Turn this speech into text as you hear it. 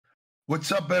What's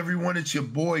up, everyone? It's your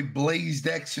boy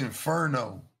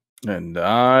BLAZEDxENFERNO. And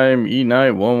I'm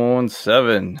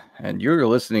Eknight117. And you're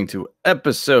listening to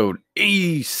episode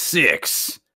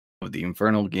 86 of the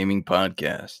Infernal Gaming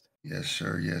Podcast. Yes,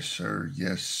 sir. Yes, sir.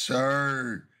 Yes,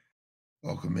 sir.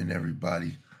 Welcome in,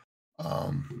 everybody.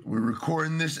 We're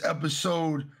recording this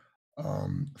episode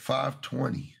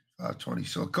 5:20.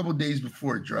 So a couple days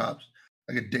before it drops,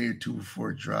 like a day or two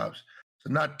before it drops.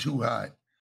 So not too hot.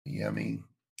 Yeah, I mean,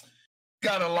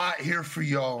 got a lot here for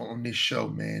y'all on this show,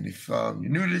 man. If you're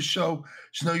new to this show,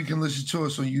 just know you can listen to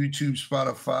us on YouTube,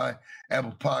 Spotify,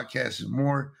 Apple Podcasts, and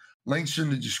more. Links are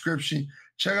in the description.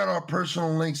 Check out our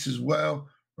personal links as well.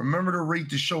 Remember to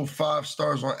rate the show 5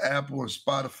 stars on Apple and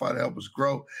Spotify to help us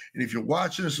grow. And if you're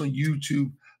watching us on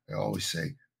YouTube, I always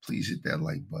say, please hit that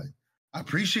like button. I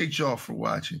appreciate y'all for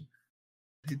watching.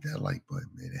 Hit that like button,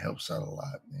 man. It helps out a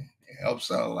lot, man. It helps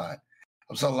out a lot.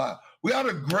 Helps out a lot. We got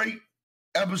a great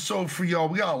episode for y'all.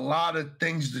 We got a lot of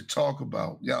things to talk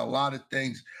about. We got a lot of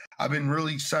things. I've been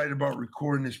really excited about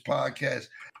recording this podcast.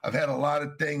 I've had a lot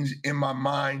of things in my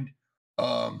mind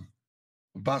about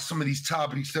some of these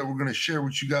topics that we're going to share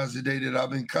with you guys today that I've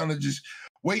been kind of just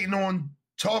waiting on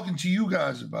talking to you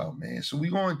guys about, man. So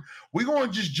we're going to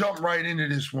just jump right into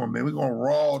this one, man. We're going to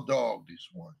raw dog this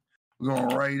one. We're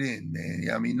going right in, man.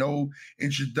 Yeah, I mean, no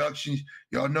introductions.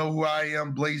 Y'all know who I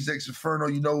am,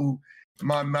 BLAZEDxENFERNO. You know who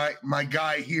my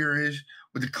guy here is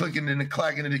with the clicking and the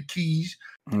clacking of the keys.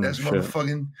 That's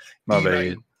motherfucking my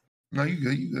bad. No,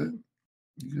 you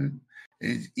good.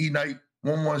 It's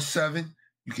Eknight117.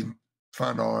 You can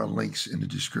find all our links in the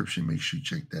description. Make sure you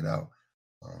check that out.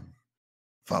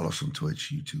 Follow us on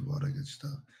Twitch, YouTube, all that good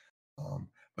stuff.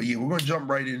 But yeah, we're gonna jump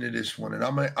right into this one, and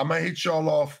I'm gonna hit y'all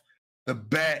off the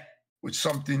bat with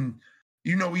something.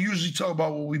 You know, we usually talk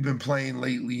about what we've been playing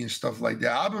lately and stuff like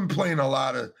that. I've been playing a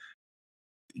lot of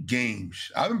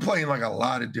games. I've been playing like a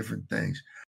lot of different things.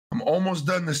 I'm almost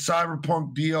done the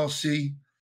Cyberpunk DLC,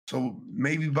 so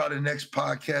maybe by the next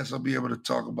podcast I'll be able to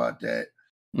talk about that.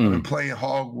 I've been playing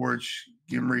Hogwarts,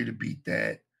 getting ready to beat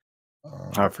that.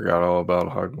 I forgot all about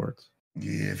Hogwarts.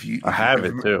 Yeah, I have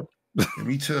it too.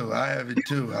 Me too. I have it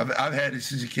too. I've had it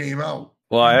since it came out.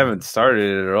 Well, I haven't started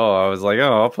it at all. I was like,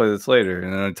 oh, I'll play this later,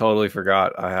 and then I totally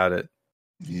forgot I had it.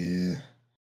 Yeah,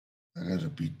 I gotta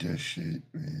beat that shit,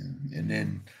 man. And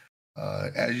then,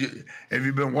 if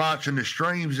you've been watching the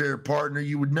streams there, partner,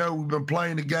 you would know we've been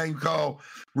playing a game called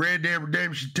Red Dead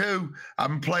Redemption 2. I've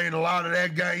been playing a lot of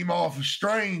that game off of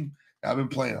stream. I've been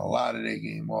playing a lot of that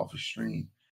game off of stream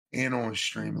and on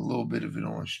stream, a little bit of it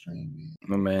on stream, man.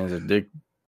 My man's addicted.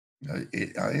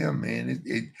 I am, man.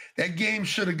 That game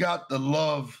should have got the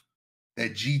love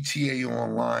that GTA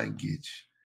Online gets,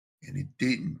 and it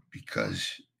didn't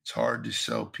because it's hard to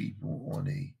sell people on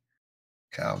a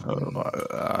cowboy.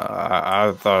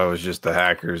 I thought it was just the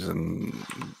hackers and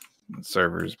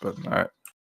servers, but all right.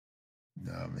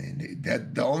 No, man.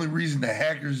 The only reason the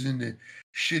hackers in the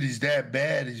shit is that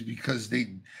bad is because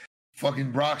they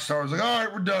fucking Rockstar was like, all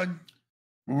right, we're done.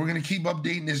 We're going to keep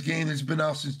updating this game that's been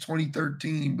out since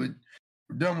 2013, but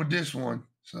we're done with this one.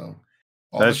 So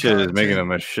that shit is making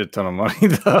them a shit ton of money,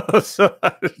 though. So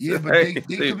yeah, but they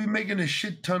could be making a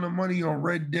shit ton of money on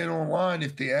Red Dead Online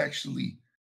if they actually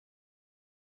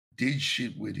did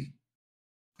shit with it.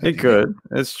 They could.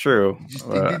 It's true.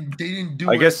 They didn't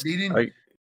do it. I guess they didn't. I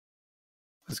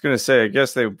was going to say, I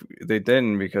guess they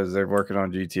didn't because they're working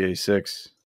on GTA 6.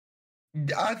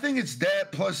 I think it's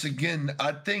that. Plus, again,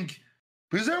 I think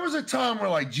because there was a time where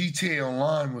like GTA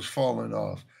Online was falling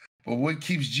off. But what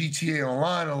keeps GTA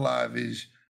Online alive is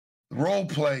role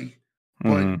play.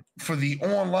 But for the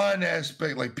online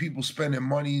aspect, like people spending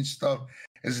money and stuff,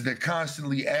 is they're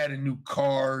constantly adding new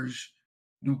cars,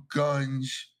 new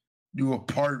guns, new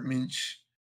apartments.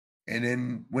 And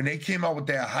then when they came out with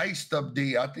that heist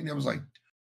update, I think that was like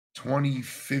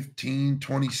 2015,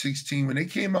 2016. When they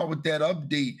came out with that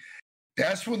update,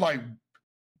 that's what like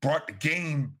brought the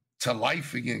game to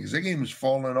life again, because that game was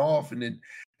falling off, and then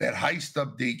that heist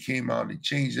update came out and it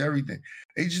changed everything.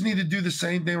 They just need to do the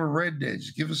same thing with Red Dead.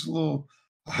 Just give us a little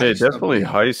heist. Yeah, definitely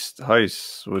update.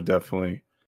 Heists would definitely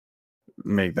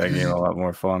make that game a lot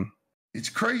more fun. It's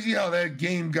crazy how that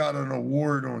game got an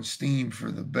award on Steam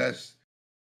for the best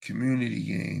community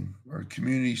game or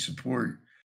community support,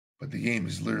 but the game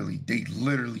is they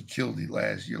literally killed it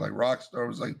last year. Like Rockstar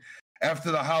was like, after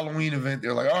the Halloween event,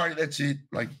 they're like, all right, that's it.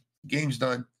 Like, game's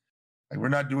done. Like, we're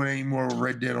not doing any more with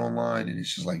Red Dead Online. And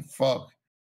it's just like, fuck.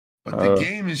 But the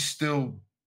game is still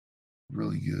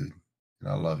really good. And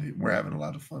I love it. We're having a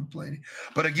lot of fun playing it.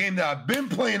 But a game that I've been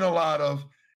playing a lot of,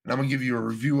 and I'm going to give you a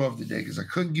review of today because I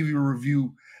couldn't give you a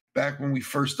review back when we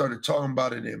first started talking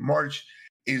about it in March,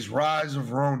 is Rise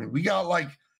of Ronin. We got like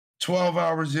 12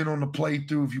 hours in on the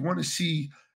playthrough. If you want to see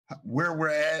where we're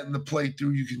at in the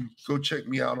playthrough, you can go check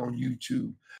me out on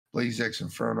YouTube,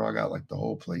 BLAZEDxENFERNO. I got like the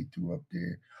whole playthrough up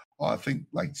there. I think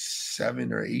like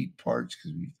 7 or 8 parts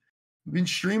because we've been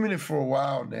streaming it for a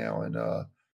while now. And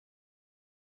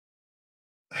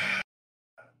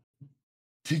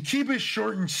to keep it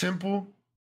short and simple,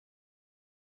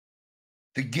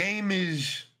 the game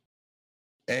is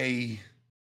a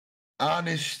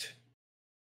honest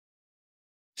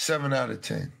 7 out of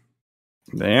 10.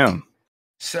 Damn.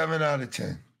 7 out of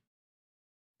 10.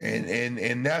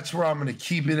 And that's where I'm going to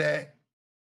keep it at.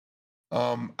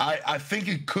 I think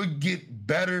it could get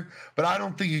better, but I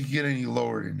don't think it could get any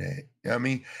lower than that. You know what I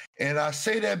mean? And I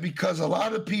say that because a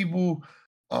lot of people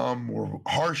were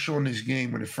harsh on this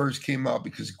game when it first came out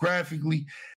because graphically,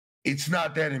 it's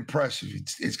not that impressive.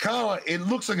 It's kind of like, it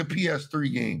looks like a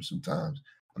PS3 game sometimes.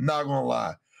 I'm not going to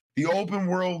lie. The open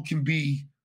world can be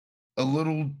a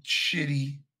little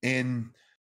shitty and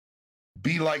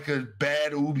be like a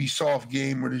bad Ubisoft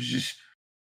game where there's just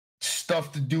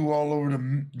stuff to do all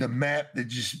over the map that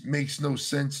just makes no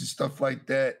sense and stuff like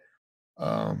that.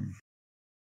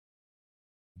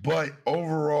 But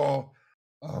overall,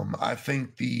 I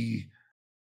think the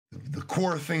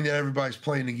core thing that everybody's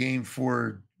playing the game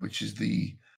for, which is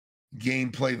the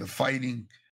gameplay, the fighting,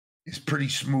 is pretty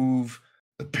smooth.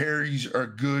 The parries are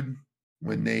good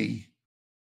when they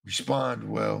respond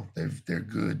well. They're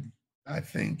good, I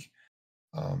think.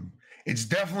 It's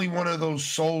definitely one of those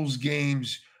Souls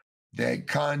games that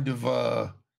kind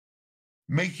of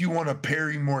make you want to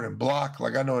parry more than block.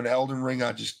 Like I know in Elden Ring,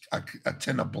 I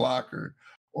tend to block or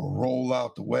roll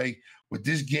out the way. With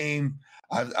this game,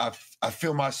 I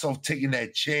feel myself taking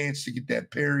that chance to get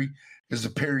that parry because the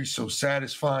parry's so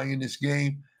satisfying in this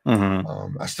game.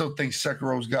 I still think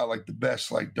Sekiro's got like the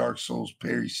best like Dark Souls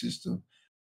parry system.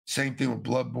 Same thing with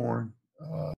Bloodborne,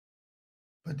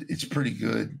 but it's pretty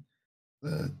good.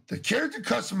 The character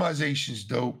customization is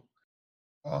dope.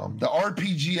 The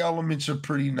RPG elements are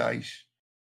pretty nice.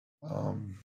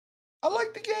 I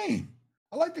like the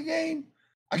game.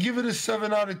 I give it a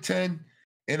 7 out of 10,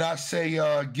 and I say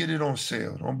get it on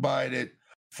sale. Don't buy it at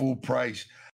full price.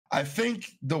 I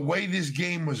think the way this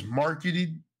game was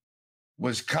marketed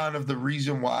was kind of the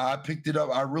reason why I picked it up.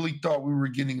 I really thought we were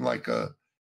getting like a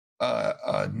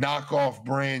knockoff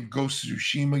brand Ghost of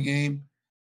Tsushima game,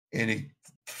 and it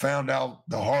found out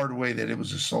the hard way that it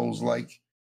was a Souls-like.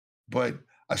 But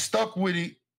I stuck with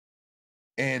it,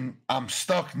 and I'm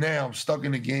stuck now. I'm stuck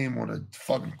in the game on a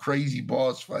fucking crazy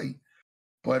boss fight.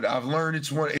 But I've learned it's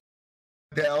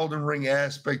the Elden Ring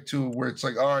aspect to it, where it's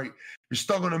like, all right, you're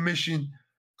stuck on a mission,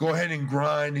 go ahead and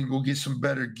grind and go get some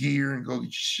better gear and go get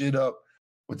your shit up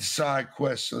with the side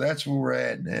quests. So that's where we're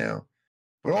at now.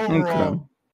 But overall,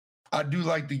 I do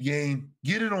like the game.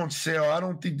 Get it on sale. I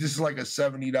don't think this is like a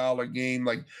 $70 game.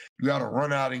 Like you got to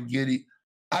run out and get it.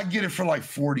 I get it for like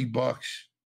 $40.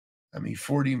 I mean,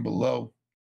 40 and below.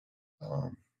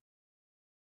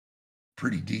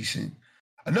 Pretty decent.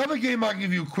 Another game I'll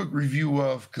give you a quick review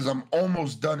of because I'm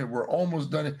almost done it. We're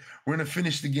almost done it. We're going to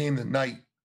finish the game tonight.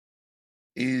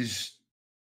 Is,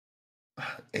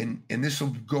 and this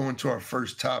will go into our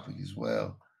first topic as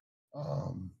well.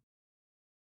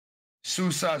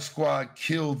 Suicide Squad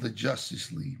Kill the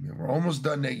Justice League. Man, we're almost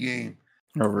done that game.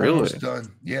 Oh, really? Almost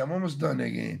done. Yeah, I'm almost done that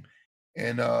game.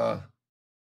 And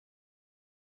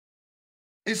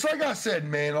it's like I said,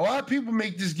 man, a lot of people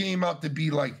make this game out to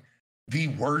be like the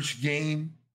worst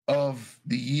game of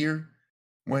the year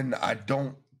when I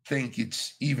don't think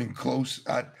it's even close.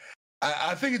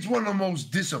 I think it's one of the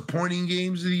most disappointing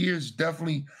games of the year. It's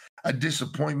definitely a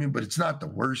disappointment, but it's not the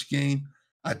worst game.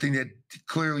 I think that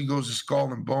clearly goes to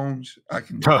Skull and Bones. I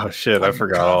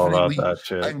forgot all about that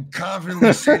shit. I can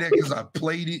confidently say that because I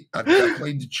played it. I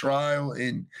played the trial,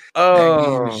 and that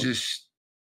game is just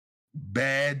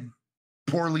bad,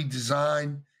 poorly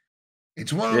designed.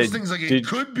 It's one of those things like it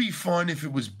could be fun if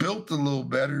it was built a little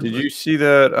better. Did you see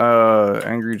that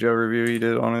Angry Joe review he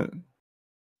did on it?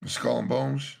 Skull and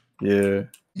Bones? Yeah.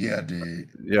 Yeah, I did.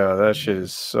 Yeah, that shit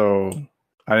is so...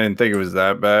 I didn't think it was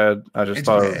that bad. I just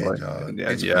thought it was like...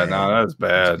 that's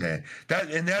bad.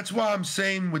 That's why I'm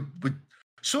saying with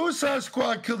Suicide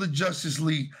Squad Kill the Justice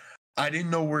League, I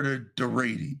didn't know where to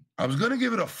rate it. I was going to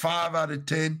give it a 5 out of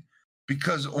 10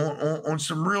 because on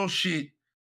some real shit,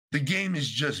 the game is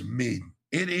just mid.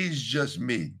 It is just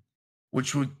mid,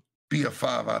 which would be a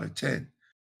 5 out of 10.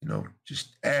 You know,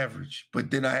 just average.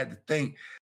 But then I had to think,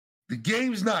 the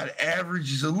game's not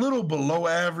average. It's a little below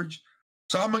average.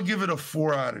 So I'm going to give it a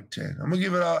 4 out of 10. I'm going to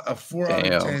give it a 4 out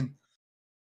of 10.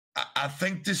 I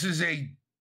think this is a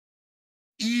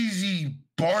easy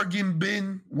bargain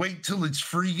bin. Wait till it's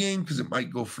free game because it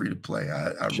might go free to play.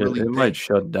 I Shit, really think might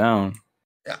shut down.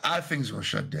 I think it's gonna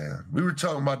shut down. We were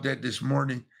talking about that this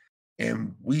morning,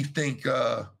 and we think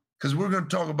because we're gonna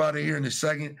talk about it here in a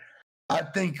second. I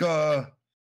think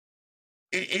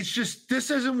it's just this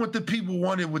isn't what the people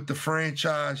wanted with the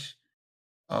franchise.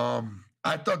 I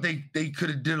thought they could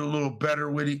have did a little better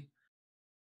with it.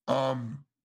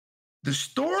 The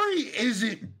story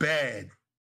isn't bad.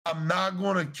 I'm not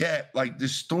gonna cap. Like the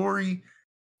story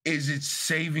is its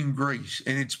saving grace,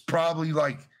 and it's probably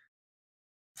like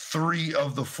 3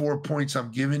 of the 4 points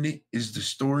I'm giving it is the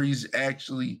story is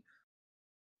actually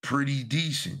pretty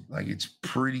decent. Like it's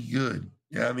pretty good.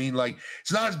 You know what I mean? Like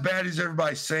it's not as bad as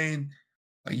everybody's saying.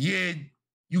 Like, yeah,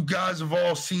 you guys have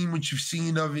all seen what you've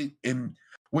seen of it and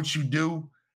what you do.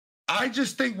 I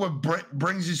just think what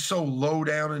brings it so low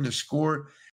down in the score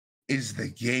is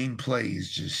the gameplay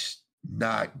is just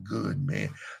not good, man.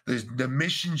 The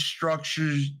mission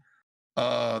structures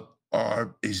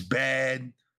is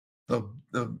bad.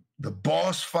 The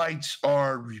boss fights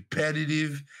are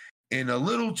repetitive and a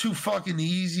little too fucking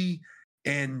easy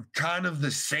and kind of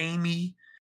the samey.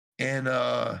 And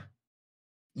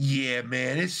yeah,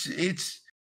 man, it's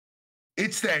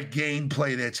that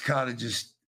gameplay that's kind of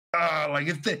just like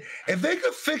if they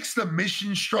could fix the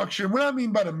mission structure. What I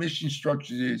mean by the mission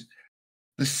structure is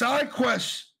the side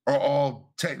quests are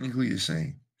all technically the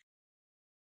same.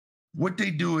 What they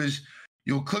do is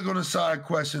you'll click on a side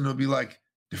quest and it'll be like,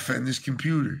 defend this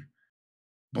computer.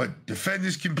 But defend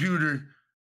this computer,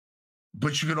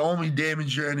 but you can only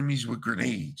damage your enemies with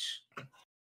grenades.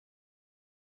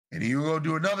 And then you go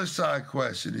do another side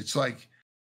quest, and it's like,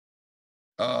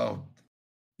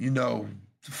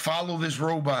 follow this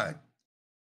robot,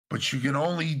 but you can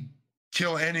only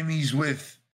kill enemies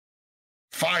with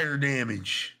fire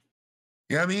damage.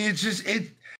 You know what I mean? It's just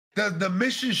the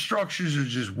mission structures are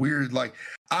just weird. Like,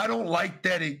 I don't like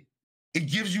that it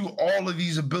gives you all of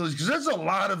these abilities because there's a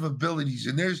lot of abilities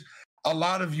and there's a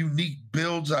lot of unique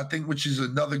builds, I think, which is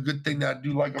another good thing that I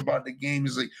do like about the game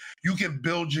is like you can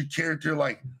build your character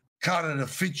like kind of to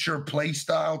fit your play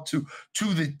style to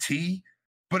the T,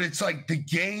 but it's like the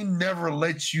game never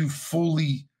lets you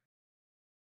fully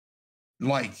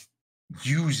like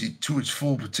use it to its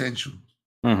full potential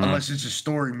unless it's a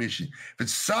story mission. If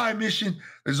it's a side mission,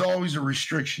 there's always a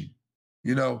restriction,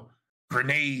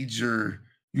 grenades or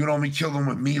you can only kill them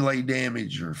with melee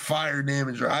damage or fire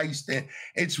damage or ice damage.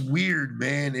 It's weird,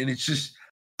 man. And it's just,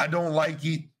 I don't like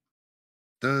it.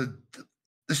 The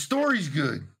story's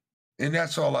good. And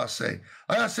that's all I say.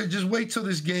 Like I said, just wait till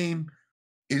this game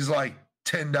is like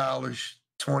 $10, $20,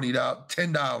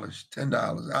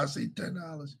 $10. I say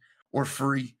 $10 or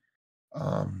free.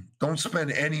 Don't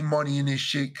spend any money in this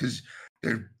shit because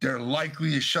they're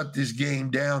likely to shut this game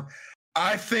down.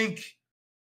 I think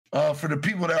for the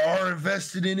people that are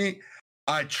invested in it,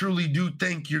 I truly do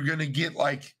think you're going to get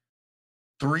like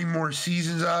 3 more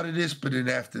seasons out of this. But then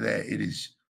after that, it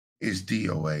is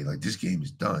DOA. Like this game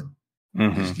is done.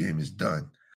 This game is done.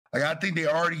 Like I think they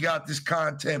already got this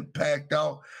content packed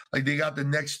out. Like they got the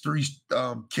next 3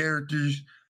 characters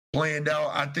planned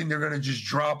out. I think they're going to just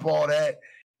drop all that.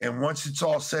 And once it's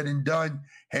all said and done,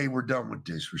 hey, we're done with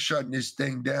this. We're shutting this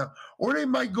thing down. Or they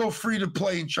might go free to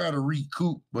play and try to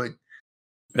recoup. But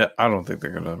yeah, I don't think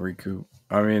they're gonna recoup.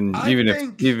 I mean,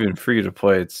 even free to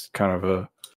play, it's kind of a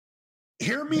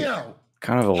hear me out.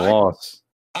 Kind of a loss.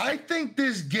 I think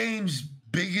this game's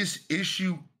biggest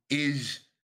issue is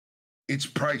its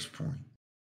price point.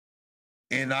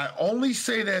 And I only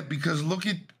say that because look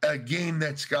at a game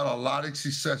that's got a lot of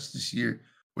success this year,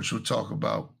 which we'll talk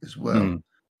about as well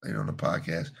later on the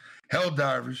podcast.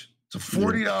 Helldivers. It's a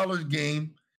 $40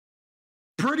 game.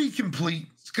 Pretty complete.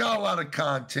 It's got a lot of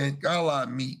content, got a lot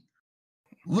of meat.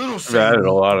 They've added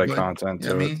a lot of content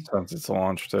to it since its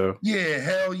launch too. Yeah,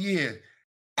 hell yeah.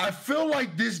 I feel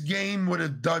like this game would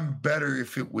have done better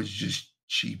if it was just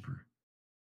cheaper.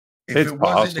 If it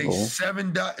wasn't a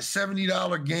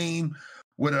 $70 game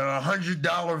with a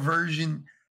 $100 version,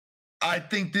 I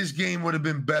think this game would have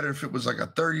been better if it was like a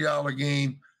 $30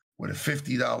 game with a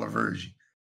 $50 version.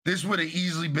 This would have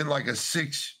easily been like a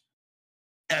 $6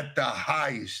 at the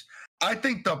highest. I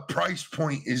think the price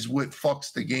point is what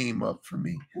fucks the game up for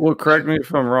me. Well, correct me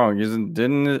if I'm wrong.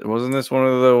 Wasn't this one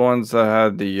of the ones that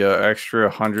had the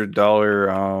extra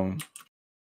 $100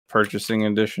 purchasing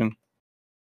edition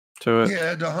to it?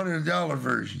 Yeah, the $100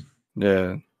 version.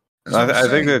 Yeah, I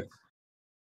think that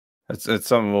it's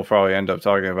something we'll probably end up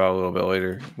talking about a little bit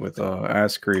later with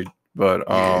Ass Creed. But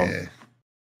yeah,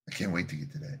 I can't wait to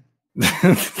get to that.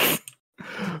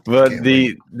 But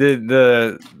the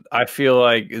I feel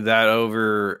like that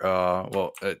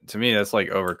to me that's like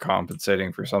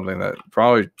overcompensating for something that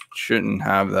probably shouldn't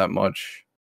have that much,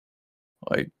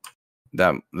 like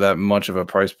that much of a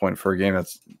price point for a game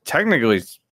that's technically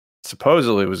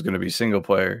supposedly was going to be single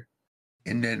player,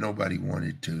 and then nobody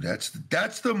wanted to.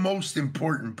 That's the most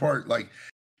important part. Like,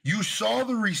 you saw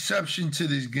the reception to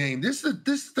this game. This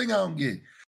thing I don't get.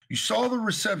 You saw the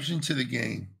reception to the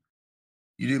game.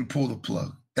 You didn't pull the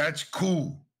plug. That's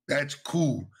cool. That's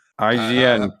cool.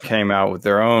 IGN came out with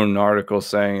their own article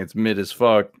saying it's mid as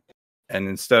fuck, and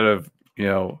instead of,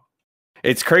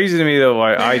 it's crazy to me though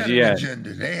why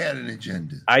IGN. They had an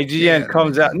agenda. IGN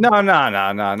comes out. No.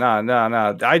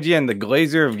 IGN, the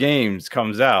Glazer of games,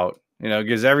 comes out.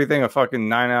 Gives everything a fucking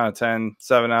 9 out of 10,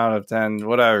 7 out of 10,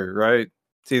 whatever. Right?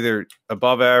 It's either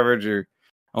above average or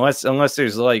unless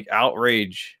there's like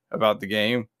outrage about the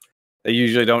game. They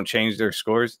usually don't change their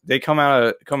scores. They come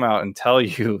out and tell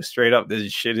you straight up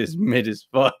this shit is mid as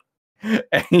fuck,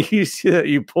 and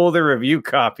you pull the review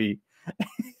copy.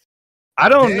 I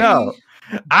don't know,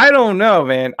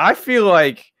 man. I feel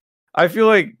like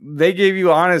they gave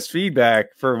you honest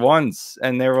feedback for once,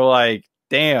 and they were like,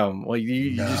 "Damn, well,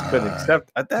 you just couldn't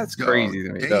accept." That's crazy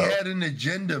to me. They had an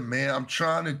agenda, man. I'm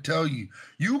trying to tell you.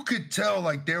 You could tell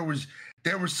like there was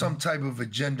some type of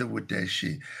agenda with that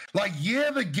shit. Like,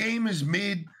 yeah, the game is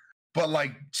mid, but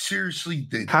like seriously,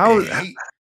 how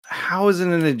is it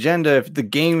an agenda if the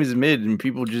game is mid and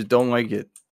people just don't like it?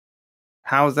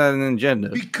 How is that an agenda?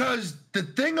 Because the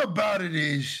thing about it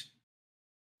is,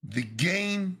 the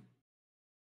game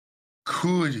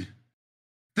could.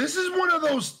 This is one of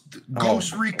those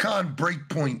Ghost Recon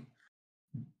Breakpoint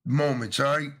moments,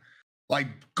 all right? Like,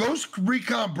 Ghost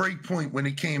Recon Breakpoint, when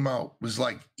it came out, was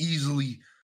like easily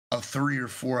a 3 or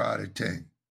 4 out of 10.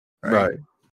 Right.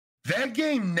 That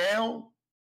game now,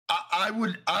 I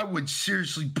would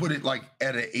seriously put it like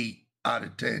at an 8 out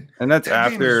of 10. And that's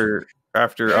after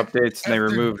updates and they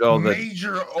removed all the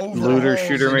major looter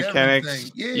shooter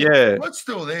mechanics. Yeah. But it's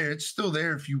still there. It's still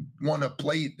there if you want to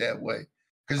play it that way.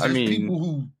 Because there's people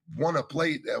who want to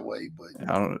play it that way, but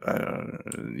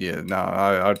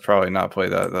I'd probably not play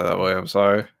that way. I'm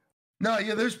sorry. No,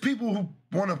 yeah, there's people who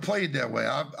want to play it that way.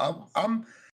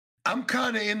 I'm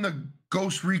kind of in the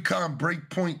Ghost Recon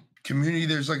Breakpoint community.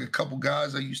 There's like a couple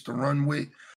guys I used to run with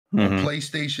on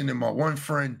PlayStation, and my one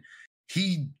friend,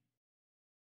 he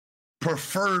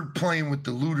preferred playing with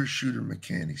the looter shooter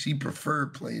mechanics. He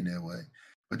preferred playing that way,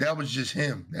 but that was just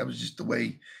him. That was just the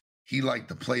way he liked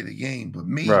to play the game. But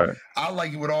me, I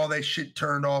like it with all that shit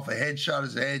turned off. A headshot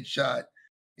is a headshot.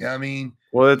 You know what I mean?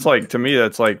 Well, it's like, to me,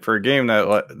 that's like for a game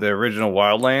that the original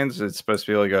Wildlands, it's supposed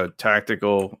to be like a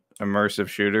tactical, immersive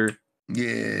shooter.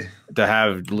 Yeah. To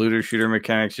have looter shooter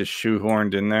mechanics just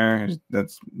shoehorned in there,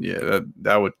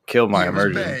 that would kill my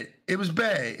immersion. It was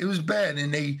bad.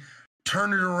 And they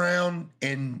turn it around,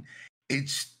 and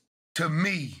it's, to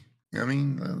me, I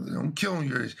mean, don't kill me.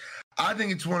 I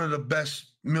think it's one of the best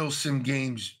milsim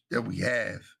games that we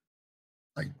have,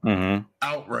 like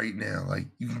out right now. Like,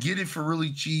 you can get it for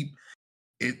really cheap.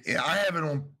 I have it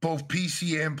on both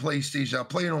PC and PlayStation. I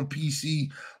play it on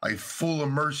PC, like full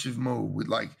immersive mode with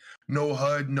like no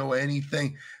HUD, no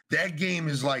anything. That game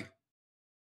is like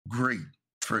great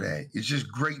for that. It's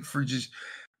just great for just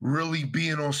really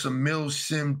being on some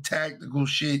milsim tactical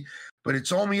shit. But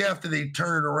it's only after they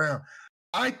turn it around.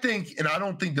 I think, and I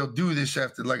don't think they'll do this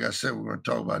after, like I said, we're going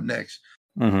to talk about next.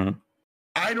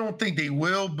 I don't think they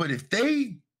will, but if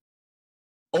they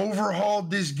overhauled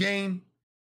this game,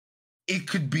 it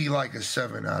could be like a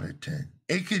 7 out of 10.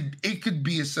 It could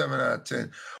be a 7 out of 10.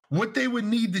 What they would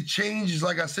need to change is,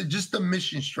 like I said, just the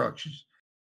mission structures.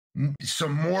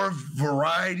 Some more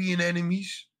variety in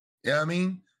enemies. You know what I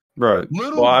mean? Right.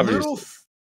 Hold on.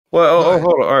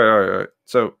 All right.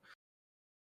 So,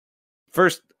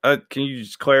 first, can you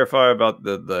just clarify about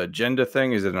the agenda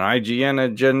thing? Is it an IGN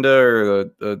agenda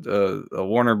or a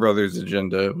Warner Brothers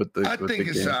agenda? I think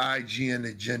it's an IGN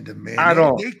agenda,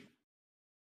 man.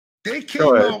 They came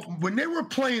out when they were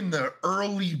playing the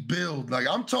early build. Like,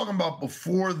 I'm talking about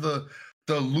before the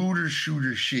looter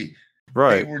shooter shit.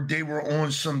 Right. They were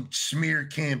on some smear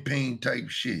campaign type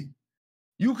shit.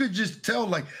 You could just tell,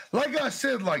 like I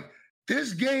said, like,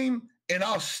 this game, and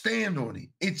I'll stand on it,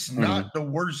 it's not the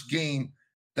worst game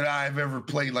that I've ever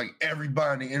played. Like, everybody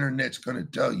on the internet's gonna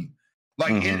tell you.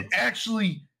 Like, it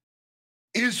actually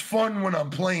is fun when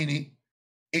I'm playing it.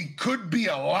 It could be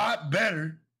a lot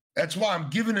better. That's why I'm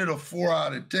giving it a 4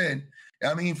 out of 10.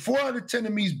 I mean, 4 out of 10 to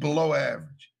me is below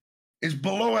average. It's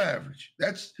below average.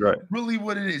 That's really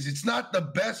what it is. It's not the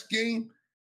best game.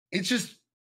 It's just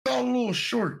fell a little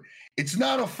short. It's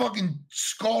not a fucking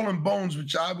Skull and Bones,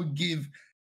 which I would give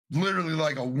literally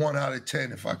like a 1 out of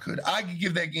 10 if I could. I could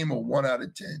give that game a 1 out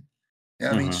of 10. You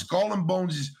know what I mean? Skull and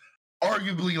Bones is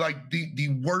arguably like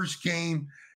the worst game.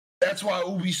 That's why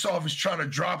Ubisoft is trying to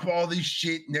drop all this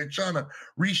shit and they're trying to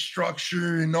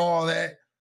restructure and all that.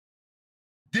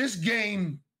 This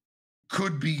game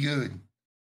could be good.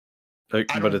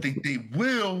 I don't think they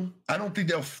will. I don't think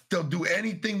they'll do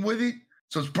anything with it.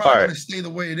 So it's probably going to stay the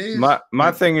way it is.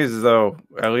 My thing is, though,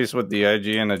 at least with the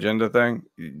IGN agenda thing,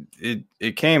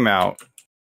 it came out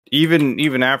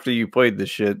even after you played the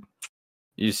shit.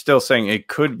 You're still saying it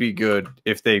could be good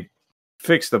if they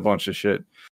fixed a bunch of shit.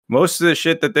 Most of the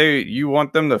shit that you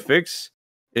want them to fix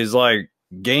is like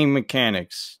game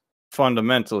mechanics,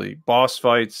 fundamentally, boss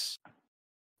fights,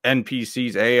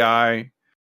 NPCs, AI,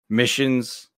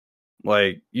 missions.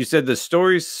 Like you said, the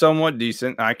story's somewhat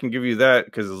decent. I can give you that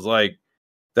because it's like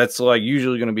that's like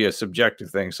usually going to be a subjective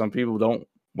thing. Some people don't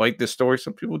like the story.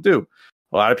 Some people do.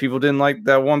 A lot of people didn't like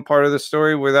that one part of the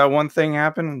story where that one thing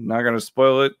happened. I'm not going to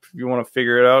spoil it. If you want to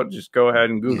figure it out, just go ahead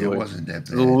and Google it. It wasn't that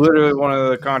bad. It's literally one of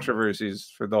the controversies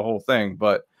for the whole thing.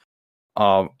 But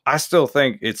I still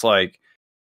think it's like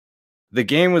the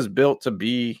game was built to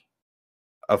be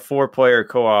a 4-player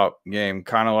co-op game,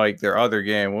 kind of like their other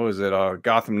game. What was it?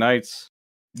 Gotham Knights.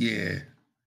 Yeah.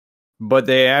 But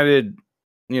they added,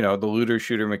 the looter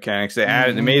shooter mechanics. They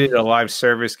made it a live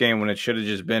service game when it should have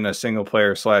just been a single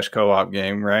player / co-op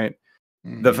game, right?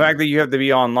 The fact that you have to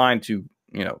be online to,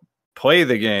 play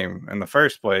the game in the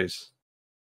first place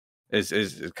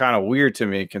is kind of weird to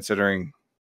me, considering.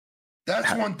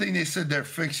 That's one thing they said they're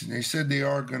fixing. They said they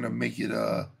are going to make it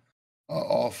a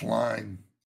offline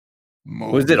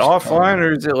mode. Was it offline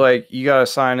or is it like you got to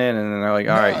sign in and then they're like,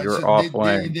 all right, you're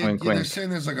offline? They're saying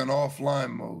there's like an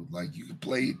offline mode. Like you can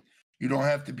play it. You don't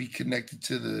have to be connected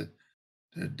to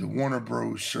the Warner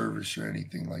Bros. Service or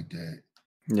anything like that.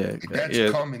 Yeah, like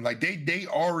that's coming. Like they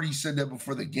already said that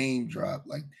before the game dropped.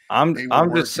 Like I'm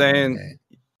just saying,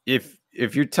 if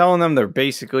you're telling them they're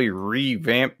basically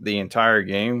revamped the entire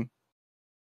game,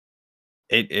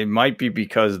 it might be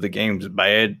because the game's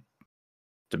bad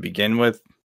to begin with,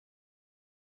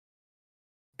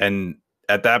 and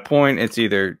at that point, it's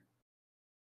either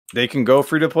they can go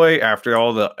free to play after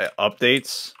all the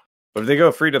updates. But if they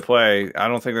go free to play, I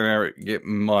don't think they're going to get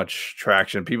much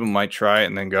traction. People might try it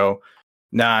and then go,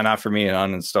 nah, not for me, and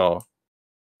uninstall.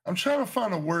 I'm trying to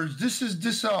find the words. This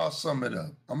is how I'll sum it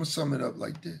up. I'm going to sum it up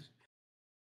like this.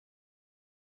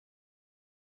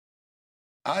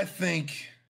 I think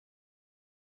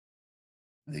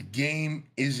the game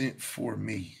isn't for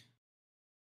me.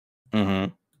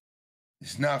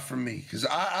 It's not for me. Because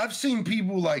I've seen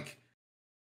people like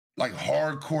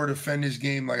hardcore defend this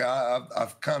game. Like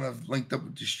I've kind of linked up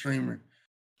with the streamer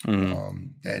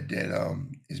that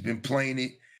has been playing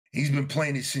it. He's been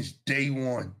playing it since day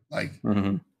one. Like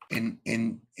and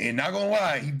not gonna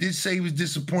lie, he did say he was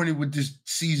disappointed with this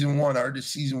season 1. I heard the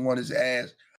season 1 is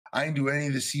ass. I didn't do any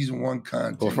of the season 1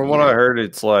 content. Well, from what I heard,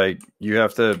 it's like you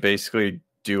have to basically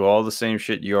do all the same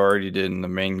shit you already did in the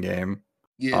main game.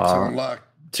 Yeah, to unlock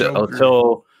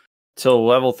till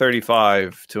level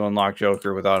 35 to unlock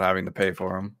Joker without having to pay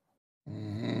for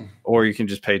him. Or you can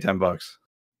just pay $10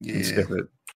 and skip it.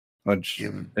 Which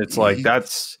it's like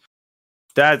that's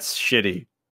shitty.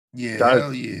 Yeah,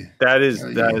 hell yeah. That is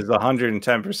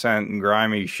 110%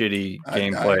 grimy, shitty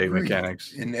gameplay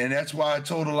mechanics. And that's why I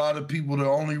told a lot of people the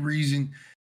only reason,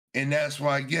 and that's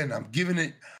why again I'm giving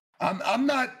it. I'm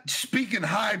not speaking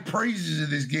high praises of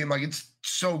this game like it's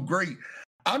so great.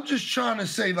 I'm just trying to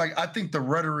say, like, I think the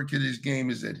rhetoric of this game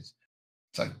is that it's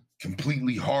like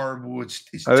completely horrible. It's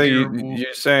I think terrible.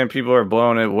 You're saying people are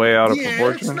blowing it way out of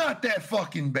proportion. It's not that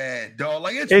fucking bad, dog.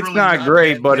 Like it's really not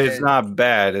great, but it's not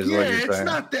bad, is what you're saying. It's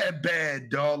not that bad,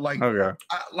 dog. Like, okay.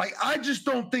 I just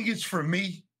don't think it's for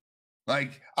me.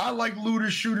 Like, I like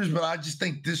looter shooters, but I just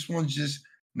think this one's just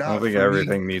not. I don't think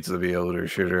everything needs to be a looter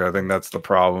shooter. I think that's the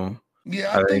problem.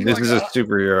 Yeah, I think this is a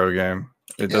superhero game.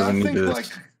 It doesn't need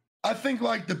this. I think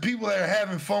like the people that are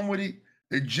having fun with it,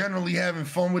 they're generally having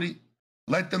fun with it.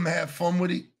 Let them have fun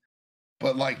with it.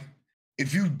 But like,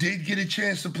 if you did get a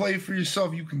chance to play it for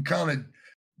yourself, you can kind of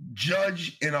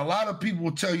judge. And a lot of people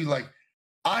will tell you, like,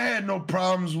 I had no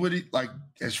problems with it. Like,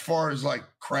 as far as like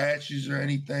crashes or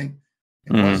anything,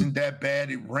 it wasn't that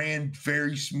bad. It ran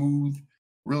very smooth,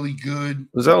 really good.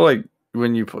 Was that like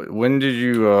when did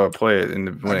you play it?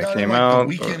 When it came out? The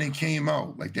weekend it came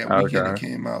out. Like that weekend it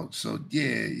came out. So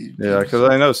yeah. Yeah, because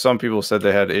I know some people said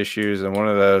they had issues, and one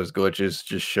of those glitches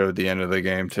just showed the end of the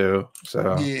game too.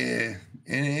 So yeah,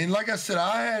 and like I said,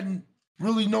 I had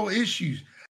really no issues.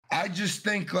 I just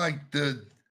think like the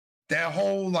that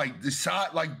whole like the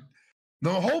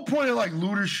whole point of like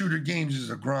looter shooter games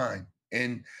is a grind,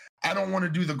 and I don't want to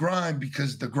do the grind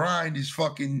because the grind is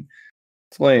fucking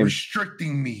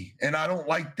restricting me, and I don't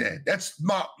like that. That's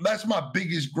my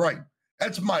biggest gripe.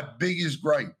 That's my biggest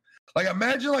gripe. Like,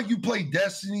 imagine like you play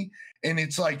Destiny and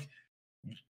it's like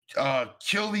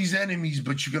kill these enemies,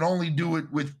 but you can only do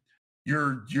it with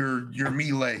your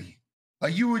melee.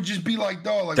 Like, you would just be like,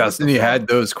 dog, like Destiny had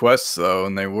those quests though,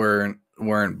 and they weren't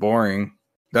boring.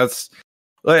 That's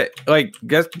like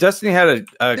Destiny had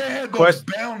a they had quest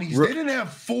those bounties. They didn't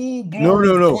have full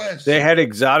blown no. quests. They had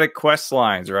exotic quest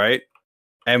lines, right?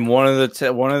 And one of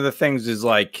the things is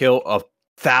like kill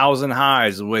 1,000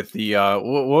 highs with the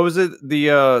what was it?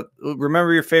 The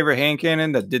remember your favorite hand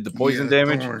cannon that did the poison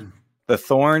damage? Thorn. The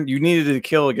thorn. You needed to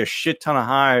kill like a shit ton of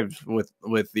hives with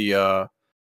the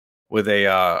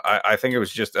I think it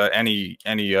was just any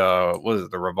what is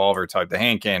it, the revolver type, the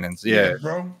hand cannons. Yeah,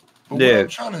 bro. But what I'm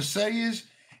trying to say is,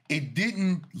 it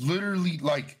didn't literally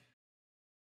like.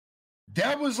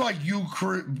 That was like you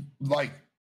like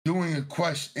doing a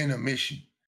quest in a mission.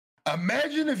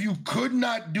 Imagine if you could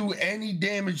not do any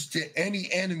damage to any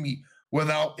enemy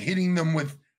without hitting them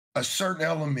with a certain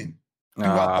element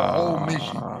throughout the whole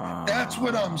mission. That's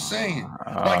what I'm saying.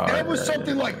 Like, that was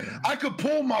something like I could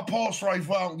pull my pulse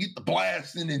rifle out and get the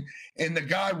blasting, and the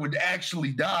guy would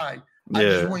actually die. I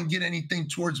just wouldn't get anything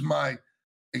towards my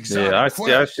exotic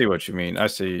I see what you mean. I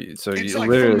see. So it's you like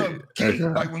literally from the gate,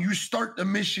 like when you start the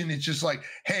mission, it's just like,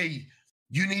 hey,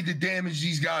 you need to damage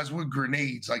these guys with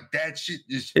grenades. Like, that shit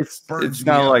just it's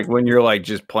not like when you're like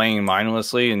just playing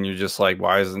mindlessly and you're just like,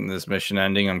 why isn't this mission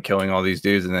ending? I'm killing all these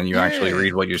dudes, and then you actually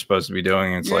read what you're supposed to be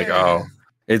doing. And it's like, oh,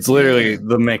 it's literally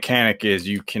the mechanic is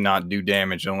you cannot do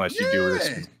damage unless you do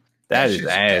this. That is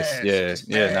ass.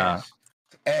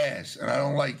 Ass, and I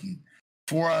don't like it.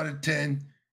 4 out of 10.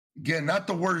 Again, not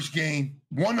the worst game.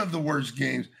 One of the worst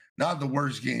games, not the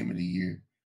worst game of the year.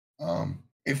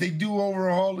 If they do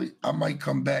overhaul it, I might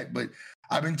come back. But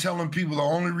I've been telling people the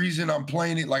only reason I'm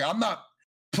playing it, like, I'm not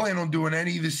planning on doing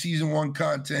any of the season 1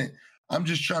 content. I'm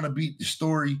just trying to beat the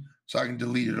story so I can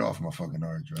delete it off my fucking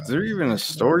hard drive. Is there even a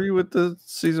story with the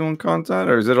season 1 content,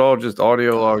 or is it all just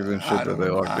audio logs and shit that they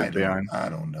logged it behind? I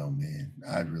don't know, man.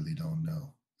 I really don't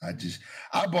know.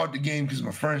 I bought the game because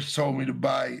my friends told me to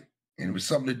buy it, and it was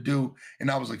something to do. And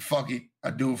I was like, fuck it.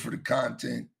 I do it for the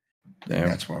content. Damn.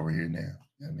 And that's why we're here now.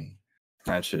 I mean,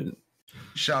 that shit.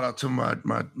 Shout out to my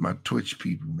Twitch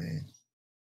people, man.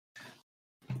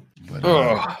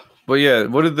 But yeah,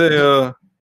 what did they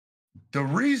the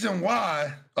reason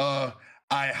why I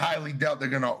highly doubt they're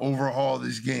gonna overhaul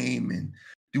this game and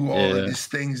do all of these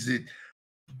things that,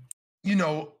 you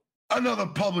know, another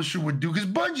publisher would do, because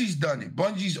Bungie's done it.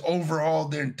 Bungie's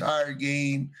overhauled their entire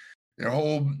game, their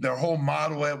whole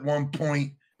model at one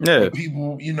point. Yeah,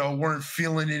 people, you know, weren't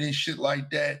feeling it and shit like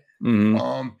that.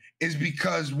 Is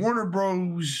because Warner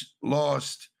Bros.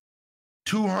 Lost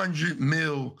 $200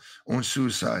 million on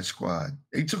Suicide Squad.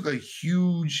 They took a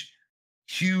huge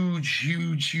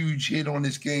hit on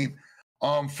this game.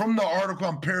 From the article,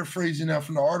 I'm paraphrasing now,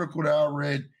 from the article that I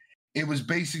read, it was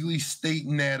basically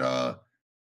stating that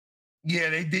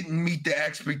they didn't meet the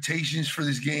expectations for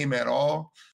this game at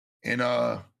all. And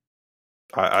I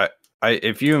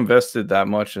if you invested that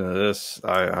much into this,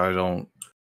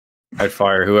 I'd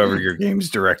fire whoever your games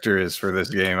director is for this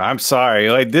game. I'm sorry.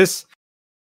 Like, this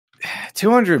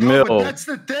 200 mil. But that's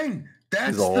the thing.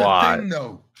 That's the thing,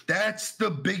 though. That's the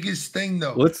biggest thing,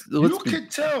 though.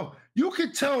 You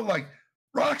could tell, like,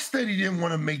 Rocksteady didn't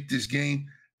want to make this game.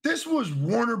 This was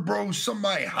Warner Bros.,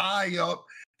 somebody high up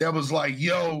that was like,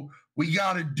 yo, we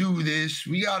got to do this.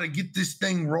 We got to get this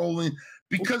thing rolling.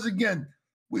 Because, again,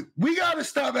 we got to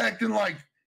stop acting like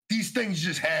these things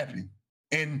just happen.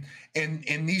 And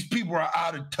these people are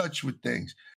out of touch with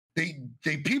things.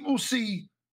 People see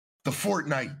the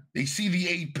Fortnite. They see the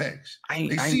Apex.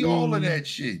 They see all of that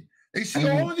shit. They see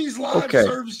all of these live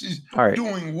services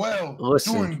doing well,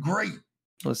 doing great.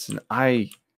 Listen, I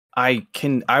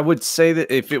would say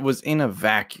that if it was in a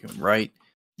vacuum, right?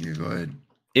 Yeah, go ahead.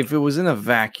 If it was in a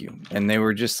vacuum and they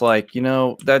were just like, you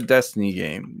know, that Destiny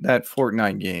game, that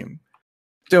Fortnite game,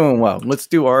 doing well. Let's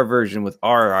do our version with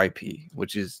our IP,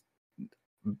 which is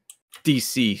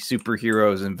DC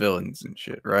superheroes and villains and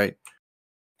shit, right?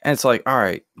 And it's like, all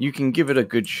right, you can give it a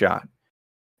good shot,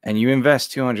 and you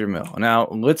invest 200 mil. Now,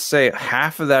 let's say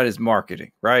half of that is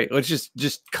marketing, right? Let's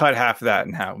just cut half of that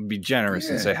and be generous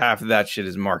and say half of that shit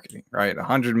is marketing, right?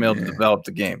 100 mil to develop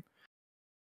the game.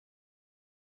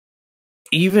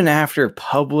 Even after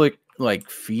public like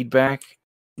feedback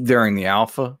during the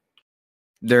alpha,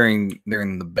 during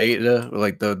the beta,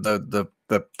 like the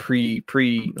the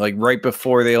pre like right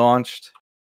before they launched,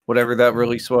 whatever that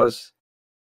release was,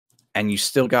 and you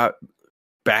still got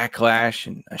backlash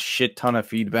and a shit ton of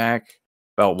feedback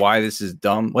about why this is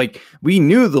dumb. Like, we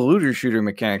knew the looter shooter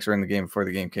mechanics were in the game before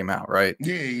the game came out, right?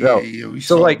 Yeah. We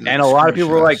so saw like, and a lot of people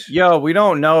were like, yo, we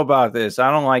don't know about this. I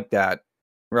don't like that.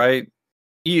 Right?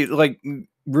 Like,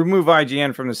 remove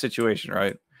IGN from the situation,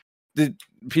 right? The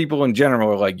people in general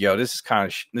are like, yo, this is kind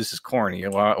of this is corny.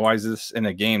 Why is this in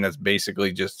a game that's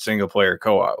basically just single player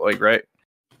co-op? Like, right?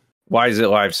 Why is it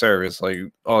live service? Like,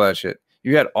 all that shit.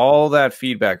 You had all that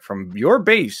feedback from your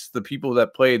base, the people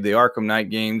that played the Arkham Knight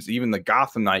games, even the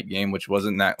Gotham Knight game, which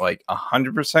wasn't that like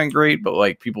 100% great, but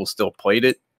like people still played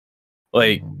it.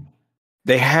 Like,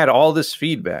 they had all this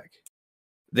feedback.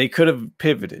 They could have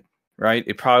pivoted, right?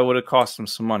 It probably would have cost them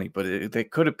some money, but they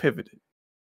could have pivoted,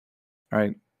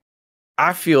 right?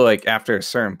 I feel like after a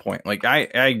certain point, like I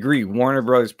agree, Warner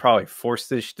Brothers probably forced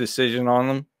this decision on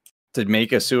them to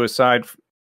make a suicide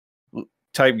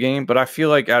type game, but I feel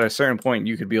like at a certain point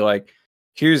you could be like,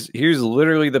 here's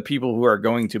literally the people who are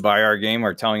going to buy our game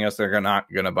are telling us they're not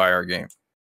going to buy our game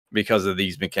because of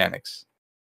these mechanics.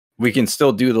 We can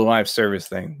still do the live service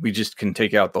thing. We just can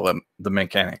take out the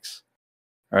mechanics,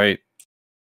 right?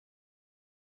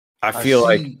 I feel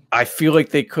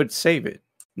like they could save it.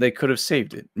 They could have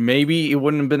saved it. Maybe it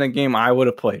wouldn't have been a game I would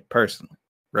have played personally,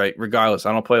 right? Regardless,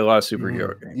 I don't play a lot of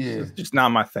superhero games. Yeah. It's just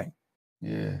not my thing.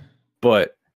 Yeah.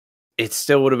 But it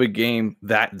still would have been a game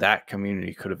that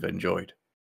community could have enjoyed.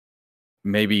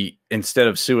 Maybe instead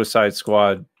of Suicide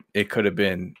Squad, it could have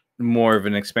been more of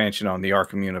an expansion on the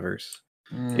Arkham universe.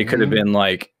 It could have been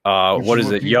like, what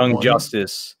is it? Young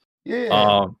Justice.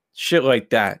 Yeah. Shit like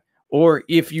that. Or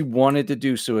if you wanted to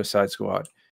do Suicide Squad,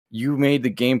 you made the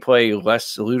gameplay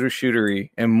less looter shootery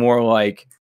and more like,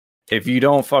 if you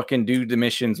don't fucking do the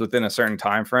missions within a certain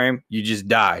time frame, you just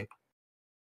die.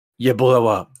 You blow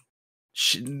up.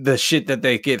 The shit that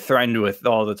they get threatened with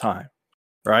all the time,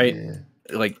 right? Yeah.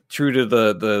 Like true to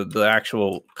the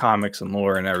actual comics and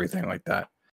lore and everything like that.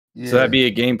 Yeah. So that'd be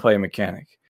a gameplay mechanic,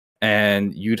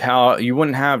 and you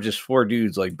wouldn't have just 4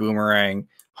 dudes like Boomerang,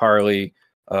 Harley,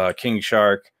 King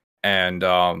Shark, and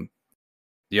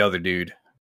the other dude,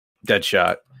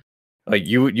 Deadshot. Like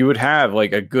you would have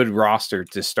like a good roster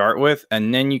to start with,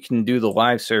 and then you can do the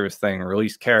live service thing,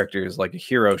 release characters like a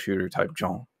hero shooter type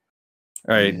John,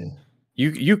 right? Yeah.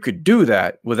 You could do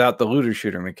that without the looter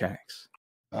shooter mechanics.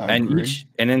 I agree.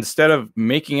 And instead of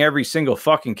making every single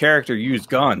fucking character use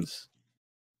guns,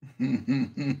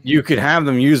 you could have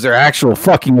them use their actual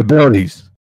fucking abilities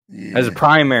as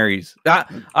primaries.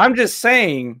 I'm just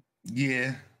saying.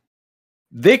 Yeah.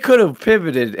 They could have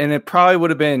pivoted, and it probably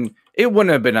would have been. It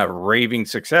wouldn't have been a raving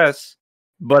success,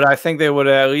 but I think they would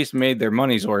have at least made their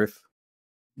money's worth.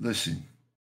 Listen,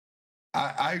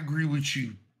 I agree with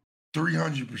you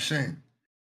 300%.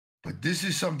 But this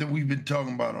is something we've been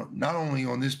talking about not only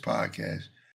on this podcast,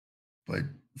 but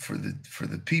for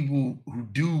the people who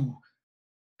do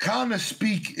kind of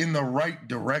speak in the right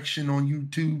direction on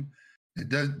YouTube,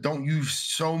 that don't use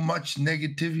so much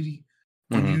negativity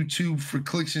on YouTube for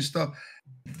clicks and stuff.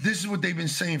 This is what they've been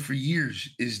saying for years,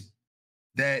 is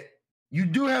that you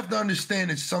do have to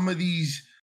understand that some of these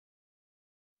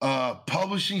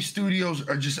publishing studios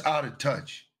are just out of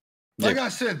touch. Like I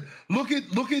said, look at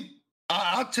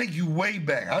I'll take you way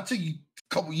back. I'll take you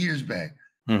a couple years back.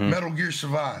 Metal Gear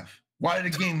Survive. Why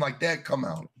did a game like that come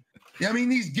out? Yeah, I mean,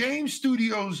 these game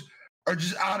studios are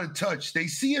just out of touch. They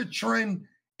see a trend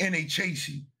and they chase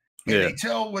it. And they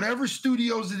tell whatever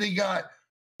studios that they got,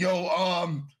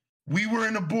 we were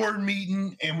in a board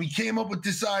meeting and we came up with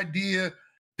this idea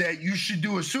that you should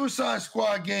do a Suicide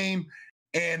Squad game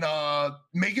and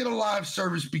make it a live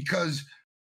service because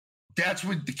that's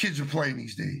what the kids are playing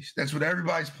these days. That's what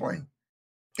everybody's playing.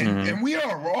 And we're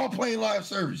all playing live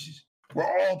services. We're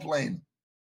all playing.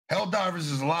 Helldivers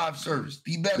is a live service.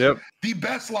 The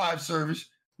best live service,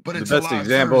 but it's the best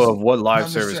example of what live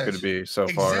service could be so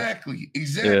far. Exactly.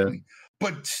 Yeah.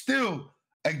 But still,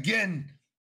 again,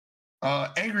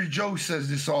 Angry Joe says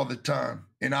this all the time,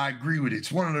 and I agree with it.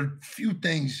 It's one of the few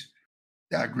things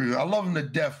that I agree with. I love him to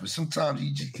death, but sometimes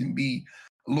he just can be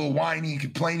a little whiny and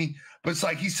complaining. But it's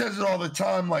like he says it all the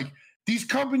time. Like, these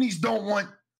companies don't want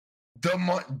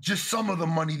just some of the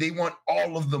money. They want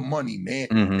all of the money,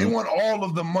 man. They want all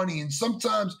of the money. And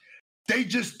sometimes they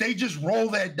just roll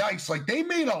that dice. Like, they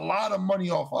made a lot of money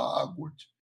off of Hogwarts.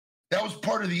 That was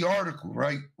part of the article,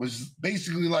 right? Was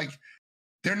basically like,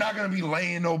 they're not going to be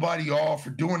laying nobody off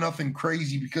or doing nothing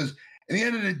crazy, because at the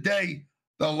end of the day,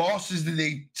 the losses that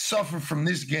they suffered from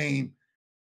this game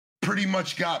pretty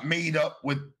much got made up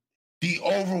with the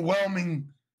overwhelming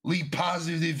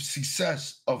positive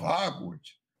success of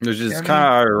Hogwarts. Which is kind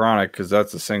of ironic because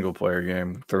that's a single player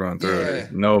game through and through. Yeah.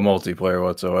 No multiplayer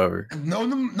whatsoever. No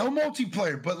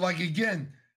multiplayer. But like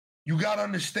again, you got to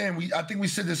understand. I think we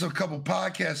said this a couple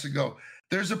podcasts ago.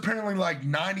 There's apparently like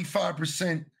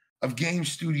 95% of game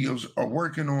studios are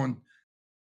working on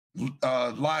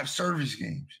live service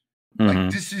games.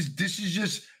 Like this is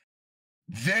just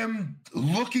them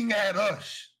looking at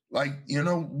us. Like, you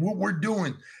know, what we're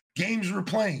doing, games we're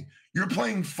playing. You're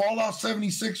playing Fallout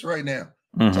 76 right now.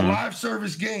 It's a live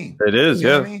service game. It is, you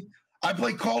know yeah. What I mean? I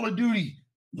play Call of Duty,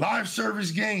 live service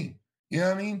game. You know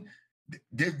what I mean?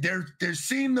 They're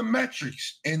seeing the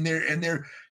metrics and they're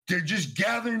just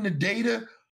gathering the data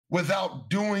without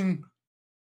doing.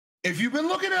 If you've been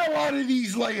looking at a lot of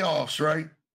these layoffs, right?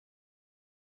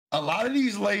 A lot of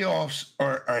these layoffs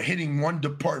are hitting one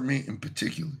department in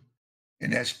particular,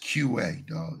 and that's QA,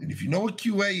 dog. And if you know what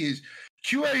QA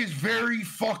is very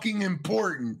fucking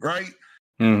important, right?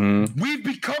 We've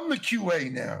become the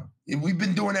QA now, and we've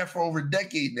been doing that for over a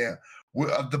decade now.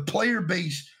 The player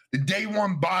base, the day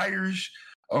one buyers,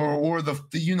 or the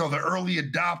early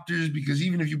adopters, because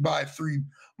even if you buy 3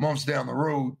 months down the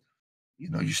road,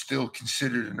 you know, you're still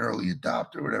considered an early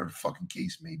adopter, whatever the fucking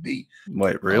case may be.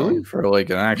 Wait, really? For like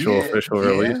an actual official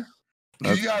release?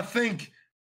 Because you gotta think,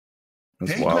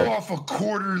 they go off of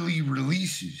quarterly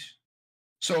releases.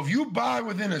 So if you buy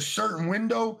within a certain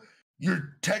window,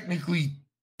 you're technically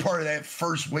part of that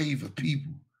first wave of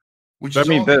people. Which I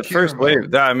mean, that first wave,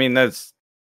 that's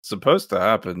supposed to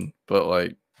happen, but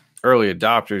like early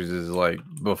adopters is like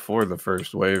before the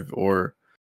first wave, or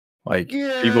like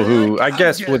people who I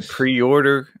guess would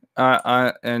pre-order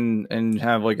and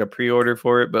have like a pre-order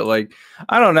for it. But like,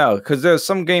 I don't know, because there's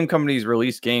some game companies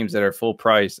release games that are full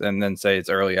price and then say it's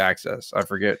early access. I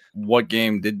forget what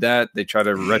game did that. They try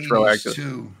to retroactive.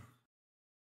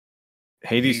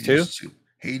 Hades 2?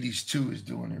 Hades 2 is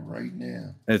doing it right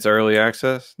now. It's early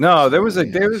access? No, there was a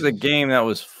game that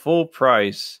was full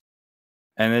price,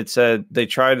 and it said they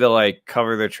tried to like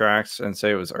cover their tracks and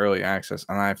say it was early access,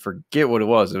 and I forget what it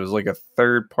was. It was like a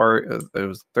third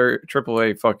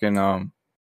AAA fucking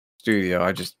studio.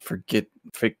 I just forget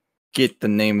the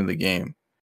name of the game.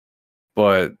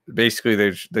 But basically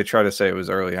they try to say it was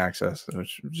early access,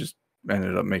 which just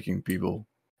ended up making people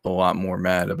a lot more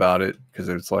mad about it, because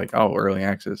it's like, oh, early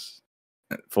access.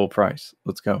 Full price.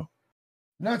 Let's go.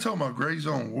 You're not talking about Gray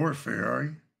Zone Warfare, are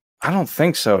you? I don't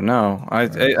think so. No, I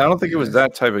don't think it was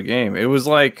that type of game. It was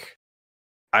like,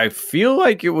 I feel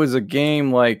like it was a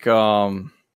game like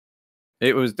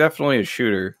it was definitely a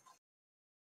shooter.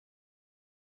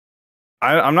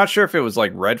 I'm not sure if it was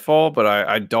like Redfall, but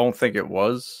I don't think it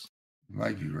was. It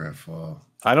might be Redfall.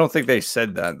 I don't think they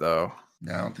said that though.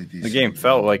 No, I don't think the game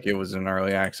felt like it was in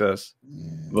early access,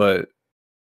 but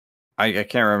I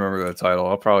can't remember the title.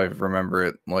 I'll probably remember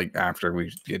it like after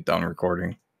we get done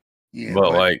recording. Yeah,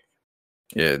 but like,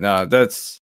 yeah, no,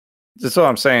 that's what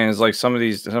I'm saying is like some of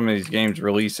these games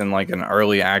release in like an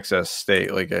early access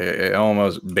state, like a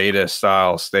almost beta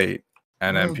style state,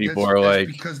 and then people are like,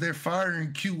 because they're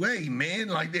firing QA, man.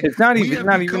 Like it's not even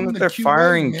that they're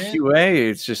firing QA.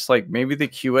 It's just like maybe the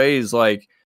QA is like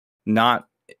not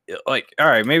like, all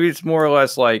right, maybe it's more or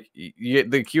less like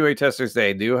the QA testers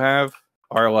they do have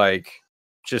are like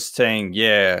just saying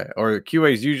or the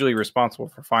QA is usually responsible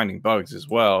for finding bugs as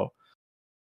well,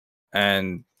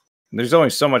 and there's only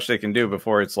so much they can do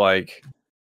before it's like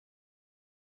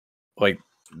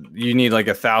you need like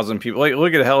 1,000 people. Like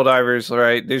look at Helldivers,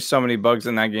 right? There's so many bugs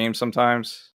in that game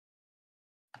sometimes.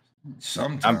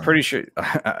 I'm pretty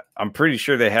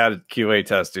sure they had QA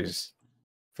testers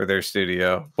for their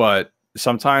studio, but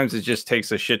sometimes it just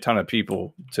takes a shit ton of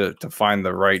people to find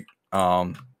the right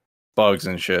bugs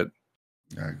and shit.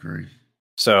 I agree.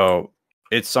 So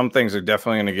some things are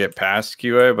definitely going to get past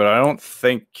QA, but I don't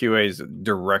think QA is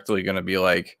directly going to be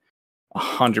like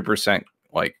 100%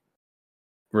 like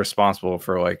responsible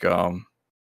for like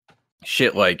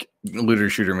shit like looter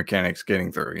shooter mechanics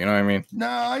getting through. You know what I mean? No,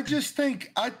 I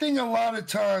think a lot of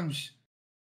times,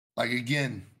 like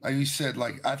again, like you said,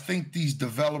 like I think these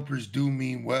developers do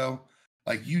mean well.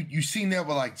 Like you seen that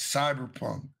with like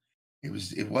Cyberpunk.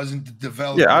 It wasn't the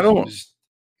developer. Yeah, it was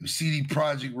CD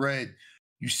Projekt Red.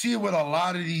 You see it with a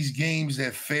lot of these games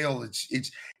that fail.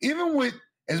 It's even with,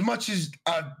 as much as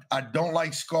I don't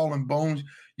like Skull and Bones,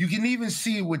 you can even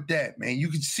see it with that, man. You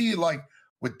can see it like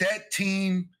with that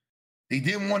team. They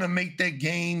didn't want to make that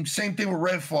game. Same thing with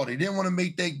Redfall. They didn't want to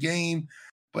make that game,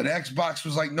 but Xbox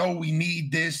was like, no, we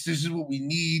need this. This is what we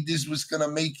need. This was going to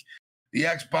make the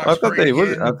Xbox I thought they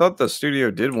would. I thought the studio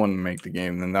did want to make the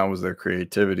game, and that was their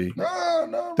creativity.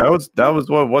 No. That was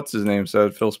what what's his name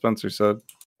said. Phil Spencer said.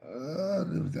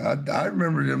 I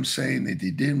remember them saying that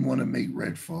they didn't want to make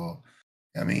Redfall.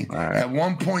 I mean, right. At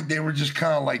one point they were just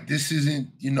kind of like, this isn't,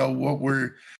 what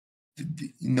we're,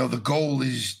 the goal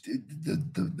is,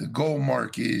 the goal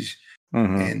mark is.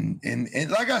 And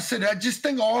like I said, I just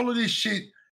think all of this shit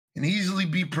can easily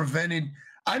be prevented.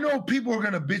 I know people are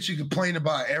going to bitch and complain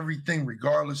about everything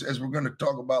regardless, as we're going to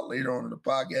talk about later on in the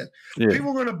podcast. Yeah.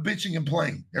 People are going to bitch and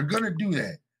complain. They're going to do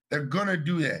that. They're going to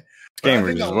do that. But I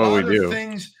think a lot of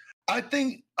things, I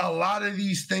think a lot of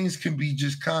these things can be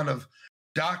just kind of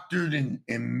doctored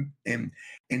and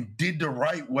did the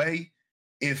right way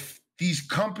if these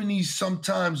companies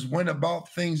sometimes went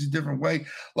about things a different way.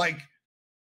 Like,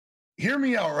 hear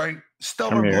me out, right?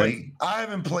 Stellar Blade. I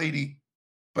haven't played it,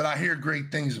 but I hear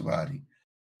great things about it.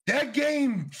 That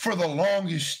game, for the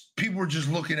longest, people were just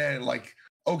looking at it like,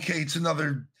 okay, it's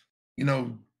another,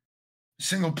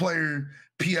 single player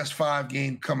PS5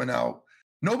 game coming out.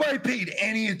 Nobody paid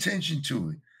any attention to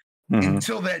it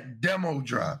until that demo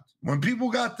dropped. When people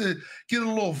got to get a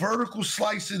little vertical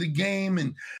slice of the game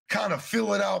and kind of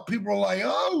fill it out, people were like,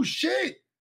 oh, shit,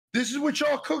 this is what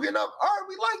y'all cooking up. All right,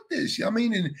 we like this. I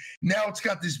mean, and now it's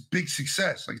got this big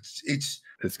success. Like it's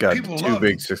got two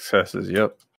big successes.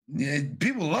 Yep. Yeah,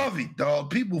 people love it, dog.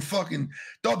 People fucking,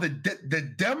 dog,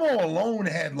 the demo alone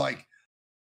had like,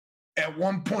 at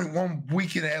one point, one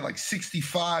weekend, it had like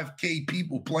 65K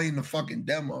people playing the fucking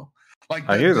demo. Like,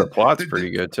 I hear the plot's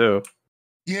pretty good too.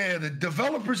 Yeah, the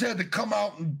developers had to come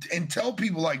out and tell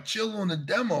people, like, chill on the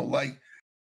demo. Like,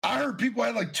 I heard people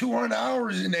had like 200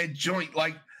 hours in that joint.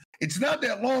 Like, it's not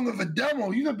that long of a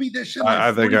demo. You can beat that shit in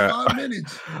like 45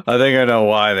 minutes. I think I know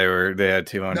why they had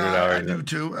 200 hours. I do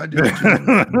too.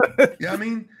 Yeah, I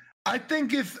mean, I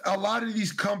think if a lot of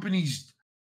these companies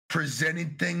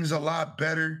presented things a lot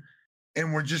better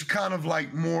and were just kind of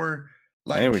like more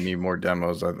like, I think we need more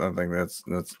demos. I think that's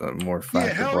more factor.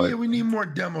 Yeah, hell yeah, we need more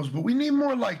demos, but we need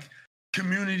more like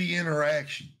community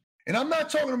interaction. And I'm not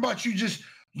talking about you just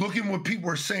looking what people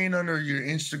are saying under your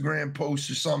Instagram posts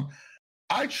or something.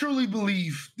 I truly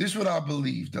believe, this is what I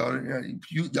believe, dog.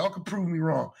 Y'all can prove me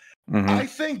wrong. I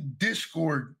think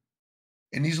Discord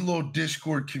and these little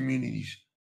Discord communities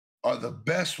are the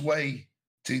best way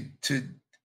to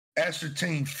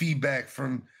ascertain feedback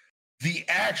from the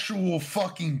actual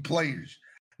fucking players,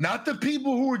 not the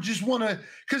people who are just want to,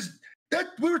 because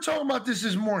we were talking about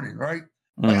this morning, right?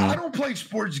 Like, I don't play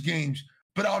sports games,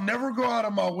 but I'll never go out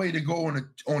of my way to go on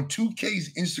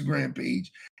 2K's Instagram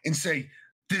page and say,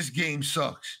 this game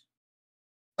sucks.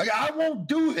 Like, I won't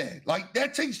do that. Like,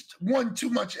 that takes, one, too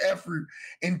much effort,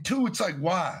 and two, it's like,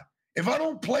 why? If I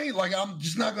don't play it, like, I'm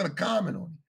just not going to comment on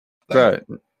it. Like,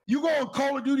 right. You go on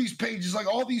Call of Duty's pages, like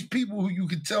all these people who you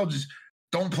could tell just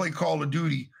don't play Call of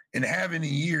Duty and haven't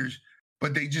in years,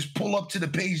 but they just pull up to the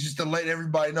page just to let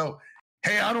everybody know,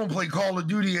 hey, I don't play Call of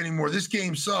Duty anymore. This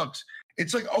game sucks.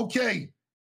 It's like, okay.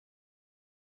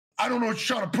 I don't know what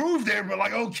you're trying to prove there, but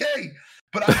like, okay.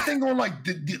 But I think on like,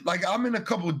 like I'm in a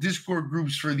couple of Discord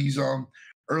groups for these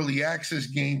early access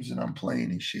games and I'm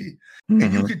playing and shit.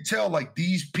 And you could tell like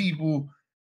these people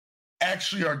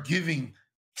actually are giving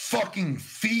fucking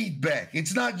feedback.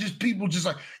 It's not just people just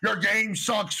like, your game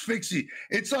sucks, fix it.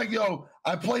 It's like, yo,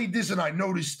 I played this and I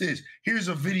noticed this. Here's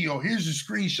a video. Here's a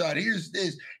screenshot. Here's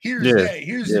this. Here's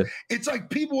that. It's like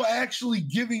people actually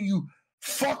giving you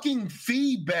fucking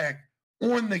feedback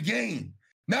on the game.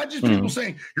 Not just people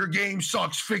saying, your game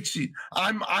sucks, fix it.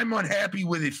 I'm unhappy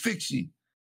with it, fix it.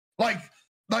 Like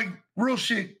real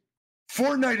shit,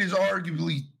 Fortnite is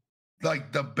arguably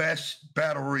like the best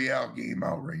battle royale game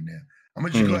out right now. I'm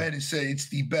gonna just go ahead and say it's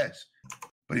the best.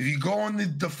 But if you go on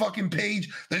the fucking page,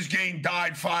 this game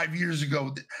died 5 years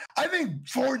ago. I think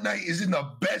Fortnite is in the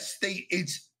best state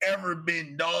it's ever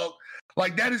been, dog.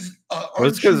 Like, that is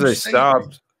it's because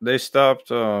they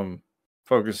stopped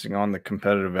focusing on the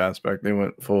competitive aspect. They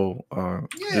went full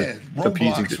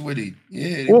Roblox with it.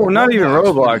 Yeah. Well, not even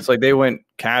Roblox. Like, they went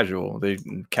casual. They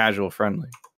casual friendly.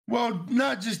 Well,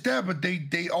 not just that, but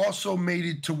they also made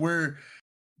it to where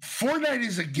Fortnite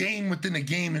is a game within a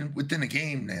game and within a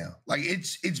game now. Like,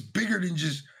 it's bigger than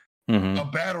just a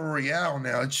battle royale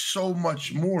now. It's so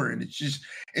much more, and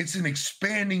it's an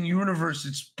expanding universe.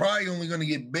 It's probably only going to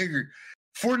get bigger.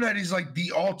 Fortnite is like the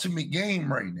ultimate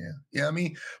game right now. You know what I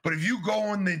mean? But if you go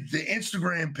on the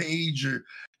Instagram page or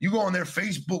you go on their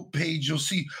Facebook page, you'll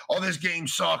see, oh, this game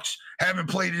sucks. Haven't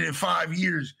played it in 5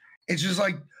 years. It's just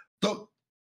like,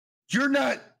 you're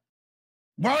not,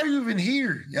 why are you even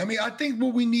here? I mean, I think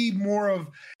what we need more of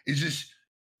is just,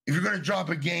 if you're going to drop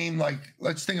a game, like,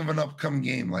 let's think of an upcoming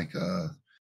game like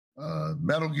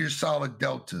Metal Gear Solid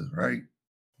Delta, right?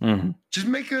 Just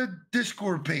make a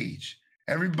Discord page.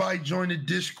 Everybody join the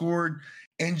Discord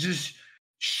and just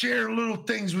share little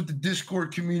things with the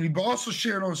Discord community, but also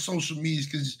share it on social media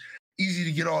because it's easy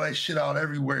to get all that shit out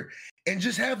everywhere. And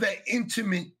just have that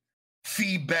intimate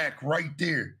feedback right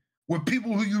there with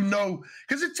people who you know,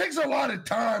 because it takes a lot of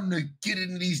time to get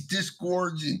into these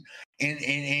Discords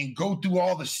and go through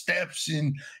all the steps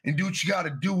and do what you got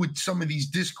to do with some of these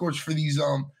Discords for these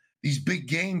big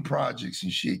game projects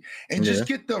and shit, and just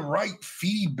get the right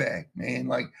feedback, man.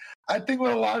 Like, I think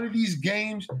with a lot of these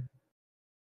games,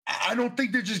 I don't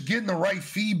think they're just getting the right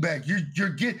feedback.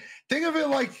 Think of it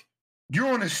like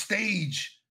you're on a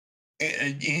stage,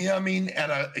 and you know what I mean, at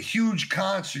a huge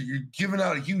concert. You're giving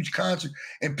out a huge concert,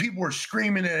 and people are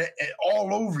screaming at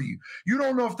all over you. You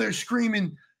don't know if they're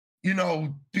screaming, you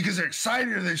know, because they're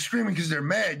excited or they're screaming because they're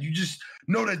mad. You just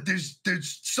know that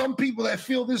there's some people that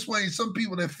feel this way and some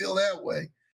people that feel that way.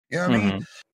 You know what I mean?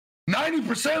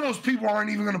 90% of those people aren't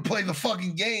even going to play the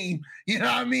fucking game. You know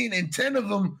what I mean? And 10 of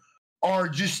them are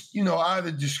just, you know,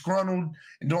 either disgruntled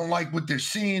and don't like what they're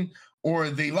seeing,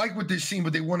 or they like what they're seeing,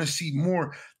 but they want to see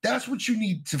more. That's what you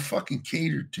need to fucking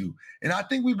cater to. And I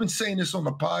think we've been saying this on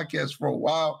the podcast for a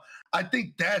while. I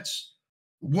think that's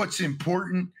what's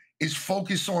important, is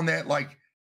focus on that, like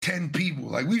 10 people.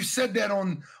 Like we've said that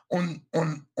on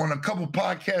a couple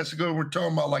podcasts ago. We're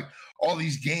talking about like all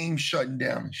these games shutting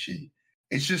down and shit.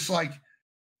 It's just like,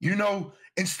 you know,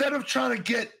 instead of trying to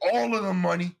get all of the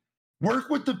money, work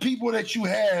with the people that you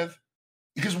have,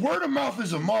 because word of mouth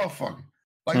is a motherfucker.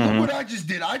 Like, look what I just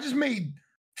did. I just made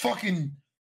fucking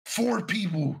 4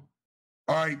 people,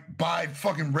 all right, buy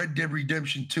fucking Red Dead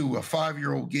Redemption 2, a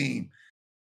 5-year-old game,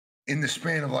 in the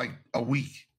span of like a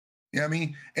week. You know what I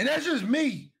mean? And that's just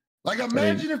me. Like,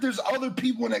 imagine if there's other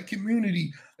people in that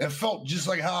community that felt just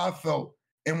like how I felt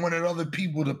and wanted other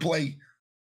people to play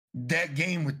that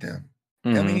game with them.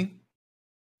 You know what I mean?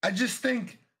 I just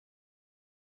think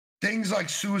things like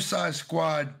Suicide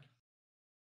Squad,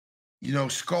 you know,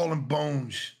 Skull and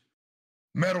Bones,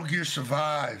 Metal Gear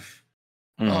Survive,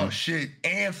 oh shit,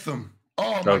 Anthem.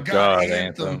 Oh my God,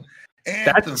 Anthem.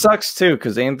 That sucks too,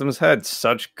 because Anthem's had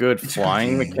such good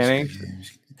flying mechanics,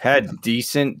 had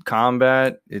decent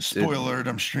combat. Spoiler alert,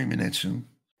 I'm streaming it soon.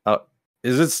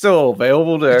 Is it still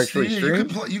available to actually stream?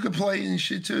 You could play and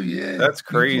shit too, yeah. That's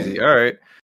crazy. All right.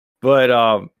 But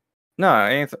no,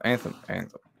 Anthem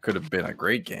could have been a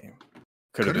great game.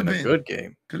 Could have been a good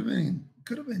game. Could have been.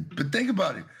 But think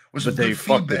about it. But they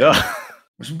fucked it up.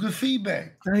 With some good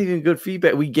feedback. Not even good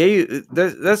feedback. We gave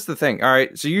that's the thing. All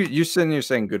right. So you're sitting here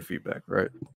saying good feedback,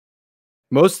 right?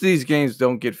 Most of these games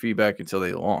don't get feedback until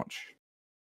they launch.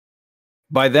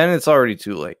 By then it's already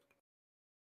too late.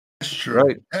 That's true.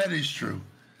 Right? That is true.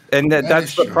 And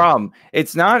that's the problem.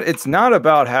 It's not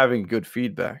about having good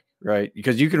feedback, right?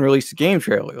 Because you can release a game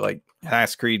trailer, like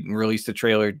Assassin's Creed released a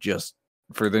trailer just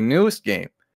for the newest game.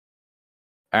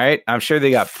 All right, I'm sure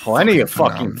they got plenty of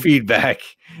fucking feedback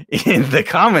in the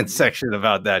comments section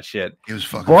about that shit. It was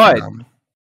fucking phenomenal.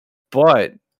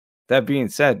 But that being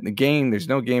said, there's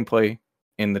no gameplay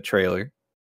in the trailer,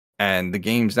 and the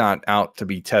game's not out to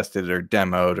be tested or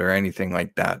demoed or anything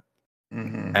like that.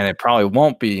 And it probably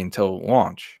won't be until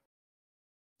launch.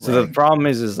 So the problem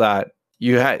is that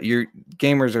your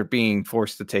gamers are being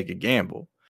forced to take a gamble,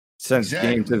 since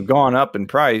games have gone up in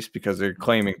price because they're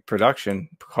claiming production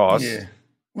costs. Yeah.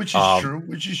 Which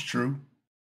is true.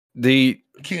 We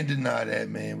can't deny that,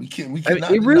 man. We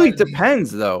cannot. It really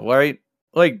depends, though, right?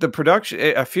 Like the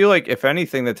production, I feel like if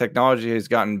anything, the technology has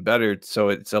gotten better, so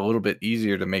it's a little bit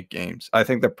easier to make games. I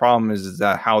think the problem is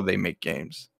that how they make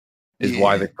games is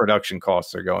why the production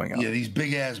costs are going up. Yeah, these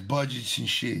big ass budgets and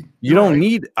shit. You don't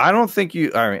need. I don't think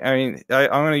you. I'm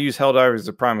going to use Helldivers as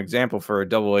a prime example for a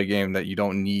AA game that you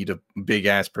don't need a big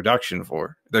ass production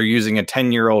for. They're using a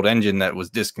 10-year-old engine that was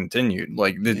discontinued.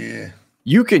 Like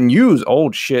you can use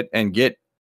old shit and get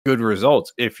good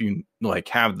results if you like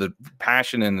have the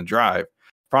passion and the drive.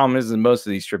 Problem is that most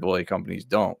of these AAA companies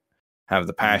don't have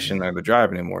the passion or the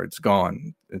drive anymore. It's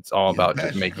gone. It's all about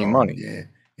just making money. Yeah,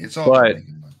 it's all about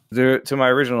making money. To my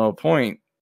original point,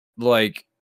 like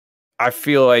I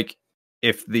feel like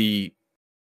if the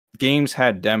games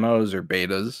had demos or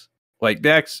betas, like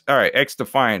the X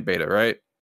Defiant beta, right?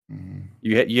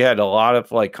 You had a lot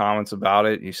of like comments about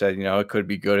it. You said, you know, it could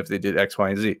be good if they did X, Y,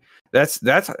 and Z. That's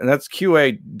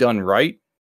QA done right,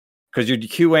 because you're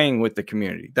QAing with the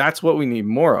community. That's what we need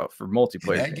more of for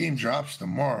multiplayer. That game drops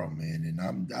tomorrow, man, and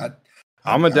I'm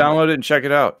gonna download it and check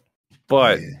it out.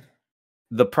 But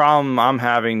the problem I'm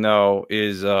having though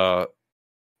is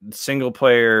single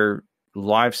player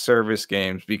live service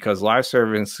games, because live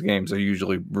service games are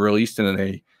usually released in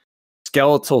a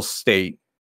skeletal state,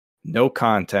 no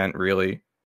content really,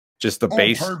 just the on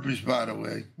base. purpose, by the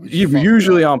way.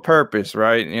 Usually on purpose,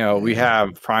 right? You know, we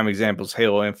have prime examples,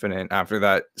 Halo Infinite. After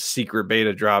that secret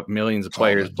beta drop, millions of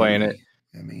players playing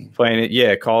it.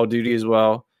 Yeah, Call of Duty as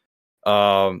well.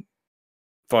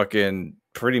 Fucking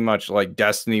pretty much like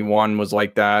Destiny 1 was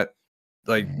like that.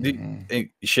 Like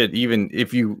shit, even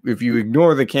if you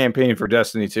ignore the campaign for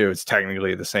Destiny 2, it's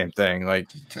technically the same thing. Like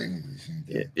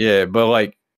yeah, but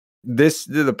like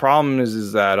the problem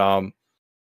is that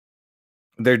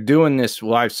they're doing this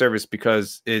live service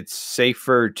because it's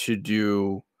safer to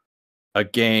do a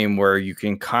game where you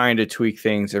can kind of tweak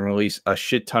things and release a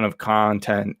shit ton of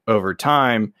content over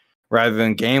time rather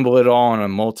than gamble it all on a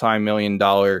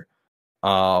multi-million-dollar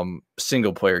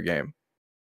single player game,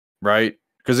 right?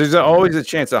 Because there's always a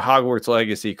chance that Hogwarts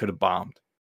Legacy could have bombed.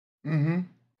 And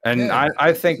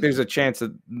I think there's a chance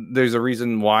that there's a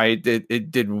reason why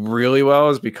it did really well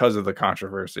is because of the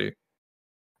controversy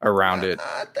around it.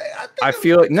 I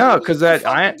feel like no, because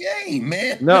that game,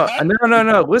 man. No.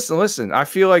 Listen. I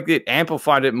feel like it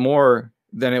amplified it more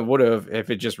than it would have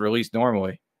if it just released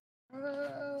normally.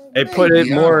 Put it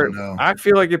more. I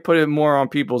feel like it put it more on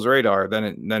people's radar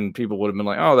than people would have been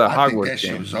like, oh, that Hogwarts that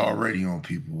shit was already on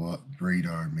people's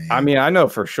radar, man. I mean, I know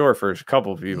for sure for a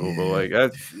couple of people, but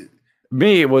like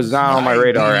me, it was not on my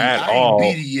radar at all. I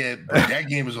ain't beat it yet, but that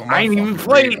game was on my. I ain't even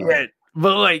played it yet,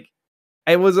 but like,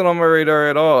 it wasn't on my radar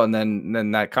at all. And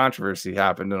then that controversy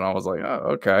happened, and I was like,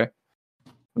 oh, okay.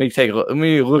 Let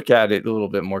me look at it a little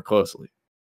bit more closely.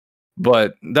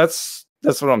 But that's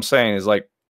what I'm saying is like.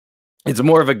 It's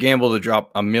more of a gamble to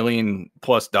drop $1 million+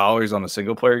 on a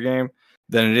single player game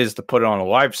than it is to put it on a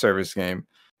live service game,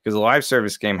 because a live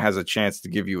service game has a chance to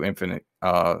give you infinite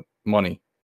money.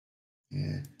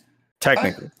 Yeah,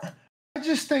 technically. I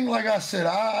just think, like I said,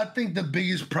 I think the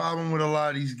biggest problem with a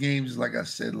lot of these games, like I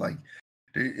said, like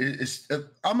it's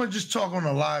I'm gonna just talk on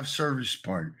the live service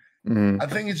part. I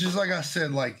think it's just like I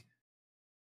said, like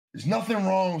there's nothing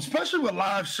wrong, especially with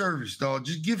live service, dog.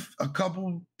 Just give a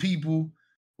couple people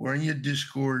or in your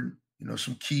Discord,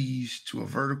 some keys to a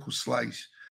vertical slice,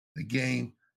 the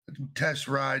game, test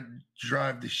ride,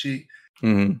 drive the shit.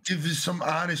 Give us some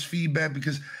honest feedback,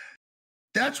 because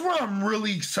that's where I'm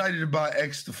really excited about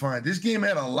XDefiant. This game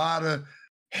had a lot of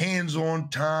hands-on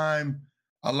time,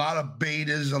 a lot of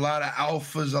betas, a lot of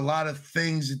alphas, a lot of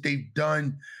things that they've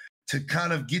done to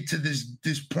kind of get to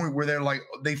this point where they're like,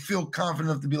 they feel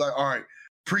confident enough to be like, all right,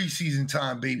 preseason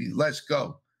time, baby, let's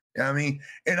go. You know what I mean?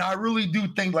 And I really do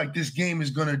think like this game is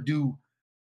going to do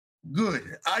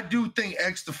good. I do think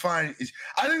XDefiant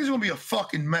I think it's going to be a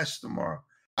fucking mess tomorrow.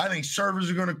 I think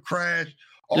servers are going to crash,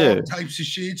 all types of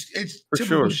shit. It's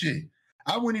typical shit.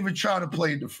 I wouldn't even try to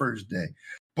play it the first day.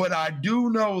 But I do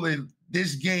know that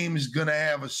this game is going to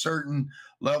have a certain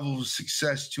level of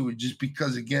success to it, just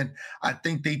because, again, I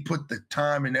think they put the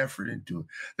time and effort into it.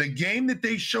 The game that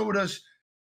they showed us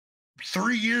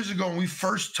 3 years ago when we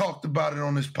first talked about it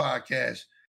on this podcast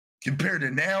compared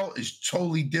to now is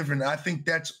totally different. I think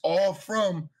that's all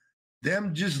from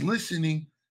them just listening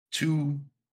to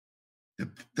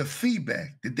the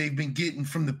feedback that they've been getting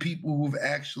from the people who've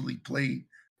actually played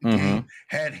the game,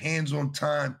 had hands-on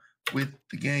time with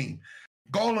the game.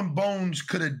 Skull and Bones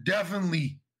could have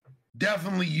definitely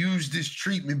used this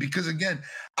treatment, because, again,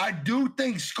 I do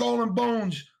think Skull and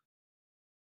Bones,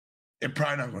 they're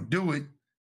probably not going to do it.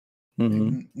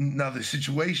 Another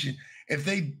situation. If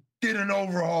they did an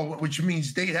overhaul, which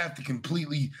means they'd have to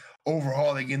completely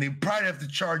overhaul again, they'd probably have to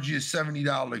charge you a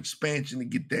 $70 expansion to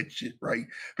get that shit right,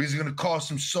 because it's going to cost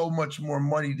them so much more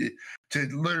money to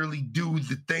literally do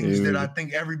the things that I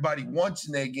think everybody wants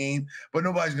in that game, but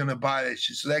nobody's going to buy that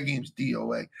shit. So that game's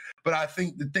DOA. But I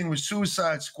think the thing with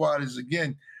Suicide Squad is,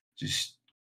 again, just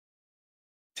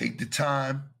take the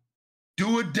time,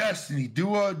 do a Destiny,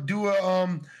 do a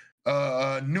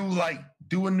new light,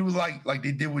 do a new light like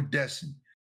they did with Destiny.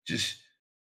 Just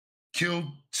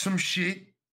kill some shit,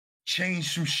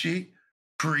 change some shit,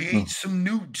 create some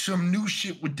new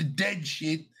shit with the dead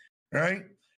shit, right?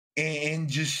 And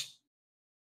just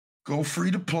go free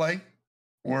to play,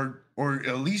 or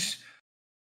at least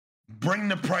bring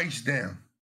the price down,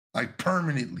 like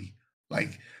permanently,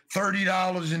 like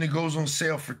 $30 and it goes on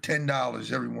sale for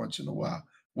 $10 every once in a while,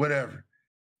 whatever.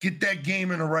 Get that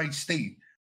game in the right state.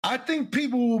 I think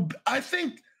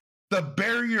the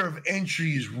barrier of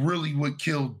entry is really what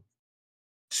killed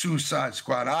Suicide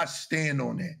Squad. I stand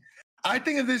on that. I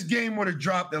think if this game would have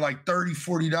dropped at like $30,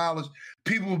 $40,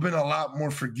 people would have been a lot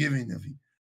more forgiving of it.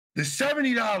 The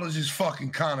 $70 is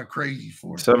fucking kind of crazy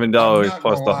for it. $7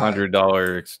 plus the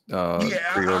 $100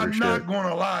 I'm not going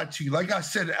to lie to you. Like I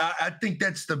said, I think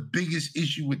that's the biggest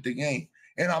issue with the game,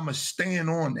 and I'm going to stand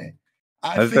on that.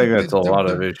 I think that's that a lot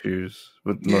of issues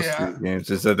with most of yeah, these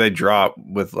games is that they drop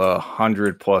with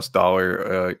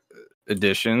 $100+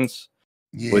 editions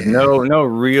with yeah. no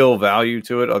real value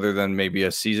to it other than maybe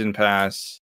a season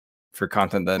pass for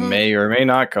content that Well, may or may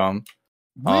not come.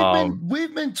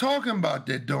 we've been talking about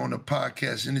that though on the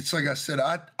podcast, and it's like I said,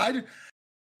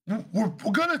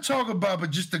 we're gonna talk about, but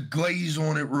just to glaze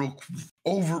on it real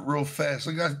fast.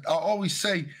 Like I always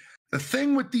say, the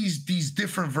thing with these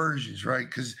different versions, right?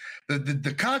 Because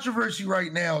the controversy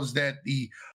right now is that the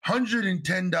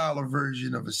 $110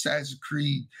 version of Assassin's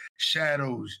Creed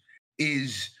Shadows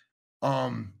is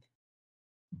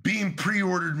being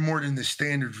pre-ordered more than the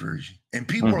standard version, and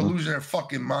people are losing their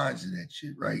fucking minds in that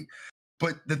shit, right?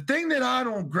 But the thing that I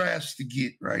don't grasp to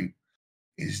get right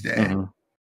is that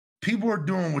people are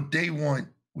doing what they want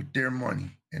with their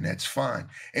money, and that's fine.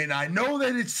 And I know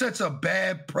that it sets a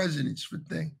bad precedence for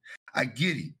things. I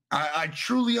get it. I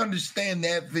truly understand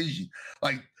that vision.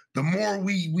 Like, the more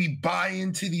we buy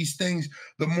into these things,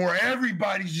 the more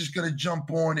everybody's just gonna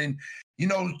jump on, and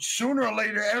sooner or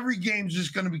later, every game's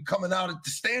just gonna be coming out at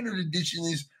the standard edition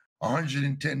is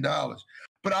 $110.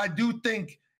 But I do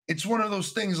think it's one of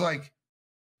those things. Like,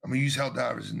 I'm gonna use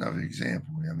Helldivers as another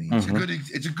example. I mean, it's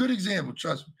a good example.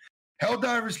 Trust me.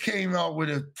 Helldivers came out with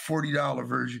a $40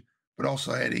 version, but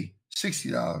also had a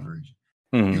 $60 version.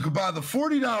 You could buy the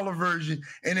 $40 version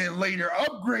and then later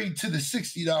upgrade to the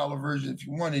 $60 version if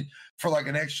you wanted for like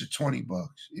an extra $20.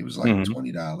 It was like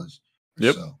 $20 or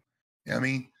so. I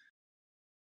mean,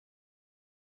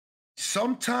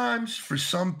 sometimes for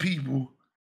some people,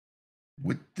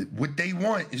 what they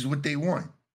want is what they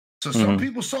want. So some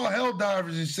people saw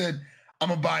Helldivers and said, I'm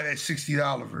going to buy that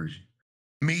 $60 version.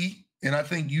 Me, and I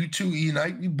think you too,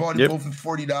 Eknight, we bought it both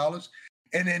for $40.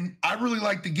 And then I really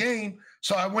liked the game,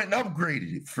 so I went and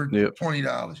upgraded it for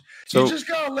 $20. So you just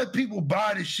got to let people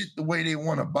buy this shit the way they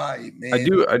want to buy it, man.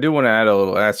 I do want to add a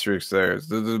little asterisk there.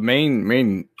 The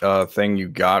main thing you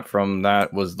got from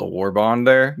that was the war bond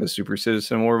there, the Super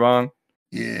Citizen war bond.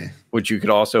 Yeah. Which you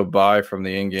could also buy from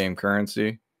the in-game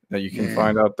currency that you can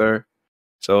find out there.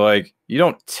 So, like, you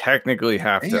don't technically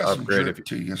have to upgrade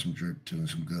if you got some drip too and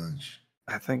some guns.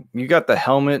 I think you got the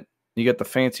helmet, you got the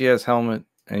fancy ass helmet,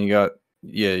 and you got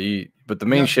but the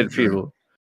main shit, people,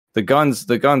 the guns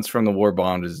from the war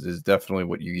bond is definitely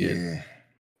what you get.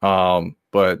 Yeah.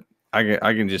 But I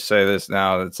can just say this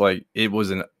now, it's like it was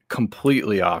a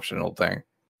completely optional thing,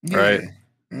 right?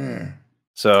 Yeah.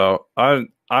 So I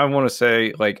want to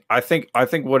say, like, I think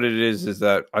what it is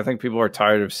that I think people are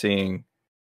tired of seeing.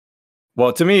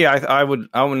 Well, to me, I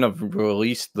wouldn't have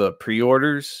released the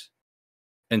pre-orders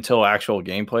until actual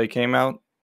gameplay came out.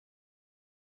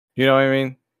 You know what I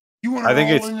mean? You want to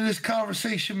roll into this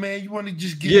conversation, man? You want to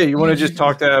just get you want to just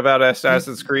talk about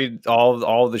Assassin's Creed,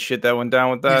 all the shit that went down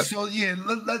with that. So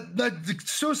the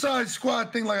Suicide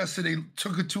Squad thing, like I said, they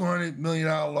took a $200 million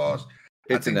loss.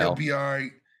 I think they'll be all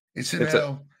right. It's an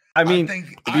L. I mean, to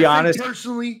be honest,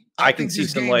 personally, I can see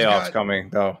some layoffs coming,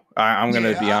 though. I'm going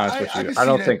to be honest with you. I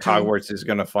don't think Hogwarts is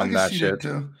going to fund that shit.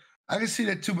 I can see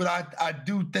that too, but I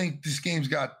do think this game's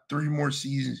got 3 more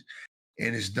seasons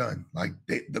and it's done. Like,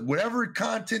 whatever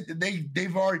content that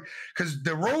they've already, because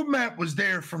the roadmap was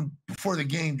there from before the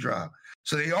game dropped,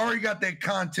 so they already got that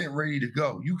content ready to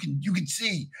go. You can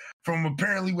see from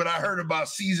apparently what I heard about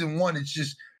season 1, it's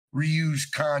just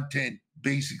reused content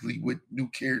basically with new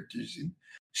characters and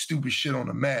stupid shit on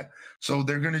the map. So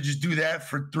they're gonna just do that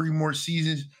for 3 more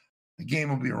seasons. The game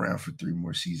will be around for 3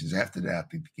 more seasons. After that, I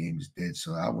think the game is dead.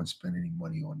 So I wouldn't spend any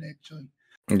money on that joint.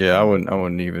 Yeah, I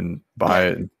wouldn't even buy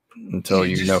it until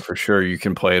you know for sure you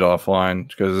can play it offline,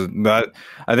 because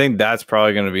I think that's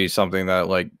probably going to be something that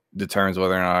like determines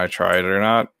whether or not I try it or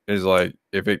not. Is like,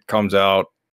 if it comes out,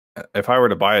 if I were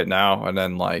to buy it now and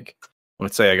then, like,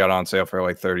 let's say I got on sale for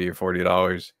like $30 or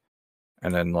 $40,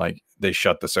 and then like they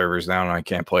shut the servers down and I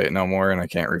can't play it no more and I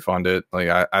can't refund it. Like,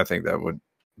 I think that would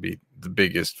be the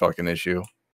biggest fucking issue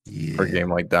for a game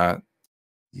like that.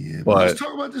 Yeah, but let's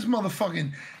talk about this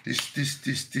motherfucking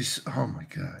this. Oh my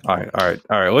god! All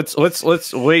right. Let's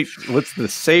wait.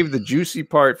 Let's save the juicy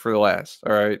part for the last.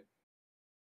 All right.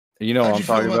 You know what I'm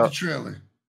talking about. The trailer.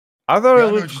 I thought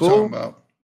it looked cool.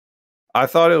 I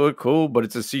thought it looked cool, but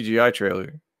it's a CGI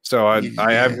trailer, so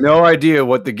I have no idea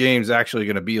what the game's actually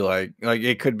going to be like. Like,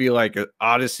 it could be like an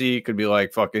Odyssey, it could be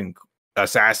like fucking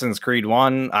Assassin's Creed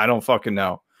 1. I don't fucking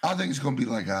know. I think it's going to be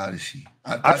like Odyssey.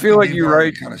 I feel like you're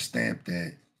right. Kind of stamped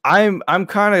that. I'm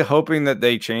kind of hoping that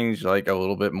they change like a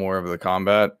little bit more of the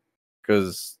combat,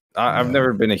 because I've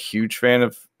never been a huge fan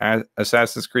of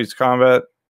Assassin's Creed's combat.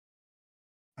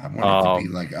 I want it to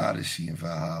be like Odyssey and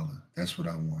Valhalla. That's what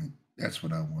I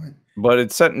want. But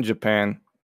it's set in Japan,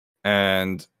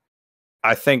 and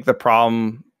I think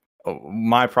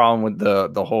my problem with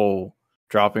the whole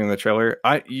dropping the trailer,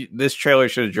 this trailer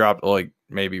should have dropped like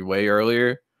maybe way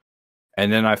earlier,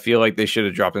 and then I feel like they should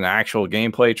have dropped an actual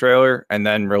gameplay trailer and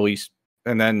then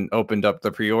opened up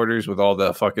the pre-orders with all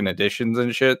the fucking additions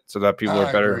and shit, so that people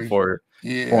are better informed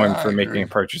for making a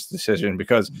purchase decision.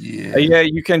 Because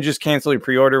you can just cancel your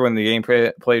pre-order when the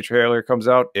gameplay trailer comes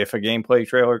out. If a gameplay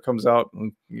trailer comes out,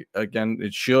 again,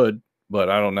 it should, but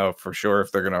I don't know for sure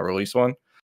if they're gonna release one.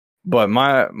 But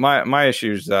my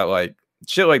issue is that like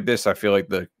shit like this, I feel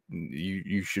like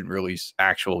you should release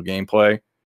actual gameplay,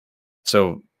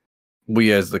 so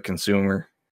we as the consumer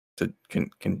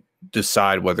can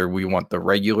decide whether we want the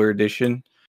regular edition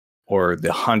or the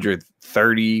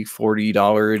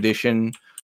 $130-$40 edition,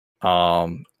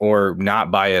 or not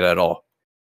buy it at all.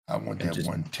 I want that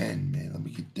 110, man. Let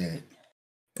me get that.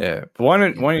 Yeah, but why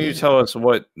don't you tell us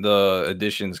what the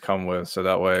editions come with, so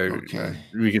that way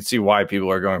we can see why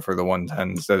people are going for the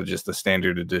 110 instead of just the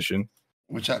standard edition.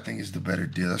 Which I think is the better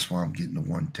deal. That's why I'm getting the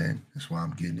 110. That's why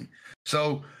I'm getting it.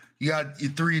 So you got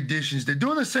your 3 editions. They're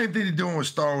doing the same thing they're doing with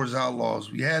Star Wars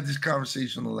Outlaws. We had this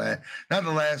conversation on not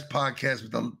the last podcast,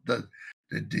 but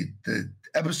the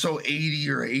episode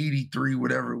 80 or 83,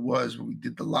 whatever it was, when we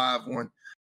did the live one.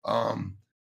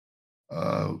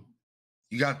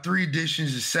 You got 3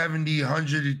 editions: the $70,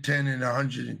 $110, and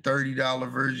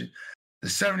 $130 version. The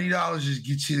 $70 just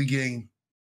gets you the game.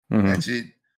 Mm-hmm. That's it.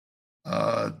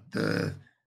 The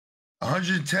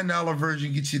 $110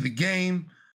 version gets you the game,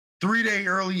 3-day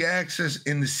early access,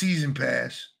 in the season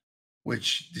pass,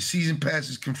 which the season pass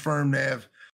is confirmed to have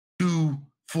 2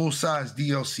 full-size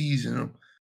DLCs in them.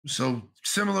 So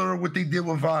similar to what they did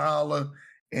with Valhalla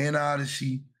and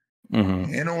Odyssey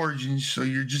and Origins. So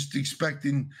you're just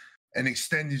expecting an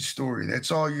extended story.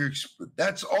 That's all you're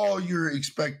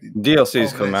expecting.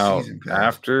 DLCs come out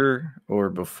after or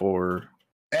before?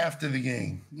 After the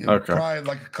game. Probably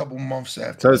like a couple months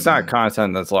after. So it's not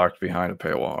content that's locked behind a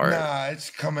paywall, right? Nah, it's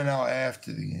coming out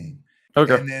after the game.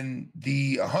 Okay. And then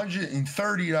the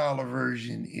 $130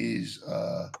 version is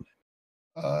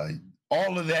all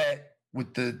of that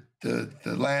with the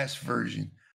last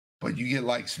version, but you get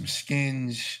like some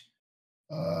skins.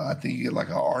 I think you get like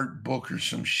an art book or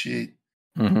some shit.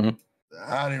 Mm-hmm.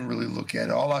 I didn't really look at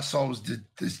it. All I saw was the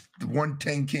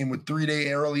 110 came with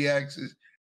 3-day early access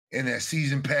and that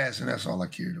season pass, and that's all I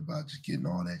cared about, just getting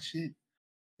all that shit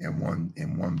in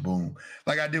one boom.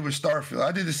 Like I did with Starfield.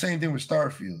 I did the same thing with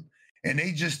Starfield. And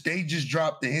they just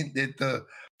dropped the hint that the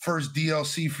first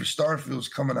DLC for Starfield's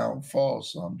coming out in fall.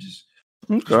 So I'm just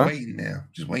waiting now.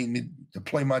 Just waiting to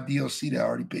play my DLC that I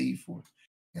already paid for.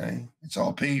 Okay? It's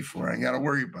all paid for. I ain't got to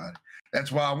worry about it.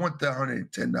 That's why I want the $110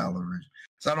 version.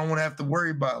 So I don't want to have to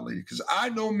worry about it later. Because I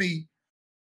know me.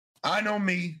 I've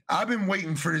been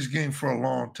waiting for this game for a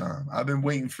long time. I've been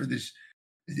waiting for this.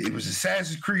 It was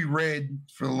Assassin's Creed Red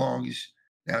for the longest.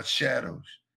 Now it's Shadows.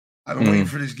 I've been waiting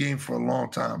for this game for a long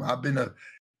time. I've been a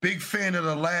big fan of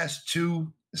the last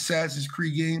 2 Assassin's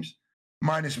Creed games,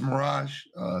 minus Mirage,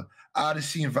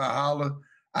 Odyssey and Valhalla.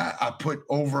 I put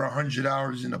over 100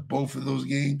 hours into both of those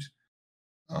games.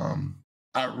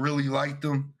 I really liked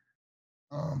them.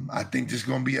 I think there's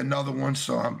going to be another one,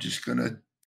 so I'm just going to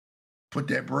put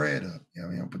that bread up. You know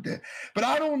what I mean? Put that. But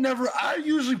I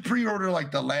usually pre-order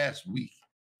like the last week,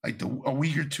 like a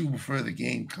week or 2 before the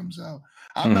game comes out.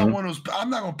 I'm not one of those. I'm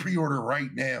not going to pre-order right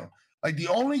now. Like the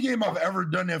only game I've ever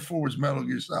done that for was Metal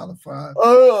Gear Solid 5.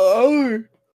 I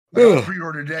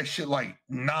pre-ordered that shit like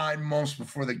 9 months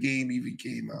before the game even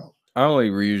came out. I only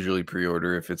usually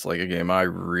pre-order if it's like a game I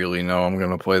really know I'm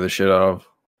going to play the shit out of.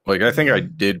 Like I think I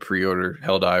did pre-order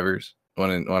Helldivers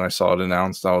when I saw it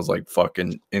announced. I was like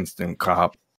fucking instant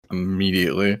cop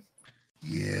immediately.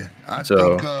 Yeah, I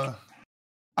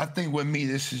think with me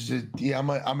this is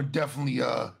I'm definitely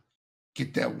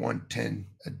get that 110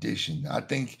 edition. I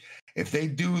think if they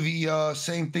do the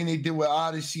same thing they did with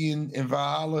Odyssey and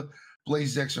Valhalla,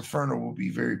 BLAZEDxENFERNO will be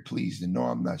very pleased and know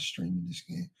I'm not streaming this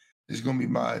game. This is gonna be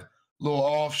my little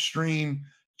off-stream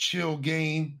chill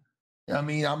game. I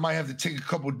mean, I might have to take a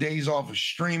couple of days off of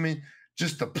streaming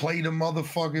just to play the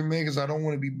motherfucking man, because I don't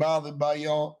want to be bothered by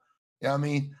y'all. You know what I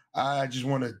mean? I just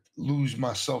want to lose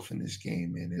myself in this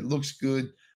game, man. It looks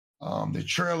good. The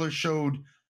trailer showed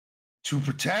 2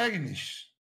 protagonists.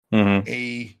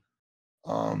 A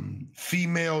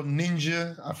female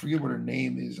ninja. I forget what her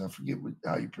name is. I forget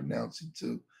how you pronounce it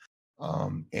too.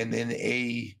 And then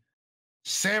a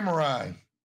samurai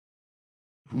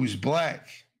who's black.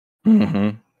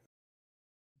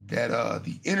 That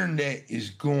the internet is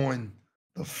going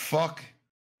the fuck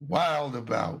wild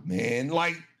about, man.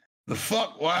 Like the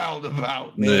fuck wild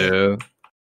about, man. Yeah.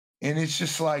 And it's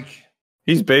just like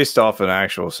he's based off an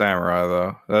actual samurai,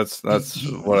 though. That's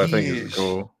what I think is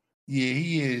cool. Yeah,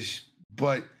 he is.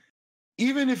 But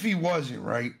even if he wasn't,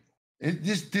 right?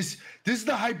 This is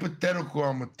the hypothetical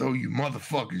I'm gonna throw you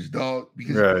motherfuckers, dog.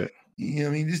 Because right. you know what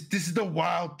I mean, this is the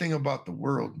wild thing about the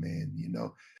world, man. You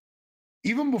know,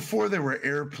 even before there were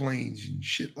airplanes and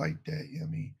shit like that, you know what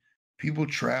I mean, people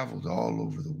traveled all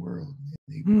over the world,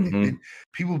 man.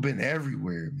 People been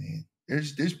everywhere, man.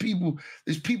 There's people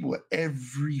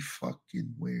every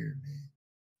fucking where, man.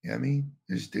 You know what I mean?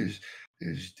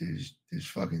 There's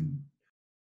fucking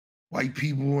white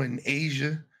people in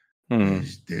Asia.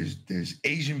 There's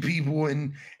Asian people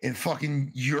in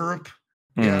fucking Europe.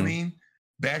 You know what I mean?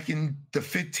 Back in the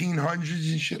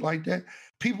 1500s and shit like that.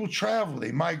 People travel,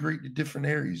 they migrate to different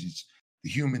areas. It's the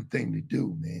human thing to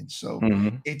do, man. So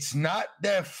it's not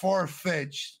that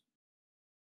far-fetched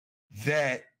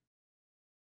that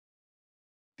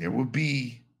there would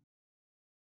be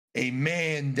a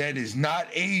man that is not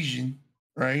Asian,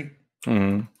 right?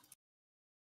 In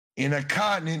a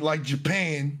continent like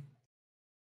Japan,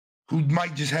 who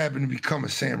might just happen to become a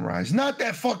samurai. It's not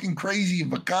that fucking crazy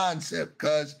of a concept,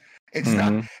 cuz it's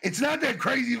not that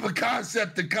crazy of a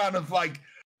concept to kind of like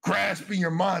grasp in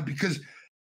your mind, because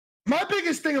my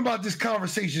biggest thing about this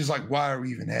conversation is like, why are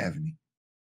we even having it?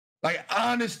 Like,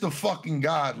 honest to fucking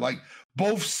God, like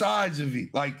both sides of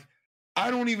it. Like, I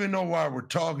don't even know why we're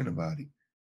talking about it.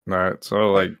 All right.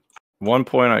 So like one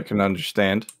point I can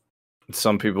understand.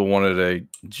 Some people wanted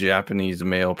a Japanese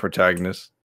male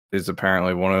protagonist. Is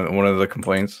apparently one of the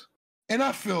complaints. And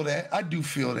I feel that. I do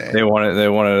feel that. They wanted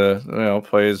to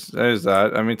play as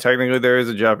that. I mean, technically there is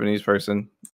a Japanese person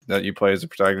that you play as a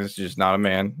protagonist, just not a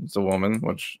man. It's a woman,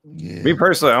 which me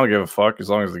personally, I don't give a fuck as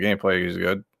long as the gameplay is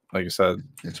good. Like you said.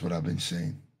 That's what I've been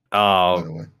saying.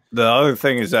 The other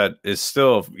thing is that it's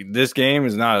still, this game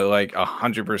is not like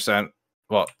 100%.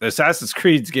 Well, Assassin's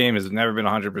Creed's game has never been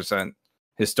 100%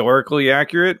 historically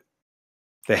accurate.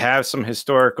 They have some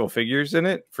historical figures in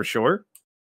it for sure.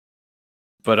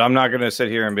 But I'm not going to sit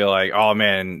here and be like, oh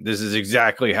man, this is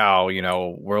exactly how, you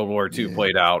know, World War II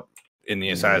played out in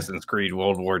the Assassin's Creed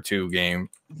World War II game.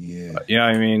 Yeah. You know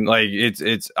what I mean? Like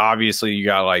it's obviously you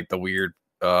got like the weird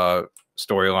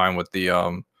storyline with the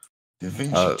Da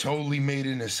Vinci totally made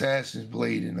an assassin's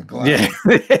blade in a glass. Yeah.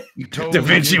 Totally Da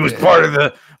Vinci was part of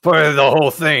the whole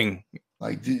thing.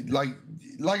 Like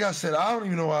I said, I don't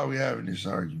even know why we're having this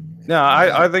argument. No,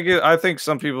 I think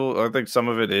some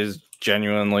of it is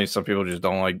genuinely, some people just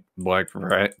don't like black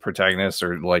protagonists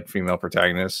or like female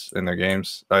protagonists in their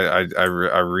games. I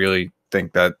really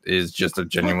think that is just a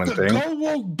genuine thing.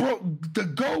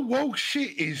 The go woke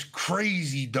shit is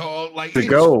crazy, dog. Like the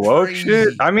go woke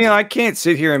shit. I mean, I can't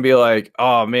sit here and be like,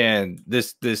 oh man,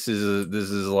 this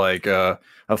is like a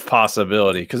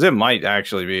possibility, because it might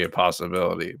actually be a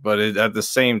possibility, but at the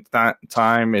same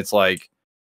time, it's like,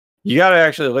 you got to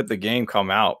actually let the game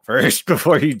come out first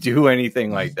before you do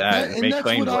anything like that. And make that's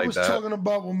claims what I was talking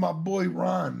about with my boy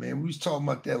Ron, man. We was talking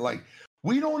about that. Like,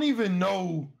 we don't even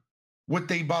know what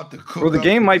they about to cook. Well, the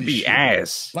game might be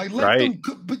ass. Like, let them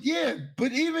cook. But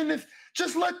even if,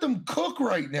 just let them cook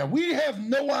right now. We have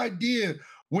no idea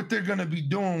what they're going to be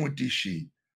doing with this shit.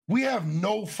 We have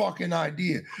no fucking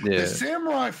idea. Yeah. The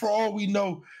samurai, for all we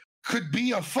know, could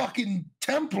be a fucking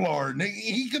Templar.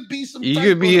 He could be some. He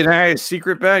could be a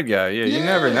secret bad guy. Yeah, you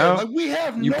never know. Like, we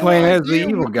have you playing as the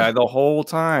evil guy the whole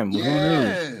time. Yeah,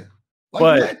 who knew? Like,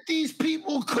 but let these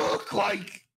people cook.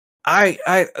 Like,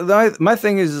 my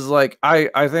thing is like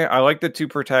I think I like the two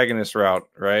protagonist route.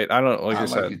 Right? I don't like I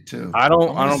said. It too. I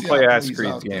don't play Assassin's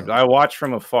Creed games. I watch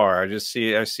from afar. I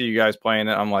see you guys playing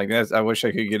it. I'm like, I wish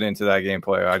I could get into that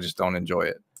gameplay. I just don't enjoy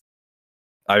it.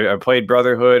 I played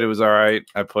Brotherhood. It was all right.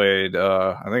 I played.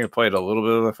 I think I played a little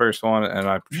bit of the first one, and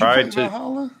I tried to.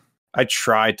 Valhalla? I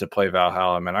tried to play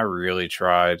Valhalla, man. I really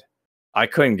tried. I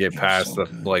couldn't get past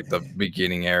the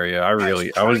beginning area.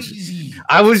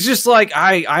 I was just like,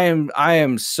 I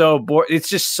am so bored. It's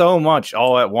just so much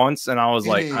all at once, and I was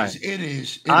like,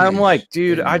 I'm like,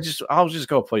 dude, I'll just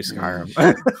go play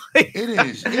Skyrim. It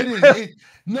is.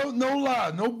 No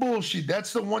lie, no bullshit.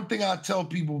 That's the one thing I tell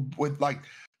people with like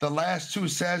the last two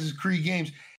Assassin's Creed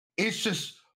games. It's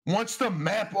just, once the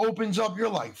map opens up, you're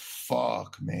like,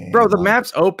 fuck, man. Bro, the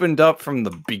map's opened up from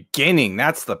the beginning.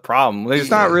 That's the problem. There's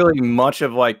not really much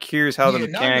of like, here's how the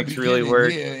mechanics really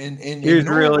work. Yeah, and in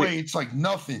Norway, it's like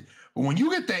nothing. But when you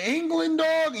get to England,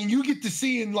 dog, and you get to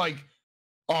seeing like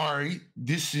all right,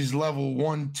 this is level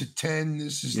 1 to 10.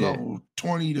 This is level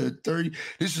 20 to 30.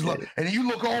 This is level, and then you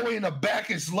look all the way in the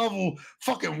back, it's level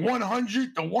fucking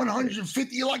 100 to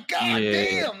 150. You're like, God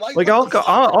damn! Like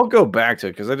I'll go back to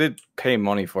it because I did pay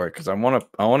money for it because I want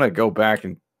to go back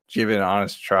and give it an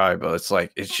honest try. But it's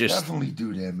like it's just definitely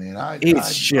do that, man.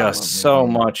 It's just so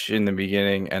much in the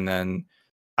beginning, and then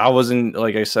I wasn't,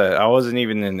 like I said, I wasn't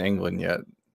even in England yet.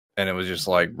 And it was just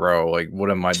like, bro, like,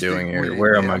 what am I doing here?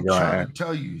 Where am I going? I'm trying to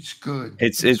tell you, it's good.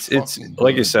 It's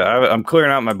like you said, I'm clearing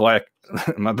out my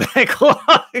backlog.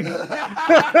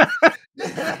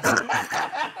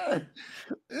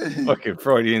 Fucking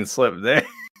Freudian slip there.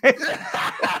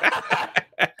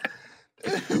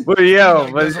 But yo,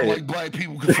 doesn't like black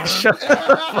people. Shut the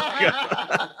fuck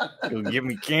up. You'll get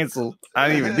me canceled. I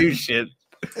didn't even do shit.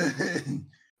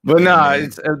 But nah,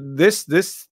 it's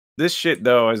this shit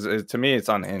though is to me it's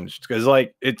unhinged because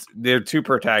like they're two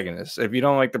protagonists. If you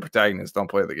don't like the protagonist, don't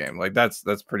play the game. Like that's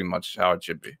pretty much how it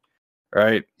should be,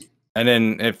 right? And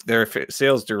then if their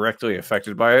sales directly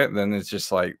affected by it, then it's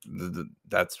just like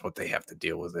that's what they have to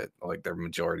deal with it. Like their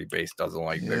majority base doesn't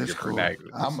like their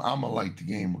protagonist. I'm gonna like the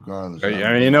game regardless.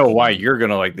 I mean, you know why you're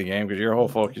gonna like the game because your whole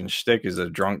fucking shtick is a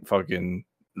drunk fucking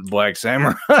black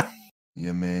samurai.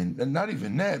 Yeah, man, and not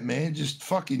even that, man. Just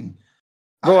fucking.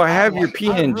 Bro, I have your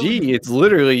PNG. It's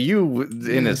literally you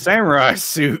in a samurai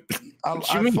suit. I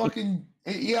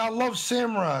love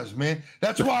samurais, man.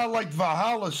 That's why I like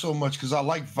Valhalla so much because I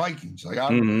like Vikings. Like,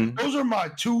 those are my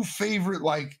two favorite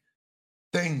like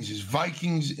things: is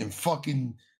Vikings and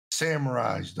fucking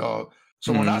samurais, dog.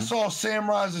 So when I saw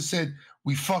samurais, I said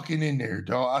we fucking in there,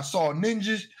 dog. I saw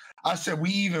ninjas, I said we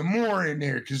even more in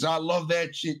there because I love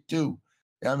that shit too.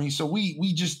 I mean, so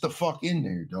we just the fuck in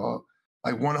there, dog.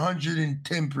 Like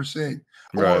 110%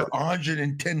 or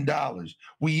 $110.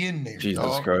 We in there. Jesus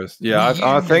dog. Christ. Yeah,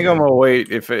 I think I'm gonna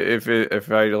wait if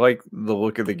I like the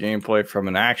look of the gameplay from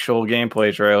an actual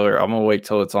gameplay trailer, I'm gonna wait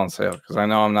till it's on sale because I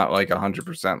know I'm not like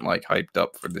 100% like hyped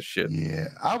up for this shit. Yeah,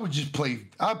 I'd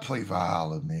play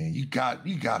Valhalla, man. You gotta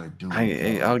do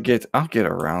it. I'll get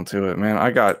around to it, man.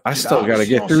 I still gotta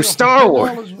get through Star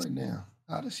Wars right now.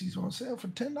 Odyssey's on sale for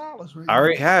 $10 right now. I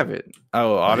already have it.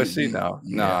 Oh, Odyssey? No.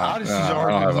 Odyssey's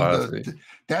arguably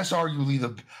that's arguably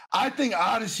the. I think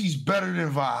Odyssey's better than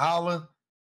Valhalla,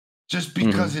 just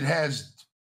because it has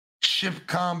ship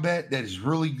combat that is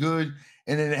really good,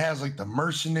 and then it has like the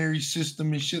mercenary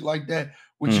system and shit like that,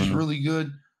 which is really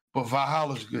good. But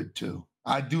Valhalla's good too.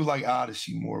 I do like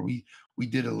Odyssey more. We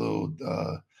did a little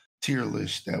tier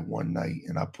list that one night,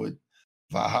 and I put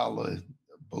Valhalla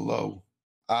below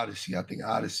Odyssey. I think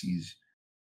Odyssey is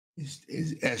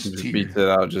S tier. Beats it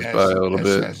out just by a little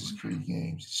bit. Assassin's Creed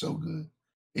games. It's so good.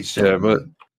 It's so good. But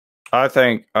I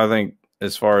think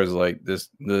as far as like this,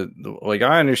 like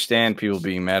I understand people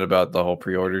being mad about the whole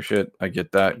pre-order shit. I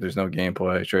get that. There's no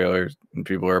gameplay trailers, and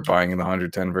people are buying the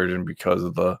 110 version because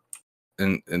of the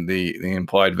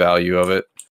implied value of it.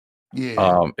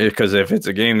 Yeah. Because if it's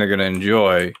a game they're gonna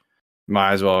enjoy,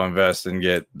 might as well invest and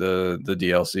get the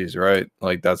DLCs, right?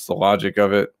 Like that's the logic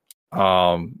of it.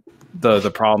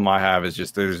 The problem I have is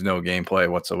just there's no gameplay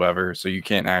whatsoever, so you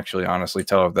can't actually honestly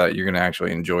tell if that you're gonna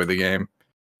actually enjoy the game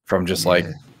from just like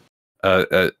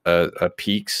a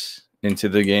peeks into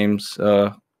the game's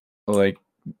like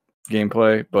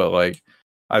gameplay. But like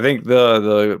I think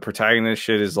the protagonist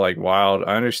shit is like wild.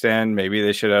 I understand maybe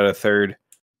they should add a third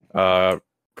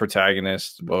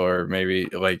protagonist, or maybe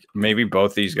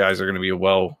both these guys are going to be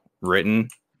well written,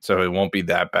 so it won't be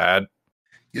that bad.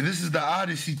 Yeah, this is the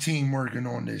Odyssey team working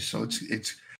on this, so it's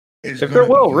if they're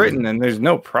well written, then there's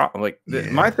no problem. Like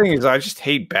my thing is, I just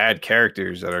hate bad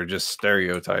characters that are just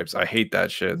stereotypes. I hate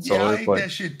that shit. So I hate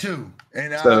that shit too,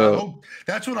 and I hope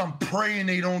that's what I'm praying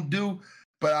they don't do.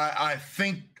 But I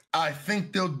think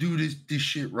they'll do this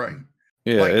shit right.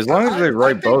 Yeah, like, as long as they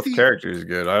write both characters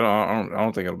good, I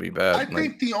don't think it'll be bad. I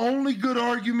think the only good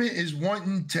argument is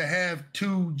wanting to have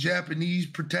two Japanese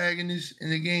protagonists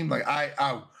in the game. Like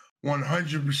I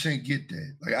 100% get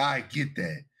that. Like I get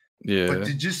that. Yeah. But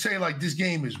to just say like this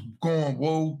game is going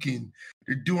woke and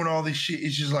they're doing all this shit,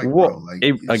 it's just like, bro, like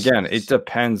it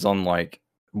depends on like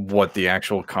what the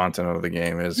actual content of the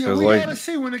game is. Yeah, we gotta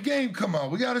see when the game come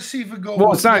out. We gotta see if it goes.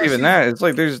 Well, it's not even that. It's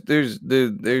like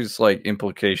there's like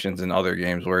implications in other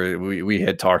games where we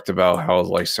had talked about how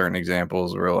like certain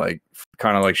examples were like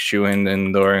kind of like shooing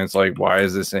in the door, and it's like, why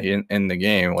is this in the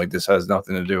game? Like this has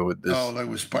nothing to do with this. Oh, like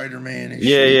with Spider-Man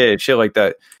and shit like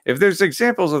that. If there's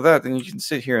examples of that, then you can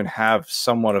sit here and have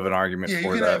somewhat of an argument for that.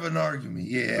 Yeah, you can have an argument.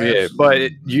 Yeah,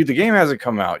 but the game hasn't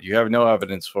come out. You have no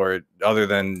evidence for it other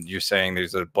than you're saying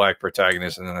there's a black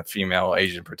protagonist and then a female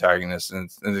Asian protagonist,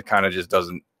 and it kind of just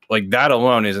doesn't like that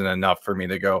alone isn't enough for me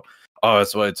to go, oh,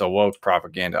 it's a woke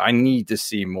propaganda. I need to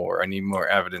see more. I need more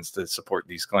evidence to support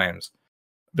these claims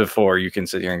before you can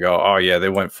sit here and go, oh yeah, they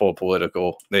went full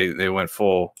political. They went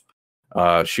full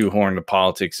shoehorn the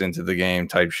politics into the game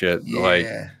type shit.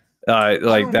 Yeah.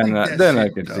 Like then I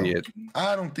could see it.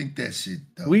 I don't think that's it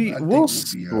though. We'll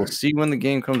see when the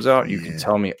game comes out. You can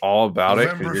tell me all about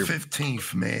November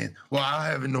 15th, man. Well, I'll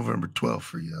have it November 12th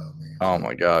for y'all, man. Oh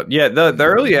my god. Yeah, the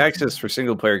early access for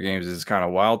single player games is kind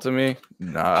of wild to me.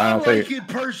 I don't like it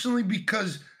personally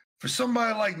because for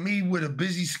somebody like me with a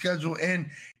busy schedule, and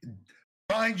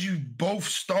mind you, both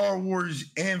Star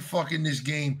Wars and fucking this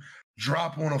game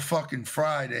drop on a fucking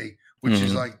Friday, which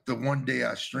is like the one day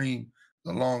I stream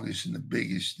the longest and the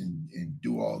biggest and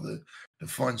do all the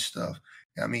fun stuff.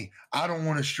 I mean, I don't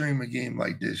want to stream a game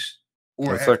like this or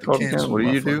What's have that to called cancel. Again? What do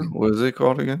you do? What is it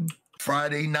called again?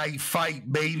 Friday Night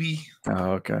Fight, baby.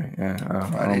 Oh, okay. Yeah.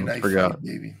 Friday Night Fight,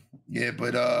 baby. Yeah,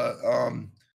 but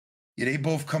yeah, they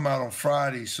both come out on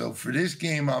Friday. So for this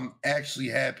game, I'm actually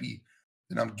happy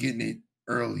that I'm getting it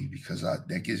early because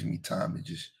that gives me time to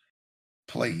just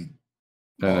play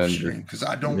off stream because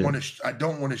I don't want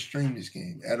to stream this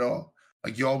game at all.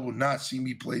 Like y'all will not see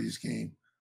me play this game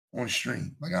on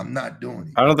stream. Like I'm not doing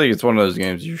it. I don't think it's one of those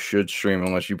games you should stream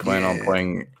unless you plan on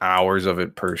playing hours of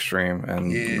it per stream.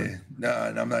 And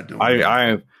I'm not doing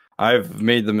it. I've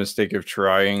made the mistake of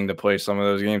trying to play some of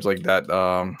those games like that.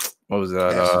 What was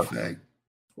that? Mass Effect.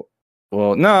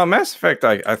 Well, no, Mass Effect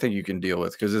I think you can deal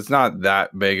with because it's not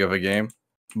that big of a game.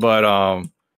 But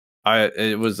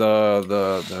it was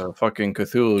the fucking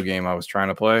Cthulhu game I was trying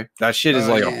to play. That shit is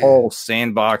like a whole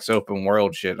sandbox open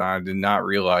world shit. And I did not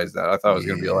realize that. I thought it was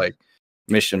gonna be like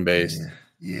mission based.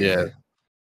 Yeah.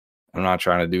 I'm not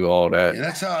trying to do all that. Yeah,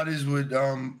 that's how it is with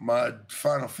my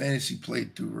Final Fantasy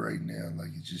playthrough right now.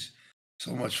 Like it's just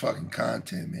so much fucking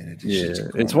content, man.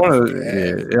 It's one of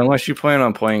the unless you plan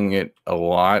on playing it a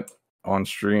lot on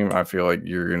stream, I feel like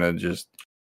you're gonna just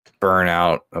burn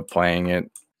out of playing it.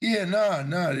 Yeah, no.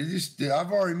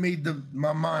 I've already made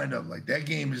my mind up. Like that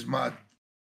game is my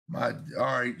all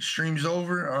right, stream's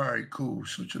over. All right, cool.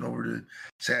 Switching over to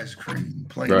Assassin's Creed and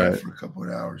playing that for a couple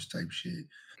of hours type shit.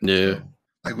 Yeah. So,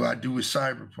 like what I do with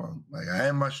Cyberpunk. Like I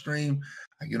have my stream,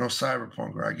 I get on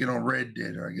Cyberpunk or I get on Red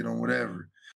Dead or I get on whatever.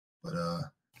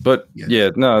 But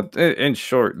no, in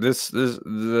short,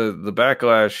 the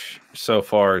backlash so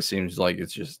far seems like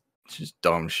it's just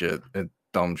dumb shit.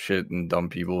 Dumb shit and dumb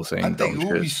people saying dumb shit.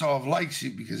 I think Ubisoft likes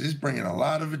it because it's bringing a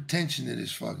lot of attention to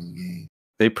this fucking game.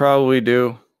 They probably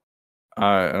do.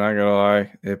 I'm not gonna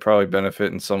lie, they probably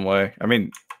benefit in some way. I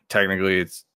mean, technically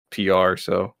it's PR,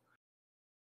 so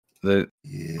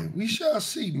we shall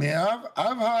see, man.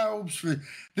 I've high hopes for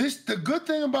this. The good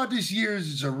thing about this year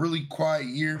is it's a really quiet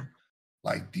year.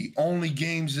 Like the only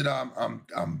games that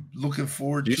I'm looking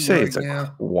forward to. You say it's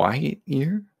a quiet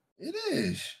year? It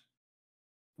is.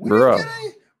 Bro. We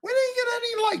didn't get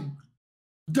any like,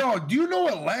 dog. Do you know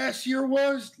what last year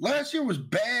was? Last year was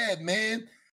bad, man.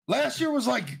 Last year was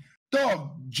like,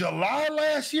 dog. July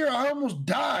last year, I almost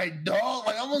died, dog.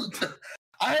 Like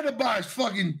I had to buy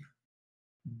fucking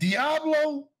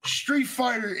Diablo, Street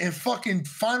Fighter, and fucking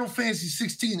Final Fantasy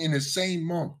 16 in the same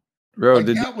month. Bro, like,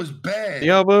 that was bad.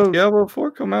 Diablo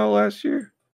 4 come out last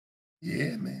year?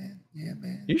 Yeah, man.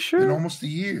 You sure? Been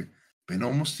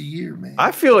almost a year, man.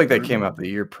 I feel like that came out the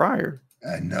year prior.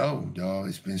 I know, dog.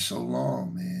 It's been so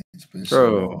long, man. It's been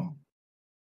so long.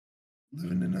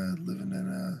 Living in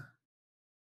a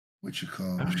what you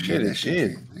call it? Oh, shit, it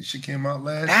did. That shit came out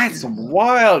last year. That's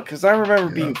wild, because I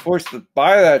remember being forced to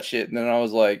buy that shit, and then I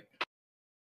was like,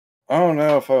 I don't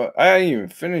know if I didn't even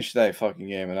finish that fucking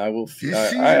game, and I will.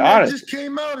 I honestly just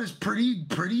came out as pretty.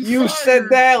 You said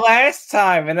that last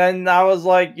time, and then I was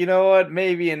like, you know what,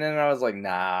 maybe, and then I was like,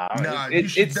 nah. You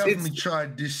should definitely try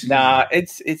this season. Nah,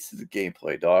 it's the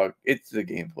gameplay, dog. It's the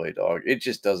gameplay, dog. It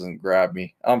just doesn't grab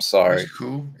me. I'm sorry. It's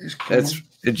cool.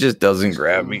 It just doesn't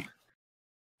grab me.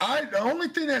 The only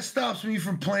thing that stops me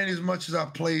from playing as much as I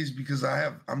play is because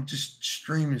I'm just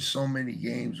streaming so many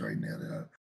games right now that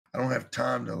I don't have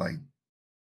time to like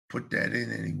put that in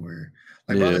anywhere.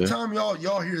 Like by the time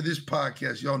y'all hear this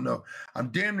podcast, y'all know I'm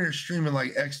damn near streaming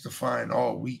like XDefiant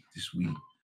all week this week.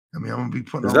 I mean, I'm gonna be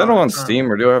putting. Is that on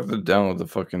Steam or do I have to download the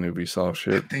fucking Ubisoft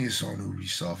shit? I think it's on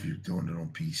Ubisoft. You're doing it on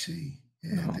PC.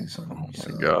 Yeah, I think it's on Ubisoft.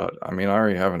 Oh my god! I mean, I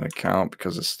already have an account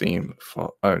because of Steam,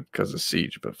 because of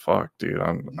Siege. But fuck, dude,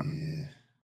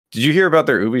 Did you hear about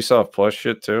their Ubisoft Plus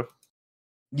shit too?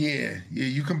 Yeah.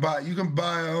 You can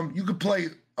play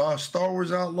Star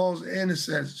Wars Outlaws and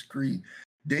Assassin's Creed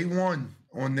day one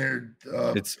on their.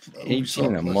 It's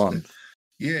 $18 a month.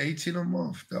 Yeah, $18 a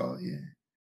month, dog.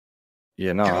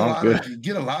 Yeah, no, I'm good.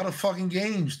 Get a lot of fucking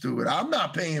games through it. I'm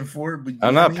not paying for it, but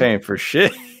I'm not paying for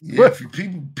shit. Yeah, if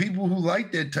you people who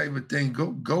like that type of thing,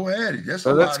 go at it. That's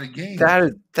a lot of games.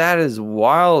 That is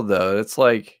wild though. It's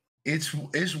like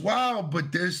it's wild,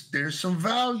 but there's some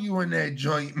value in that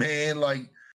joint, man. Like,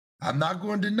 I'm not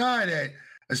going to deny that.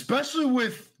 Especially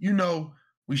with,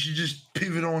 we should just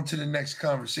pivot on to the next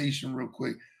conversation real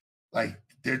quick. Like,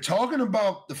 they're talking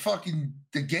about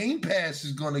the Game Pass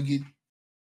is going to get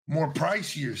more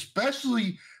pricier,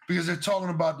 especially because they're talking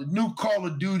about the new Call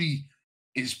of Duty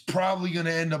is probably going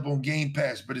to end up on Game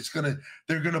Pass, but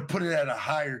they're going to put it at a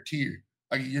higher tier.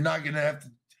 Like, you're not going to have to,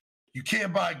 you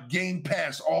can't buy Game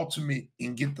Pass Ultimate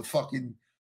and get the fucking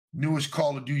newest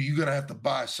Call of Duty. You're going to have to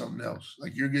buy something else.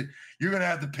 Like, you're going to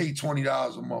have to pay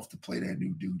 $20 a month to play that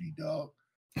new Duty, dog.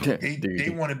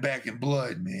 They want it back in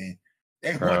blood, man.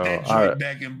 They want that joint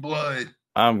back in blood.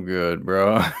 I'm good,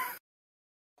 bro.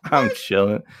 I'm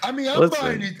chilling. I mean,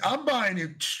 I'm buying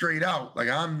it straight out. Like,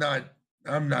 I'm not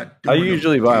I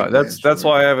usually buy it. That's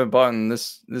why I haven't bought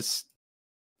this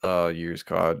year's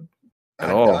COD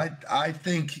at all. I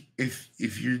think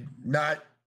if you're not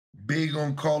big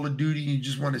on Call of Duty, you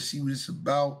just want to see what it's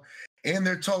about, and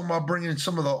they're talking about bringing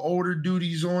some of the older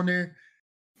duties on there,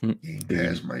 Game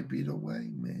Pass might be the way,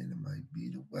 man. It might be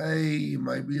the way. It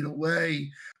might be the way.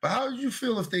 But how did you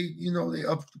feel if they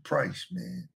up the price,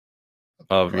 man?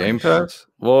 Of Game Pass?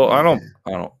 Well,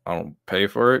 yeah. I don't pay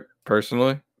for it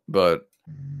personally, but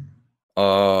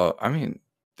I mean,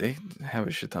 they have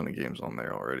a shit ton of games on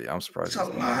there already. I'm surprised. It's a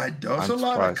lot, though. It's a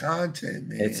lot of content,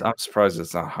 man. I'm surprised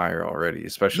it's not higher already,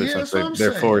 especially since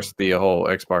they're forced the whole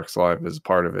Xbox Live as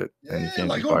part of it, and you can't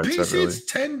like buy on it PC, separately.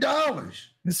 it's $10.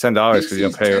 It's $10 because you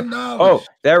don't pay. Oh,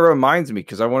 that reminds me,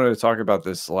 because I wanted to talk about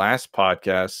this last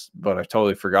podcast, but I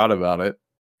totally forgot about it.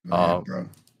 Bro.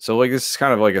 So like this is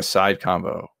kind of like a side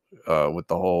combo with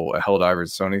the whole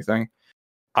Helldivers Sony thing.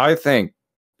 I think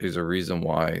there's a reason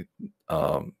why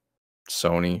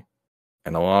Sony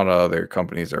and a lot of other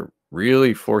companies are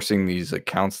really forcing these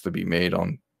accounts to be made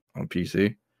on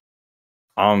PC.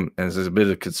 And this is a bit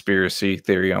of conspiracy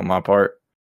theory on my part.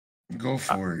 Go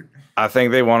for it. I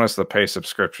think they want us to pay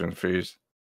subscription fees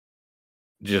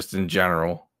just in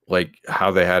general, like how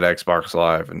they had Xbox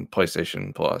Live and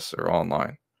PlayStation Plus or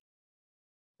online.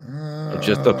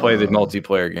 Just to play the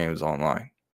multiplayer games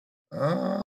online.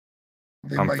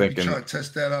 They might be trying to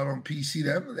test that out on PC.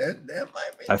 That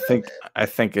might be. I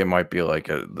think it might be like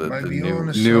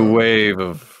the new wave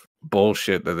of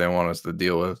bullshit that they want us to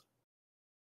deal with.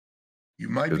 You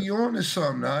might be on to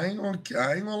something. I ain't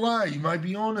gonna lie. You might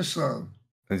be on to something.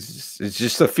 It's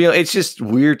just a feel. It's just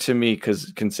weird to me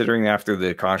because considering after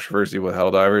the controversy with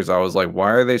Helldivers, I was like, why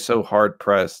are they so hard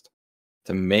pressed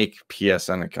to make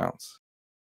PSN accounts?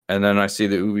 And then I see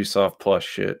the Ubisoft Plus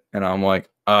shit, and I'm like,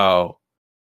 oh,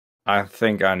 I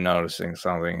think I'm noticing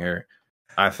something here.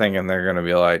 I'm thinking they're gonna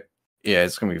be like, yeah,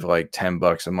 it's gonna be like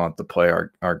 $10 a month to play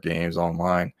our games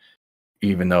online,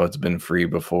 even though it's been free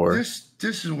before. This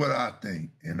is what I think,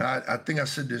 and I think I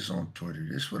said this on Twitter.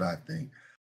 This is what I think.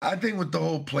 I think with the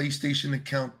whole PlayStation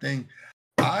account thing,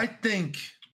 I think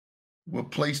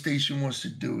what PlayStation wants to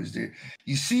do is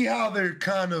you see how they're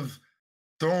kind of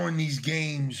throwing these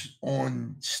games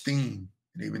on Steam.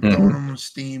 They've been throwing them on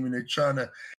Steam, and they're trying to,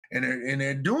 and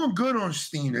they're doing good on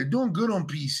Steam. They're doing good on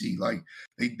PC. Like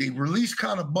they release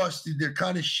kind of busted. They're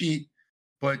kind of shit,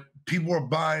 but people are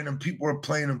buying them. People are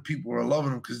playing them. People are loving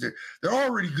them because they're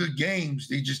already good games.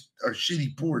 They just are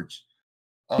shitty ports.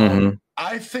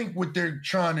 I think what they're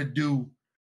trying to do,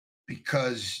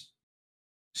 because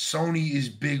Sony is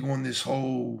big on this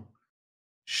whole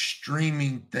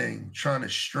streaming thing, trying to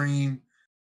stream.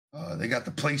 They got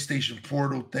the PlayStation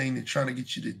Portal thing. They're trying to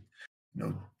get you to,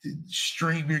 to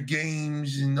stream your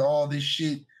games and all this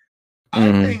shit.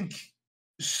 I think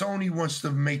Sony wants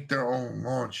to make their own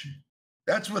launcher.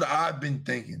 That's what I've been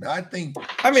thinking. I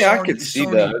could see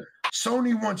that.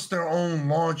 Sony wants their own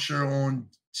launcher on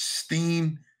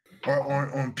Steam or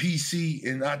on PC,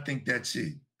 and I think that's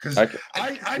it. Because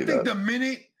I think the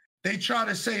minute they try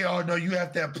to say, oh, no, you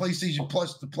have to have PlayStation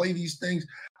Plus to play these things,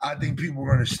 I think people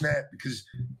are going to snap because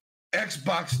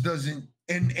Xbox doesn't.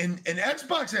 And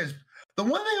Xbox has, the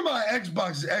one thing about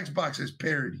Xbox is Xbox has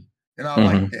parity, and I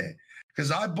like that. Because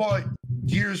I bought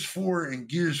Gears 4 and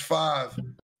Gears 5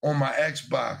 on my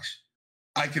Xbox.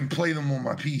 I can play them on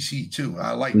my PC too.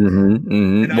 I like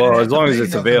that. Well, as long as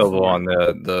it's available on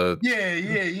the the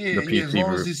PC as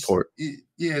long as port.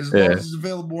 As long as it's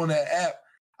available on that app,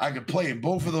 I can play it.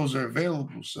 Both of those are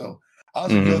available. So I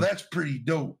was like, yo, that's pretty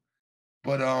dope.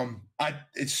 But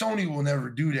Sony will never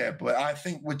do that. But I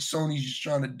think what Sony's just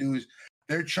trying to do is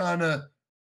they're trying to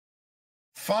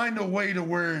find a way to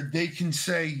where they can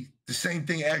say the same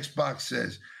thing Xbox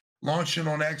says, launching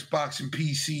on Xbox and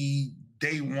PC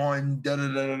day one, da da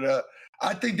da da da.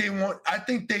 I think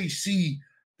they see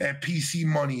that PC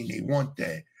money and they want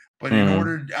that. But in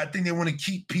order, I think they want to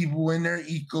keep people in their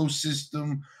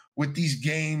ecosystem with these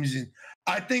games. And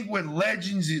I think with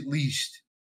Legends at least,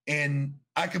 and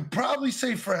I could probably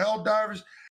say for Helldivers,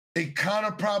 they kind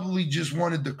of probably just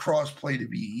wanted the crossplay to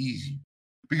be easy.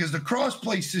 Because the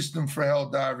crossplay system for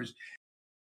Helldivers,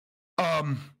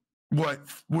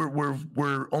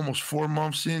 we're almost 4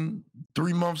 months in,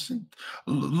 3 months in,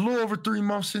 a little over 3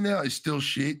 months in now. It's still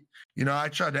shit. You know, I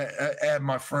tried to add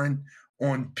my friend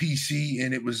on PC,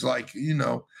 and it was like, you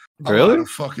know, a lot of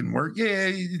fucking work.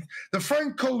 Yeah, the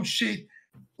friend code shit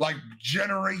like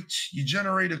you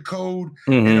generate a code,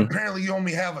 and apparently you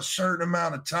only have a certain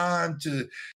amount of time to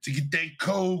get that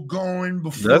code going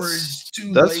before it's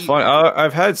too late. That's fine.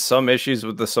 I've had some issues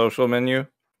with the social menu,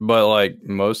 but like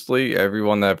mostly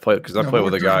everyone that I play, because I play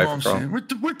with a guy from.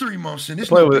 We're 3 months in.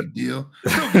 It's no big deal.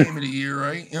 It's no game of the year,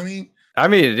 right? I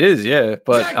mean, it is, yeah.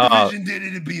 But Activision did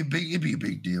it. It'd be a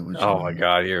big deal. Oh my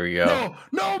god, here we go.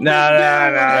 No.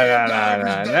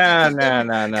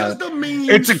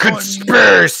 It's a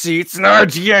conspiracy. It's an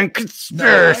RGN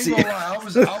conspiracy. I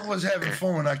was having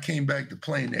fun when I came back to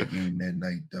playing that game that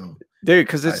night, though. Dude,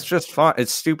 because it's just fun.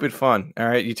 It's stupid fun. All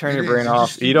right, you turn your brain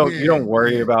off. You don't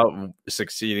worry about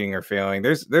succeeding or failing.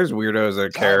 There's weirdos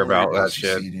that care about that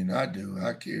shit. I do.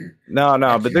 I care. No,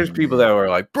 but there's people that were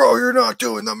like, "Bro, you're not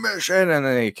doing the mission," and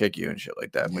then they kick you and shit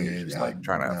like that when you're just like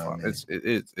trying to have fun. Man.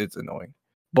 It's annoying.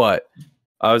 But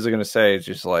I was gonna say, it's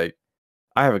just like,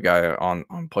 I have a guy on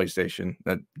PlayStation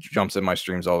that jumps in my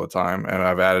streams all the time, and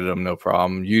I've added him no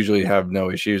problem. Usually have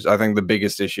no issues. I think the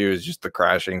biggest issue is just the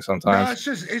crashing sometimes.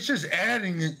 No, it's just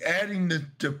adding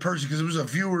the person, because it was a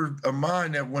viewer of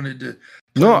mine that wanted to.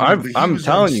 No, I'm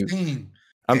telling you.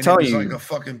 I'm telling you. Like a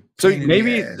fucking so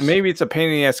maybe it's a pain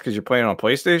in the ass because you're playing on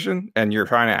PlayStation and you're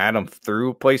trying to add them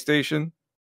through PlayStation.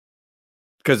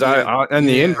 Because in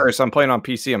the inverse, I'm playing on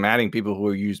PC. I'm adding people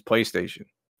who use PlayStation.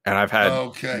 And I've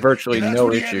had virtually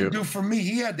no issue. He had to do for me.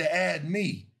 He had to add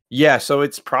me. Yeah, so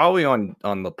it's probably on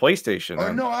the PlayStation.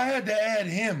 Oh, no, I had to add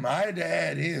him. I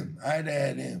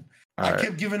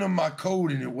kept giving him my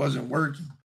code and it wasn't working.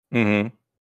 I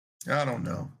don't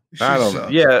know.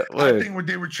 Yeah, I think what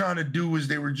they were trying to do was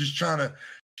they were just trying to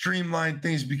streamline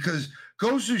things, because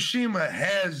Ghost of Tsushima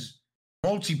has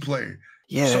multiplayer.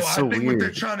 Yeah, so I think what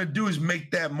they're trying to do is make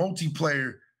that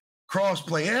multiplayer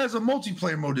crossplay. It has a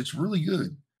multiplayer mode. It's really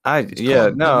good.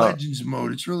 The Legends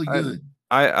mode. It's really good.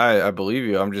 I believe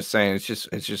you. I'm just saying it's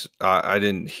just I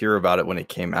didn't hear about it when it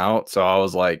came out, so I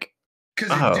was like,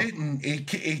 because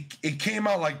it came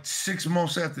out like 6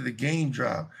 months after the game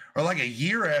drop, or like a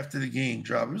year after the game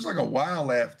drop. It was like a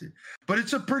while after, but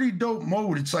it's a pretty dope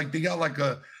mode. It's like they got like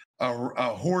a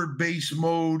horde base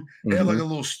mode. They have like a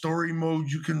little story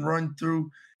mode you can run through.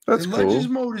 That's the cool. Legends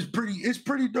mode is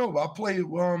pretty dope. I play it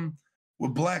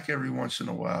with Black every once in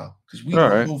a while, because we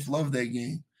both love that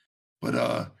game. But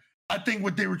I think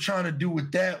what they were trying to do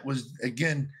with that was,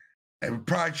 again, they were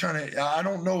probably trying to. I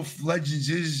don't know if Legends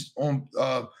is on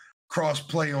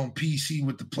cross-play on PC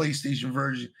with the PlayStation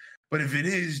version, but if it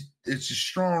is, it's a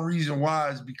strong reason why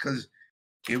is because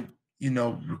it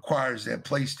requires that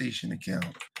PlayStation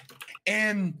account.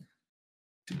 And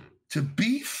to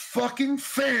be fucking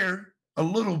fair a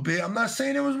little bit, I'm not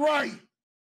saying it was right,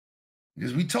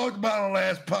 because we talked about it on the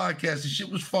last podcast, the shit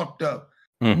was fucked up.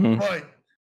 But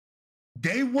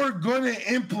they were going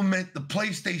to implement the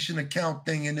PlayStation account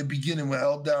thing in the beginning when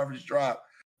Helldivers dropped.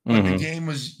 But the game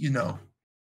was,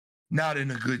 not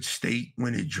in a good state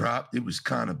when it dropped. It was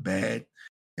kind of bad.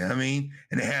 You know what I mean?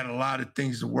 And they had a lot of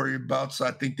things to worry about. So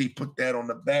I think they put that on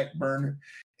the back burner.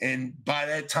 And by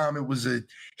that time, it was a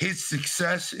hit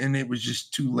success, and it was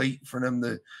just too late for them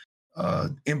to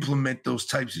implement those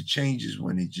types of changes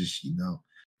when it just,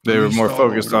 they were more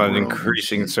focused on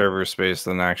increasing server space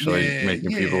than actually making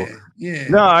people. Yeah.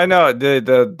 No, I know.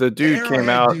 The dude came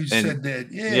out and said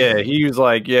that. He was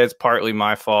like, it's partly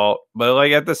my fault. But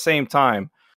like at the same time,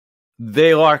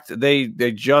 they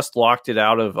just locked it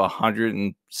out of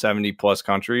 170 plus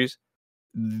countries.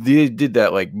 They did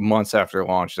that like months after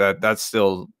launch. That's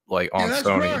still like on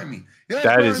Sony.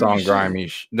 That is on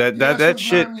grimy. That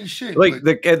shit. Like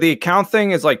the account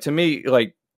thing is like, to me,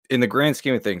 like, in the grand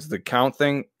scheme of things, the account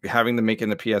thing, having to make an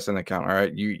PSN account, all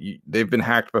right, they've been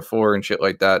hacked before and shit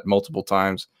like that multiple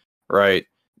times, right?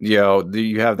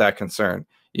 You have that concern.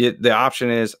 The option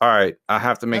is, all right, I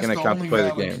have to make an account to play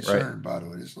the game, right? By the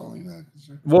way, it's the only valid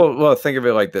concern. Well, think of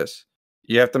it like this: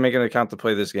 you have to make an account to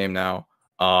play this game now.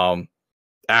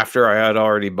 after I had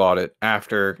already bought it,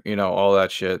 after, you know, all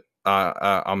that shit,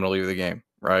 I'm going to leave the game,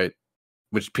 right?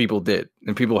 Which people did,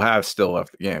 and people have still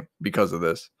left the game because of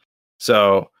this.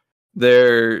 So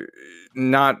they're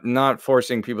not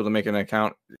forcing people to make an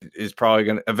account is probably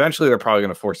going to, eventually they're probably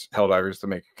going to force Helldivers to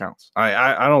make accounts.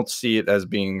 I don't see it as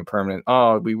being a permanent,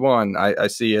 oh, we won. I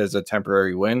see it as a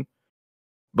temporary win,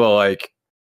 but like,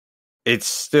 it's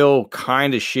still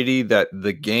kind of shitty that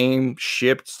the game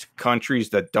shipped to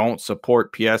countries that don't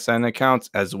support PSN accounts,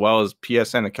 as well as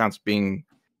PSN accounts being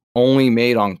only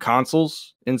made on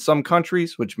consoles in some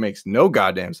countries, which makes no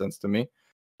goddamn sense to me.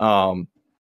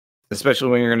 Especially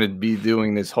when you're going to be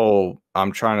doing this whole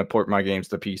I'm trying to port my games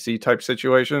to PC type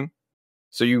situation.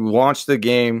 So you launch the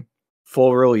game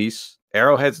full release.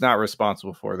 Arrowhead's not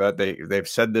responsible for that. They've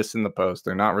said this in the post.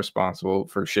 They're not responsible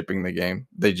for shipping the game.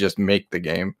 They just make the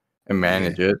game and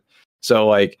manage it. So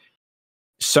like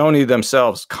Sony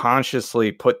themselves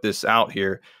consciously put this out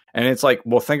here. And it's like,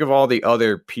 well, think of all the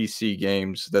other PC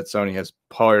games that Sony has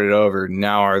ported over.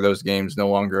 Now are those games no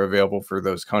longer available for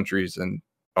those countries? And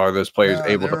are those players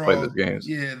able to play those games?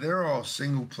 Yeah, they're all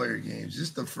single player games. This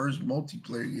is the first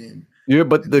multiplayer game. Yeah,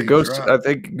 but the Ghost, I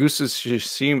think Ghost of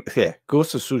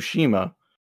Tsushima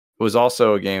was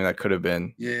also a game that could have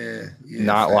been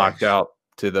not locked out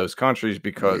to those countries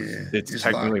because it's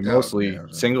technically mostly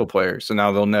single player. So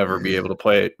now they'll never be able to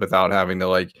play it without having to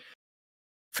like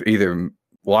either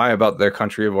lie about their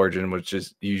country of origin, which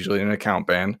is usually an account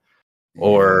ban,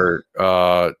 or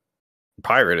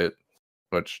pirate it,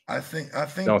 which I don't think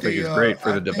is great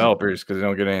for the developers because they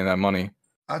don't get any of that money.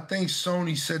 I think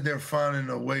Sony said they're finding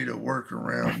a way to work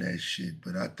around that shit,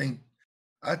 but I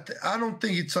don't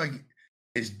think it's like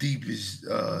as deep as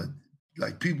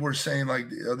like people were saying, like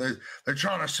they're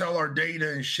trying to sell our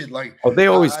data and shit. Like, oh, they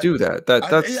always do that.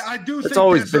 That's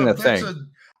always been a thing.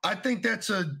 I think that's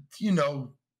a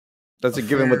that's a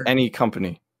given with any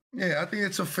company. Yeah, I think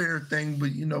it's a fair thing,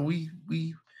 but you know, we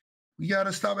got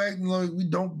to stop acting like we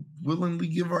don't willingly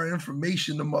give our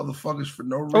information to motherfuckers for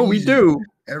no reason. Oh, we do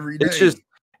every day.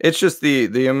 It's just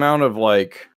the amount of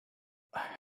like,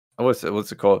 what's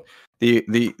it called?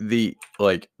 The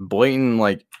like blatant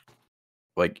like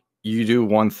you do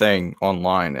one thing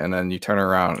online and then you turn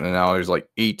around and now there's like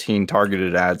 18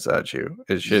 targeted ads at you.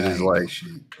 It shit is like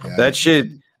that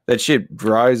shit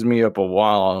drives me up a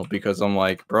wall because I'm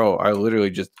like, bro, I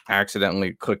literally just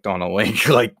accidentally clicked on a link.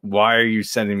 Like, why are you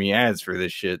sending me ads for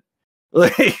this shit?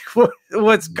 Like,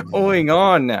 what's going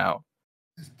on now?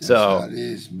 That's how it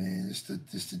is, man. It's the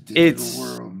digital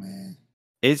world, man.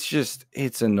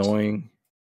 It's annoying,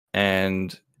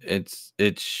 and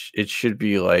it should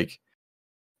be like,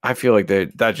 I feel like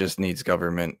that just needs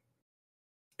government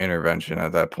intervention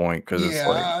at that point because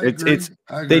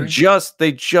they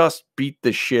just beat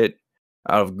the shit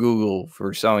out of Google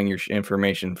for selling your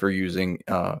information for using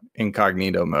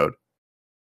incognito mode.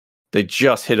 They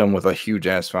just hit them with a huge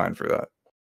ass fine for that.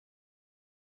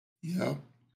 Yep.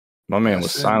 My man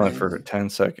was silent for 10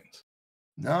 seconds.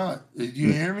 No, did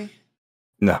you hear me?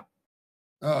 No.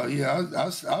 Oh yeah, I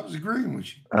was agreeing with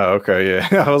you. Oh, okay, yeah.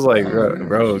 I was like,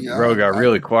 bro got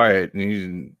really quiet, and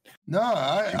you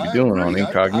I doing agree. On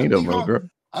incognito mode, bro.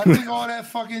 I think all that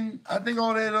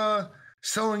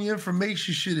selling your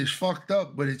information shit is fucked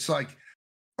up, but it's like,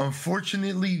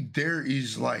 unfortunately, there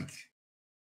is like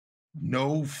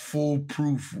no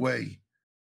foolproof way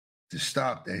to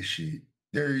stop that shit.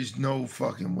 There is no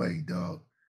fucking way, dog.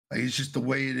 Like, it's just the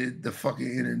way it is, the fucking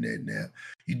internet now.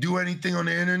 You do anything on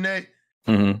the internet,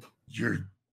 you're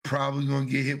probably gonna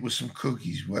get hit with some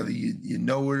cookies, whether you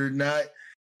know it or not,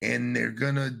 and they're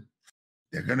gonna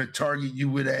target you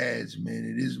with ads, man.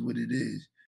 It is what it is.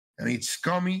 I mean, it's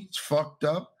scummy, it's fucked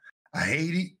up. I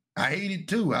hate it. I hate it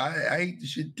too. I hate the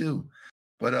shit too.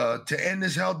 But to end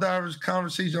this Helldivers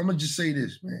conversation, I'm gonna just say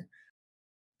this, man.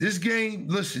 This game,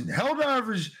 listen,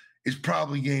 Helldivers is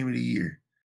probably game of the year.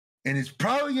 And it's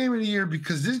probably game of the year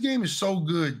because this game is so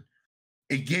good.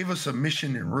 It gave us a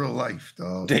mission in real life,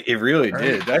 dog. It really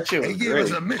did. That shit was great. It gave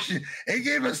us a mission. It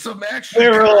gave us some extra.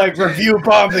 They were like, review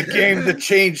bomb the game to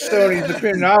change Sony's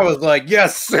opinion. I was like,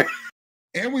 yes, sir.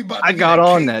 And we about to I got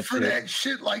on that for shit. That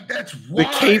shit. Like, that's wild. The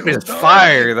cape is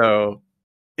fire, though.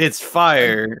 It's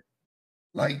fire.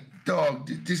 Like, dog,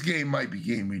 this game might be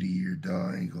game of the year,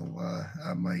 dog. I ain't gonna lie.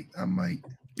 I might.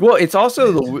 Well, it's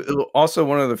also also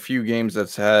one of the few games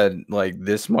that's had like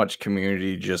this much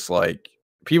community, just like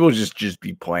people just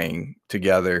be playing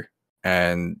together,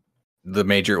 and the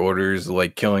major orders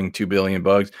like killing 2 billion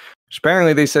bugs. Which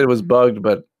apparently they said it was bugged,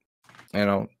 but you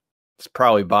know, it's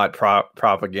probably bot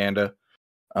propaganda.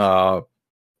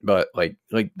 But like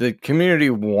the community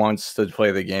wants to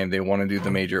play the game. They want to do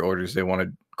the major orders. They want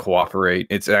to cooperate.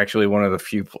 It's actually one of the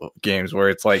few games where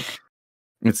it's like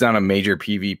it's not a major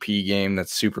PvP game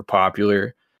that's super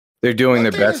popular. They're doing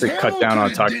their best to cut down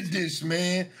on did this,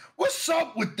 man. What's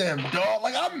up with them, dog?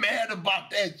 Like, I'm mad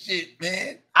about that shit,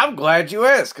 man. I'm glad you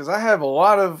asked, because I have a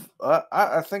lot of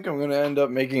I think I'm gonna end up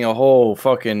making a whole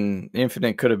fucking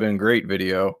Infinite could have been great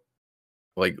video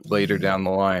like later down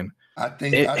the line. I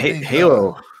think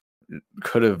Halo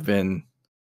could have been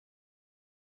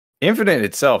Infinite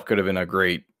itself could have been a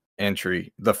great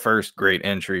entry, the first great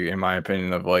entry in my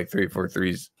opinion of like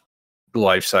 343's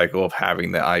life cycle of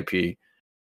having the IP.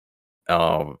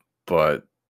 But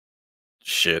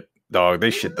shit, dog, they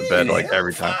shit the bed like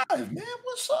every time. Man,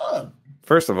 what's up?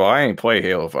 First of all, I ain't play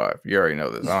Halo 5. You already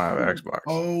know this. I don't have an Xbox.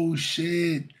 Oh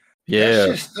shit. Yeah. That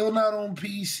shit's still not on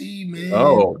PC, man.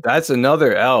 Oh, that's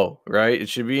another L, right? It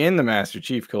should be in the Master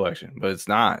Chief Collection, but it's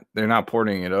not. They're not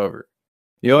porting it over.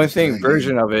 The only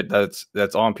version of it that's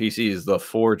on PC is the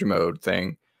Forge mode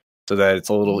thing, so that it's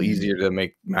a little easier to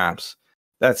make maps.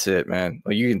 That's it, man.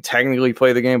 Like, you can technically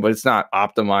play the game, but it's not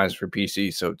optimized for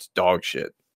PC, so it's dog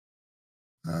shit.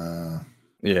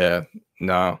 Yeah,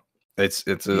 no, it's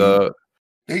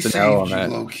they saved you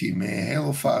low key, man.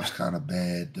 Halo 5's kind of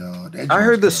bad, dog. I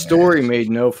heard the story made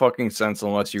no fucking sense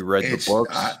unless you read the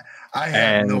books. I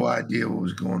had no idea what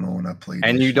was going on when I played.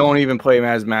 And you don't even play him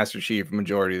as Master Chief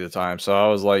majority of the time. So I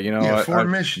was like, you know what? 4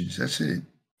 missions. That's it.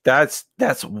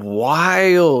 That's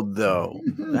wild, though.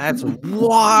 That's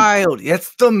wild.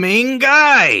 That's the main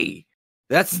guy.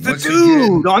 That's the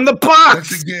dude on the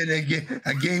box. Once again,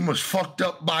 a game was fucked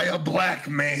up by a black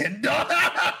man.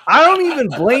 I don't even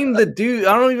blame the dude.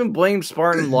 I don't even blame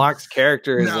Spartan Locke's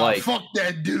character as like fuck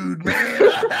that dude,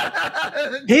 man.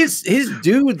 his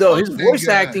dude though, his voice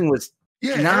acting was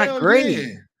not great.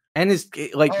 Yeah. And his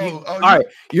like, all right,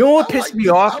 you know what pissed me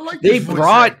off? They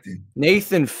brought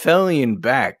Nathan Fillion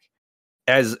back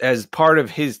as part of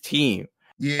his team.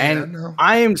 Yeah, and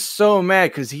I am so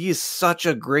mad because he is such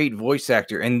a great voice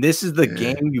actor, and this is the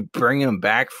game you bring him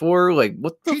back for. Like,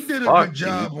 what the fuck? He did a good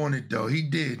job on it, though. He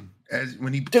did, as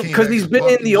when he because he's been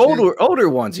in the older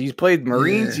ones. He's played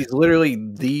Marines. He's literally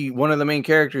one of the main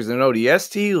characters in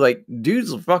ODST. Like,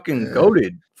 dude's fucking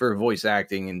goated for voice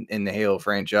acting in the Halo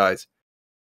franchise.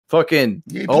 Fucking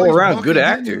all around good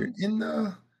actor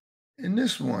in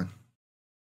this one.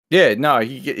 Yeah, no,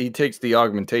 he takes the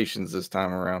augmentations this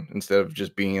time around instead of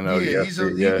just being an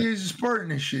ODST. He's a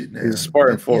Spartan and shit now. He's a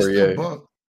Spartan 4,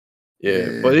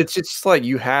 yeah. But it's just like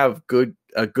you have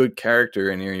a good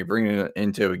character in here. You bring it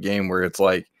into a game where it's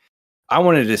like, I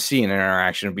wanted to see an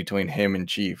interaction between him and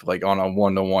Chief, like on a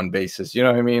 1-to-1 basis. You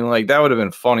know what I mean? Like, that would have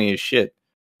been funny as shit.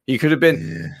 He could have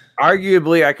been,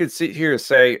 arguably, I could sit here and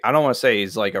say, I don't want to say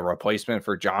he's like a replacement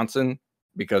for Johnson,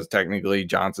 because technically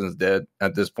Johnson's dead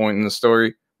at this point in the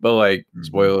story. But like,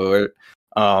 spoiler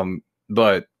alert.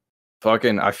 But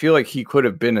fucking, I feel like he could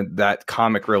have been that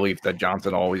comic relief that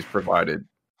Johnson always provided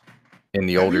in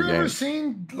the older games. Have you ever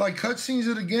seen like cutscenes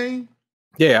of the game?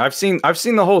 Yeah, I've seen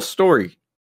the whole story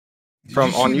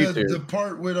on YouTube. The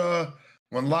part with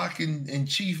when Locke and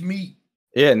Chief meet.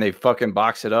 Yeah, and they fucking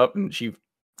box it up, and Chief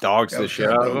dogs the shit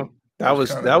out of him. That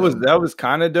was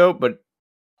kind of dope, but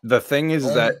the thing is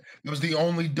that it was the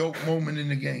only dope moment in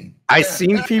the game. I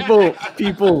seen people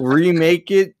remake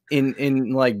it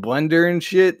in like Blender and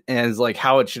shit, and it's like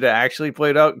how it should have actually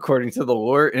played out according to the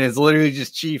lore, and it's literally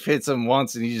just Chief hits him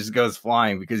once and he just goes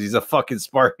flying because he's a fucking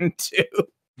Spartan too.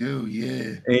 Dude,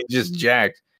 yeah. And he just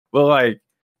jacked. But like,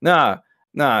 nah,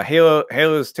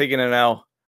 Halo's taking an L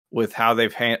with how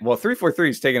they've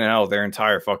 343's taking an L with their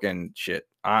entire fucking shit.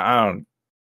 I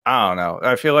don't know.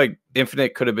 I feel like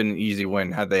Infinite could have been an easy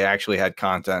win had they actually had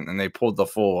content and they pulled the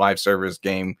full live service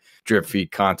game drip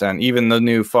feed content. Even the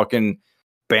new fucking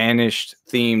Banished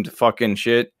themed fucking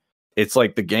shit. It's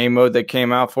like the game mode that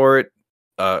came out for it.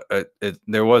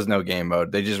 There was no game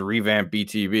mode. They just revamped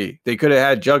BTB. They could have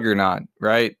had Juggernaut,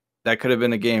 right? That could have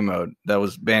been a game mode that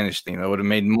was Banished theme. That would have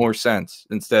made more sense.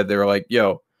 Instead, they were like,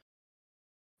 yo,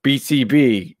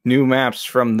 BTB, new maps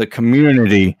from the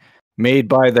community, made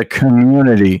by the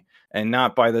community and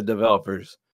not by the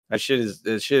developers. That shit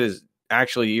is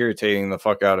actually irritating the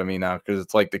fuck out of me now, because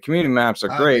it's like the community maps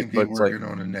are great, but it's like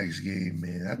on the next game,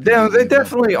 man. They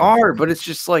definitely are, but it's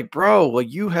just like, bro,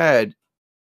 like you had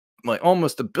like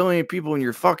almost 1 billion people in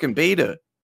your fucking beta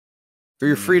for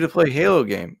your free to play Halo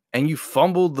game, and you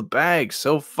fumbled the bag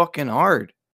so fucking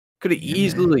hard. Could have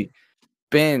easily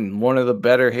been one of the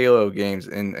better Halo games,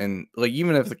 and like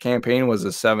even if the campaign was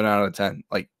a 7 out of 10,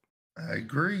 like. I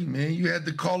agree, man. You had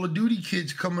the Call of Duty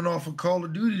kids coming off of Call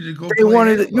of Duty to go.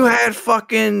 You had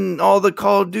fucking all the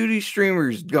Call of Duty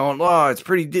streamers going, "Oh, it's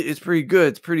pretty good. It's pretty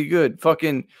good."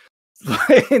 Fucking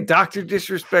Dr.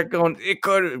 Disrespect going, it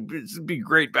could be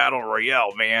great battle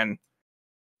royale, man.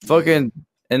 Fucking,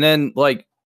 and then like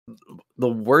the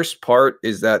worst part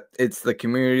is that it's the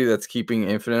community that's keeping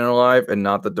Infinite alive and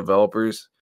not the developers.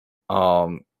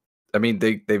 I mean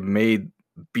they've made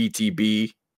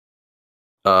BTB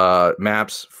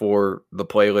maps for the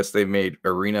playlist. They've made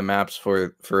arena maps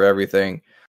for everything.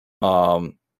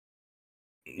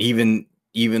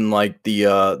 Even like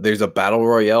the there's a battle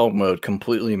royale mode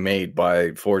completely made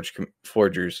by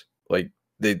forgers. Like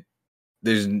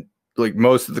there's like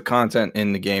most of the content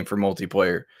in the game for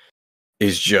multiplayer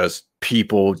is just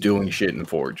people doing shit in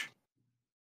Forge,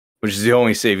 which is the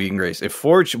only saving grace. If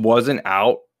Forge wasn't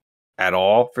out at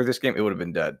all for this game, it would have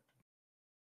been dead.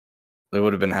 It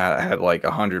would have been had like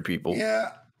 100 people.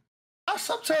 Yeah,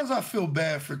 sometimes I feel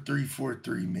bad for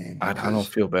 343, man. I don't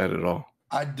feel bad at all.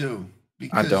 I do.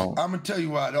 Because I don't. I'm gonna tell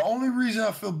you why. The only reason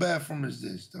I feel bad for him is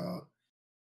this, dog.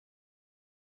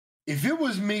 If it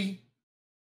was me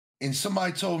and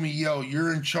somebody told me, yo,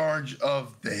 you're in charge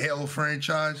of the Halo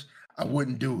franchise, I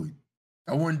wouldn't do it.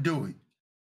 I wouldn't do it.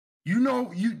 You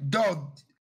know, dog.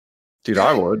 Dude,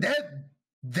 I would.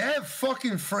 That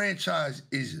fucking franchise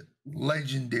is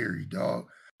legendary, dog.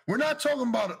 We're not talking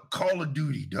about Call of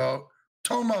Duty, dog.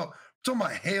 Talking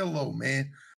about Halo,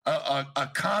 man. A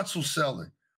console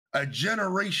seller. A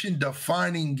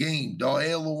generation-defining game, dog.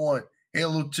 Halo 1,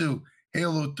 Halo 2,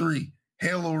 Halo 3,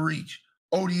 Halo Reach,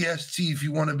 ODST if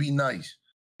you want to be nice.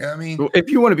 You know what I mean? Well,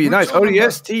 if you want to be nice,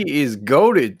 ODST is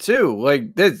goated too.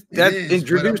 Like that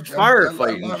introduced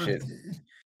firefighting and shit.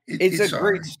 It's a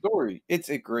great story. It's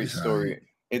a great story.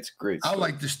 It's great. I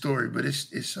like the story, but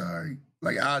it's all right.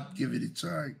 Like I'd give it's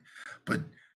all right. But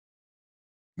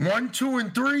 1, 2,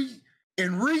 and 3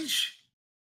 in Reach.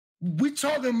 We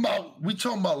talking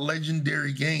about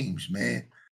legendary games, man.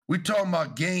 We talking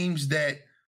about games that,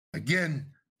 again,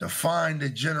 define the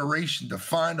generation,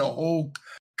 define the whole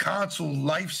console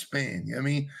lifespan. You know what I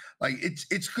mean, like it's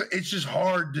just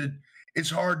hard to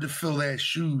fill that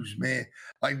shoes, man.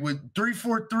 Like with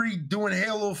 343 doing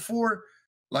Halo 4,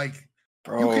 like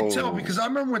you can tell because I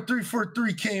remember when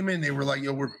 343 came in, they were like,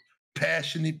 "Yo, we're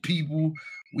passionate people."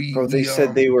 They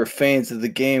said they were fans of the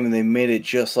game and they made it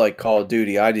just like Call of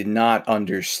Duty. I did not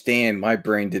understand. My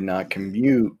brain did not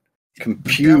compute.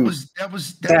 That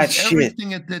was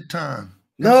everything at that time.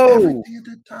 No,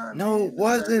 it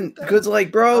wasn't. Because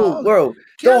like, bro,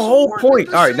 the whole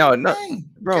point. All right, no,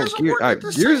 bro.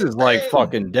 Gears is like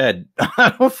fucking dead.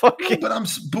 I don't fucking.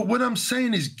 But what I'm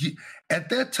saying is, at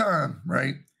that time,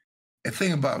 right? And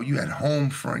think about it, you had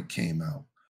Homefront came out.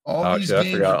 All these games.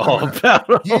 I forgot all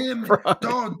about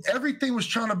dog. Everything was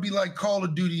trying to be like Call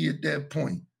of Duty at that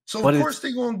point. So of course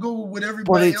they're gonna go with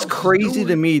everybody. But it's crazy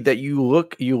to me that you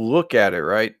look at it,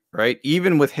 right?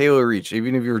 Even with Halo Reach,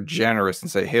 even if you're generous and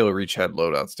say Halo Reach had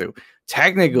loadouts too,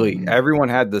 technically everyone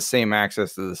had the same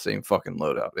access to the same fucking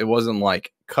loadout. It wasn't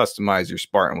like customize your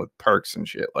Spartan with perks and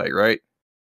shit, like right?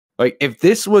 Like if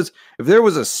there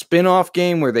was a spin-off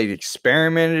game where they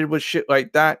experimented with shit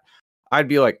like that, I'd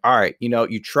be like, all right,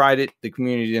 you tried it. The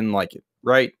community didn't like it.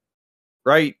 Right.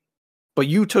 But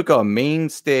you took a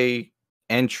mainstay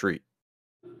entry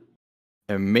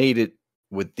and made it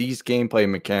with these gameplay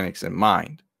mechanics in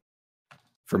mind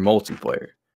for multiplayer,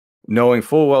 knowing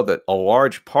full well that a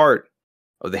large part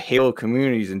of the Halo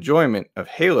community's enjoyment of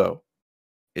Halo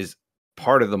is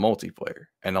part of the multiplayer.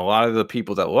 And a lot of the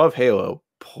people that love Halo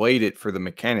played it for the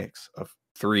mechanics of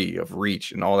 3, of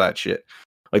Reach and all that shit.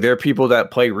 Like there are people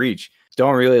that play Reach,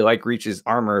 don't really like Reach's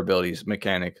armor abilities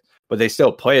mechanic, but they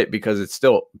still play it because it's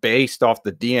still based off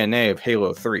the DNA of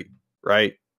Halo 3,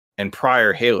 right? And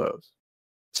prior Halos.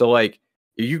 So like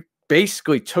you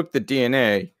basically took the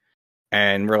DNA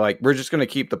and we're just going to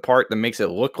keep the part that makes it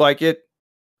look like it,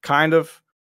 kind of,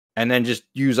 and then just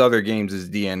use other games as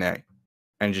DNA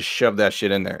and just shove that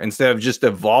shit in there instead of just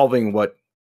evolving what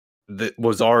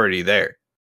was already there,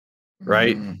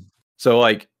 right? So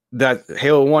like that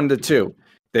Halo 1 to 2,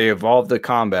 they evolved the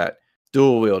combat,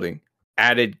 dual wielding,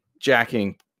 added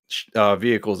jacking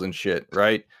vehicles and shit,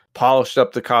 right? Polished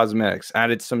up the cosmetics,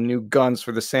 added some new guns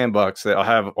for the sandbox that'll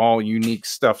have all unique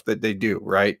stuff that they do,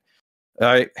 right?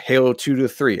 Halo 2 to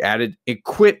 3, added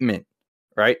equipment,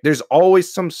 right? There's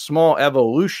always some small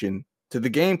evolution to the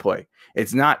gameplay.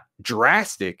 It's not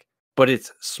drastic, but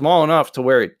it's small enough to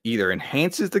where it either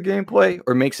enhances the gameplay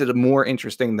or makes it more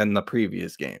interesting than the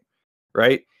previous game,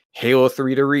 right? Halo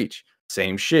 3 to Reach,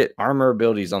 same shit. Armor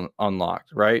abilities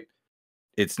unlocked, right?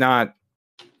 It's not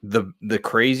the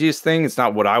craziest thing. It's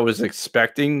not what I was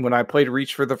expecting when I played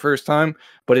Reach for the first time,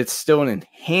 but it's still an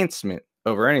enhancement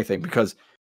over anything because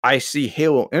I see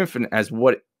Halo Infinite as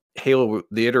what Halo,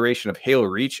 the iteration of Halo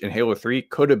Reach and Halo 3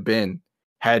 could have been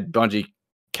had Bungie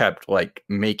kept like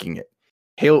making it.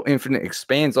 Halo Infinite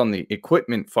expands on the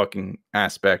equipment fucking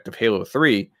aspect of Halo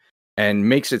 3 and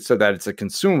makes it so that it's a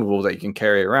consumable that you can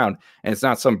carry around, and it's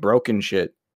not some broken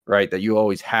shit, right, that you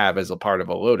always have as a part of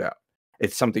a loadout.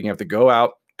 It's something you have to go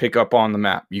out, pick up on the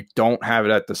map. You don't have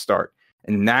it at the start.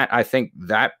 And that, I think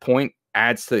that point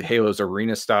adds to Halo's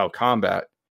arena style combat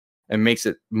and makes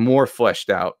it more fleshed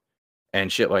out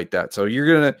and shit like that. So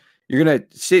you're gonna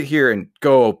sit here and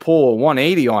go pull a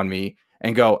 180 on me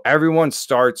and go, everyone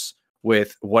starts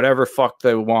with whatever fuck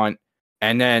they want,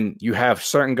 and then you have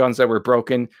certain guns that were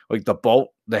broken, like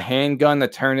the handgun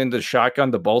that turned into the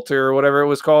shotgun, the bolter or whatever it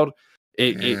was called.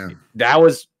 That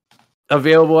was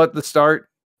available at the start.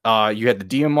 You had the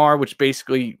DMR, which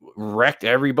basically wrecked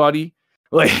everybody.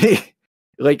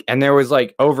 Like, and there was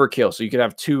like overkill, so you could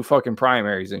have 2 fucking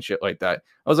primaries and shit like that.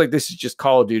 I was like, this is just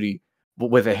Call of Duty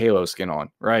with a Halo skin on,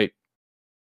 right?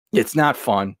 It's not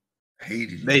fun.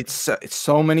 Hated it. It's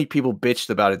so many people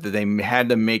bitched about it that they had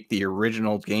to make the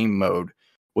original game mode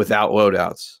without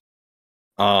loadouts.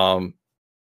 Yeah,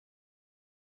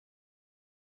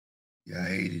 I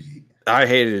hated it. I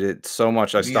hated it so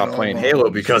much I stopped playing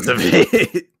Halo because of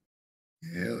it.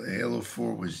 Halo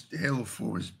 4 was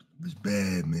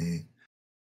bad, man.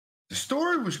 The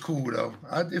story was cool though.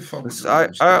 I did fuck with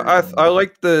the story. I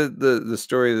liked the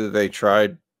story that they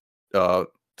tried to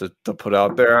put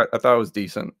out there. I thought it was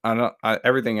decent.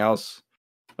 Everything else,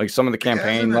 like some of the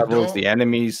campaign levels, the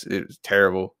enemies, it was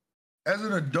terrible. As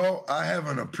an adult, I have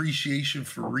an appreciation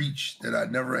for Reach that I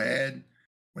never had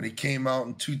when it came out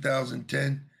in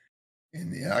 2010.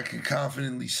 And I can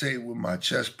confidently say with my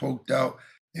chest poked out,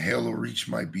 the Halo Reach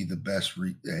might be the best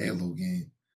Halo game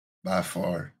by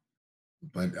far.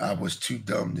 But I was too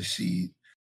dumb to see it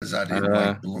because I didn't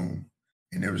like Bloom.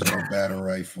 And there was no battle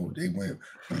rifle. They went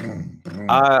boom, boom.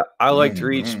 I liked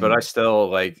Reach, but I still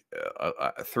like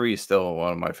 3 is still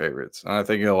one of my favorites. And I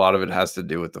think a lot of it has to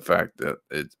do with the fact that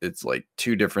it's like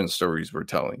 2 different stories we're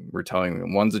telling. We're telling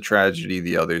them one's a tragedy,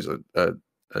 the other's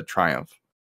a triumph.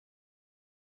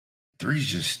 3's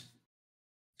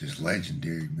just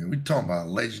legendary, man. We're talking about a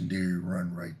legendary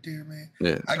run right there, man.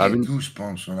 Yeah, I get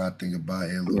goosebumps when I think about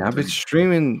Halo. Yeah, I've been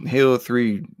streaming Halo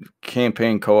 3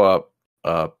 campaign co-op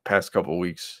past couple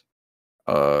weeks,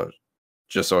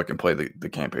 just so I can play the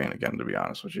campaign again. To be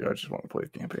honest with you, I just want to play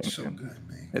the campaign. So again. Good,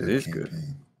 man. It is good.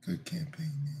 Good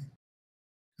campaign, man.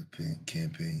 Good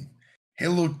campaign.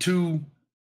 Halo 2,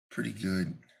 pretty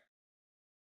good.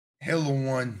 Halo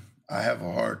 1, I have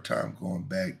a hard time going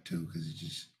back to because it's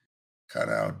just kind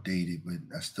of outdated, but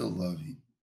I still love it.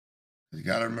 You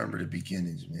got to remember the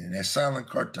beginnings, man. That Silent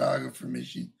Cartographer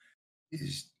mission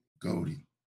is goated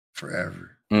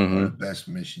forever. Mm-hmm. One of the best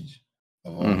missions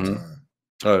of all time.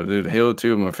 Oh, dude, Halo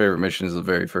 2, my favorite mission is the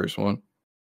very first one.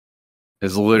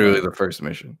 It's literally the first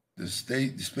mission. The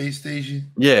space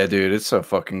station? Yeah, dude, it's so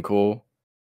fucking cool.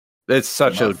 It's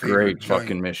such a great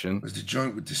fucking mission. Was the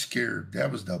joint with the Scarab.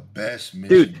 That was the best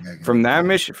mission. Dude, from that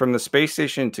mission, from the space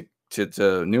station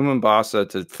to New Mombasa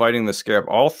to fighting the Scarab,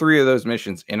 all 3 of those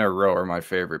missions in a row are my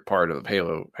favorite part of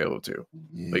Halo 2.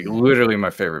 Yeah. Like literally my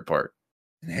favorite part.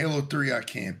 And Halo 3 I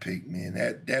can't pick, man.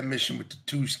 That mission with the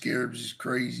 2 Scarabs is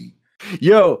crazy.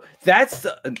 Yo, that's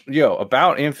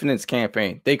about Infinite's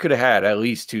campaign. They could have had at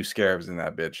least 2 Scarabs in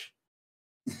that bitch.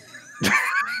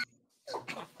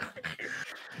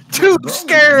 2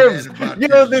 Scarabs.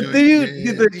 Yo,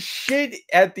 the shit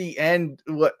at the end.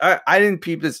 What I didn't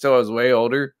peep this till I was way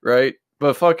older, right?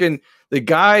 But fucking the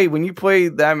guy, when you play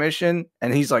that mission,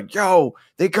 and he's like, "Yo,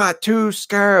 they got 2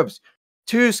 Scarabs.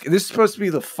 This is supposed to be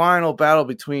the final battle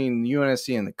between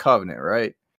UNSC and the Covenant,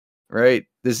 right? Right.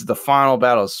 This is the final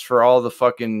battles for all the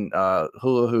fucking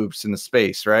hula hoops in the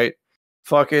space, right?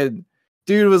 Fucking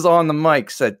dude was on the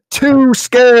mic, said 2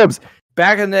 Scarabs.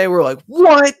 Back in the day, we're like,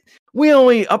 what?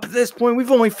 Up at this point,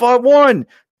 we've only fought 1.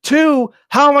 2?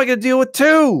 How am I gonna deal with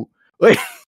 2? Like,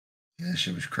 that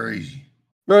shit was crazy.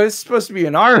 Bro, it's supposed to be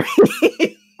an army.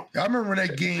 I remember when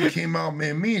that game came out,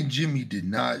 man. Me and Jimmy did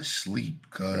not sleep.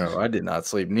 No, I did not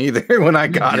sleep neither when I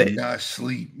got it. Did not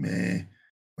sleep, man.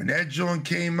 When that joint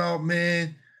came out,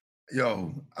 man,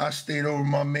 yo, I stayed over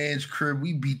my man's crib.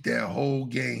 We beat that whole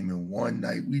game in one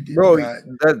night. We did not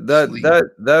sleep.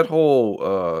 That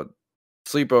whole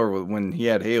sleepover when he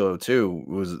had Halo 2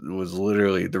 was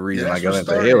literally the reason I got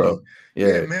into Halo.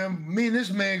 Yeah, man. Me and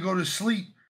this man go to sleep.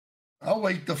 I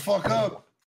wake the fuck up.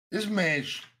 This man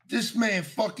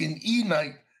fucking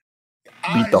Eknight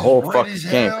beat the whole fucking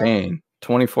campaign.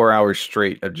 24 hours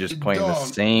straight of just playing the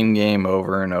same game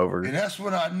over and over. And that's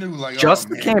what I knew. Like, just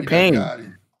the campaign.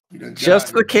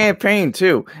 Just the campaign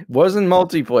too. Wasn't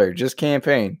multiplayer, just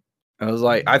campaign. I was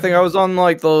like, I think I was on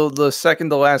like the second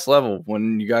to last level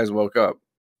when you guys woke up.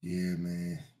 Yeah,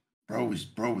 man. Bro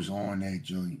was on that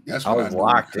joint. That's I when was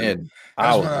locked in.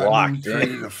 That's when I knew we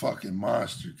created a fucking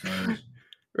monster, cuz.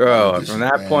 Bro, from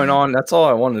that point on, that's all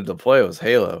I wanted to play was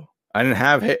Halo. I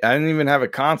didn't even have a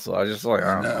console. I was just like,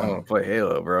 I want to play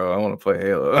Halo, bro. I want to play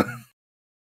Halo.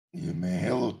 Yeah, man.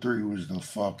 Halo 3 was the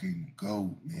fucking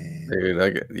GOAT, man.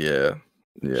 Dude, yeah,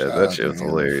 that shit was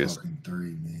hilarious. Fucking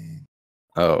 3, man.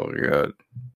 Oh god.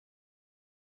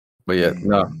 But yeah,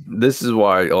 no, this is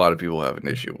why a lot of people have an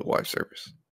issue with live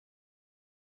service.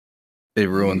 It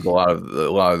ruins a lot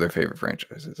of their favorite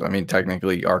franchises. I mean,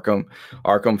 technically, Arkham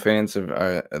fans have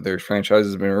their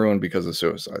franchises have been ruined because of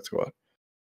Suicide Squad.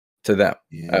 To them,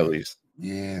 at least.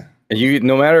 Yeah. And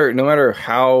no matter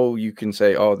how you can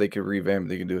say, oh, they could revamp,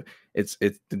 they can do it. It's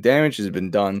the damage has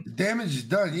been done. The damage is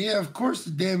done. Yeah, of course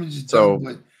the damage is done.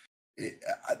 But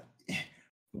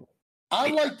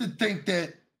I like to think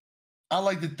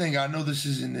I know this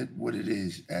isn't what it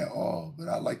is at all, but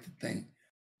I like to think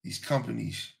these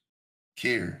companies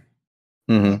care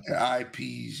about their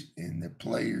IPs and their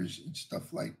players and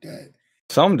stuff like that.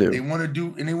 Some do. They want to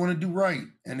do right,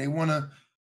 and they want to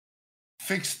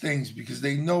fix things because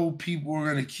they know people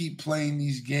are going to keep playing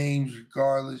these games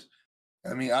regardless.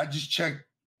 I mean, I just checked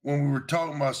when we were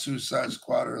talking about Suicide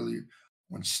Squad earlier.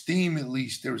 On Steam, at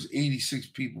least, there was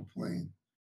 86 people playing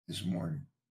this morning.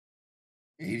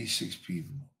 86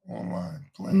 people online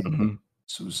playing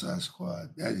Suicide Squad.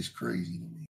 That is crazy to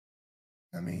me.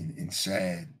 I mean, and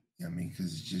sad. I mean,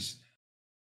 because it's just,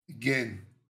 again,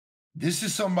 this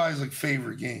is somebody's like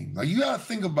favorite game. Like, you got to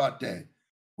think about that.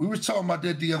 We were talking about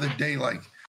that the other day. Like,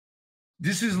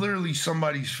 this is literally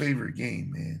somebody's favorite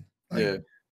game, man. Like, yeah.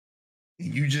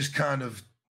 And you just kind of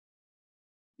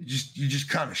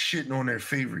shitting on their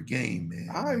favorite game, man.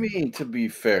 I mean, to be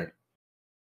fair,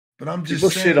 but I'm just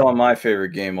people saying, shit on my favorite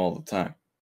game all the time,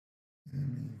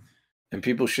 and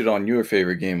people shit on your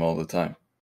favorite game all the time.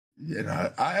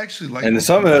 Yeah, I actually like. And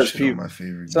some of those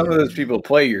people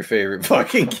play your favorite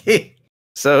fucking game.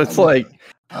 So it's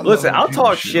listen, I'll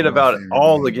talk shit about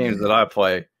all the games that I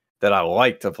play that I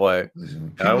like to play. Listen,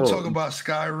 when people talk about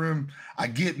Skyrim, I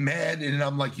get mad and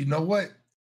I'm like, you know what?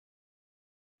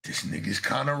 This nigga's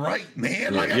kind of right,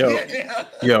 man. Like,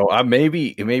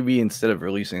 maybe instead of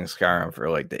releasing Skyrim for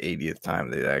like the 80th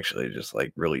time, they'd actually just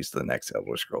like release the next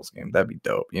Elder Scrolls game. That'd be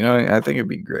dope. You know, I think it'd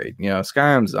be great. You know,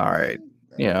 Skyrim's all right.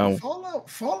 You know,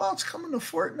 Fallout's coming to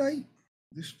Fortnite.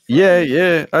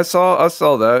 Yeah. I saw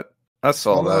that.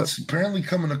 Fallout's apparently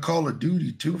coming to Call of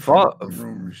Duty too.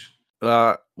 Rumors.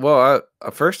 Well,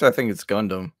 at first I think it's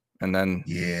Gundam, and then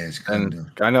it's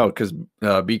Gundam. And I know because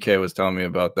BK was telling me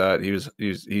about that.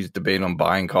 He's debating on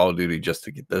buying Call of Duty just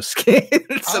to get those skins.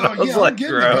 I'm getting the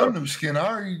Gundam skin.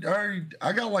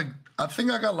 I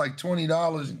think I got like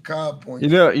 $20 in COD points.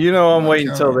 You know, I'm waiting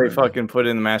until they fucking put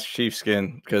in the Master Chief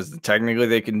skin because technically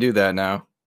they can do that now.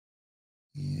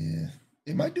 Yeah,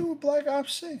 they might do a Black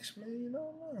Ops 6, man. You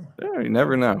don't know. Yeah, you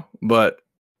never know. But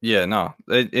yeah, no,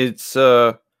 it's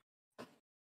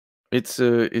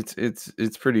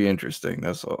pretty interesting.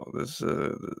 That's all. This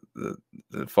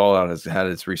the Fallout has had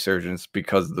its resurgence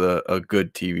because a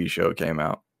good TV show came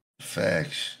out.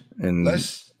 Facts. And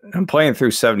I'm playing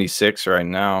through 76 right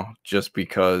now just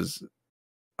because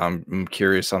I'm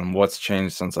curious on what's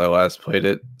changed since I last played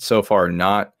it. So far,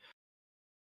 not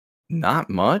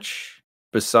much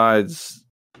besides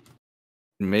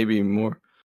maybe more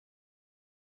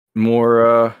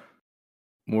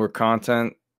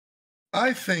content.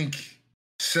 I think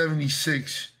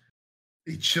 76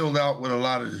 they chilled out with a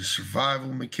lot of the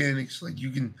survival mechanics. Like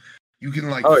you can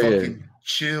like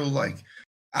chill. Like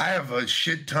I have a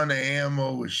shit ton of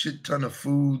ammo, a shit ton of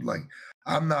food. Like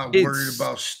I'm not worried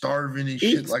about starving and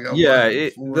shit like I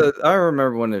was before. I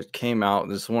remember when it came out,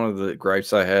 this one of the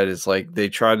gripes I had is like they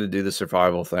tried to do the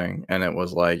survival thing and it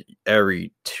was like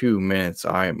every 2 minutes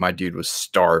my dude was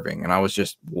starving and I was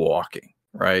just walking,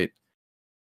 right?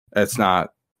 It's not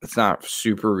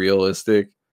super realistic.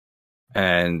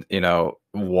 And you know,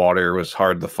 water was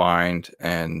hard to find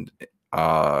and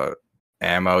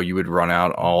ammo you would run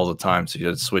out all the time, so you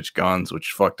had to switch guns,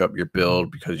 which fucked up your build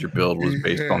because your build was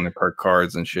based on the perk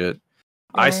cards and shit.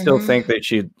 I still think they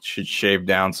should shave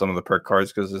down some of the perk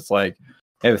cards because it's like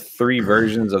they have 3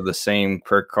 versions of the same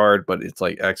perk card, but it's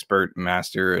like expert,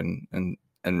 master, and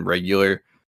regular,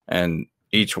 and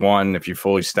each one, if you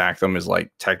fully stack them, is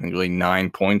like technically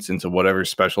 9 points into whatever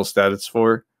special stat it's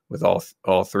for with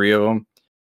all 3 of them.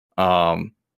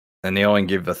 And they only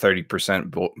give a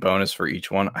 30% bonus for each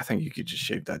one. I think you could just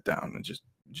shave that down and just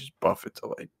just buff it to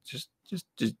like just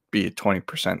be a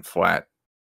 20% flat,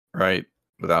 right?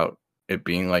 Without it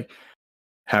being like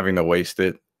having to waste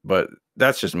it. But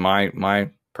that's just my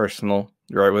personal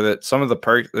right with it. Some of the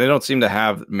perks, they don't seem to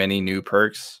have many new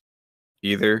perks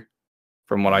either,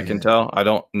 from what I can tell. I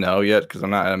don't know yet because I'm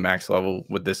not at a max level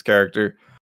with this character.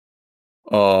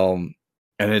 And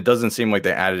it doesn't seem like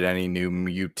they added any new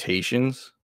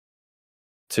mutations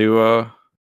to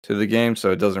the game,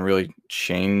 so it doesn't really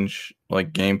change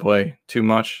like gameplay too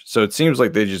much. So it seems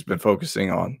like they've just been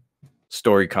focusing on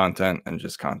story content and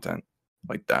just content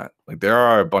like that. Like there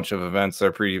are a bunch of events that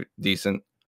are pretty decent.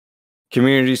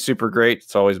 Community's super great.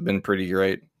 It's always been pretty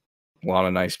great. A lot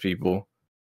of nice people.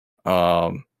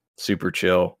 Super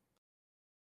chill.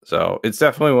 So it's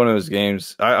definitely one of those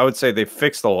games. I would say they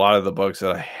fixed a lot of the bugs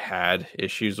that I had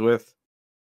issues with.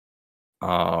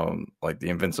 Like the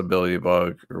invincibility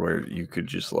bug, or where you could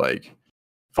just like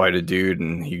fight a dude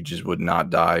and he just would not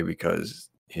die because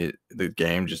the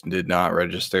game just did not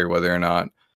register whether or not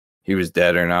he was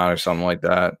dead or not, or something like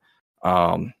that.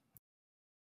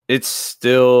 It's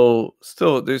still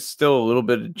there's still a little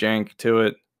bit of jank to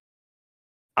it.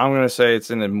 I'm gonna say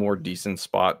it's in a more decent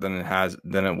spot than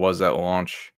it was at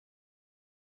launch.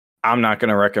 I'm not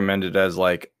gonna recommend it as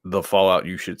like the Fallout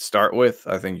you should start with.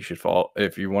 I think you should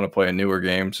if you want to play newer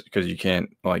games, because you can't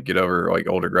like get over like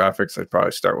older graphics. I'd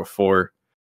probably start with 4.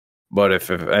 But if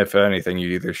anything, you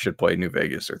either should play New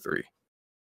Vegas or 3.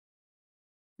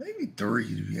 Maybe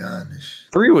 3, to be honest.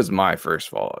 3 was my first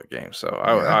Fallout game, so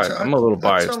I'm a little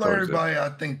biased. I tell everybody, I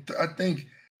think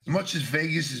as much as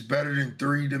Vegas is better than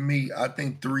 3 to me, I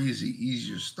think 3 is the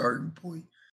easier starting point.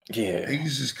 Yeah,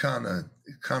 Vegas is kind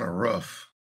of rough.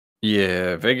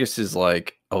 Yeah, Vegas is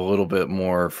like a little bit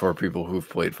more for people who've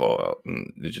played Fallout,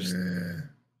 and it just. Yeah.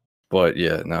 But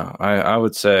yeah, no, I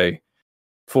would say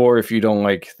 4 if you don't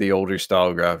like the older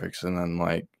style graphics, and then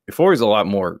like 4 is a lot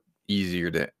more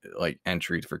easier to like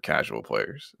entry for casual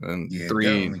players, and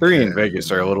 3 and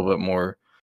Vegas are a little bit more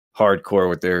hardcore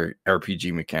with their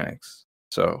RPG mechanics.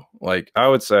 So like I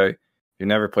would say if you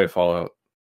never played Fallout,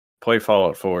 play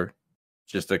Fallout 4.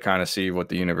 Just to kind of see what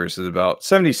the universe is about.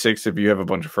 76 if you have a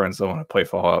bunch of friends that want to play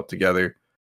Fallout together.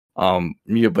 But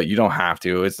you don't have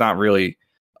to. It's not really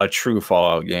a true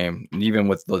Fallout game. Even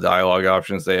with the dialogue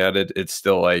options they added, it's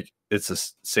still like it's the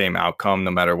same outcome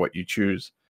no matter what you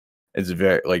choose. It's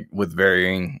very like with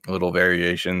varying little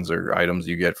variations or items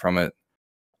you get from it.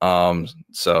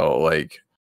 So like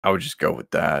I would just go with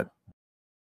that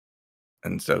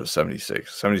instead of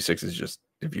 76. 76 is just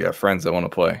if you have friends that want to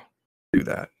play, do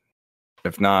that.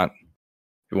 If not,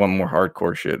 if you want more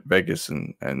hardcore shit, Vegas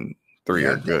and 3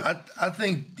 are good. I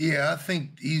think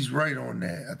he's right on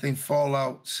that. I think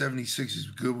Fallout 76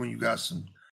 is good when you got some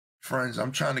friends.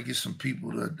 I'm trying to get some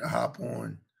people to hop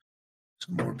on,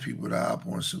 some more people to hop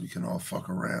on so we can all fuck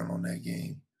around on that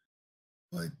game.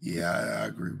 But yeah, I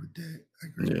agree with that. I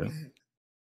agree with that.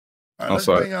 All right, let's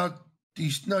bang out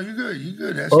these. No, you're good. You're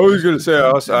good. I was going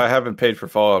to say I haven't paid for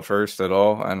Fallout First at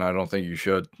all, and I don't think you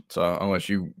should. So unless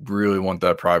you really want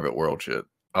that private world shit,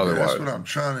 otherwise, that's what I'm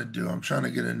trying to do. I'm trying to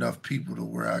get enough people to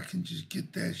where I can just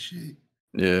get that shit.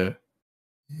 Yeah.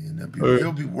 And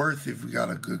it'll be worth it if we got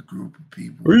a good group of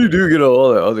people. Well, you do get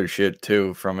all the other shit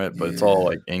too from it, but it's all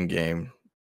like in-game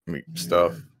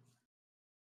stuff.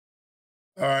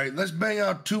 All right, let's bang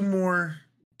out 2 more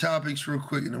topics real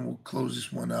quick, and then we'll close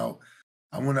this one out.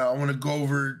 I want to go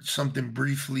over something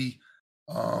briefly.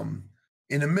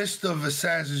 In the midst of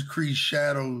Assassin's Creed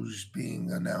Shadows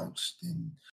being announced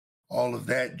and all of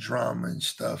that drama and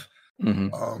stuff,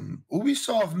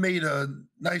 Ubisoft made a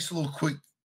nice little quick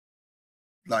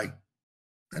like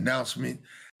announcement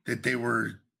that they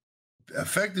were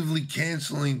effectively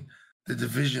canceling the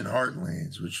Division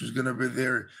Heartlands, which was going to be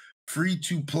their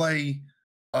free-to-play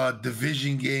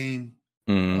Division game.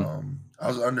 I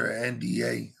was under an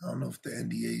NDA. I don't know if the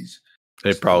NDA's.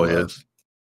 It probably is.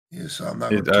 Yeah, so I'm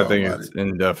not. I think it's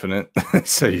indefinite,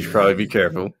 so you should probably be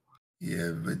careful.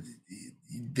 Yeah, but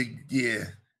the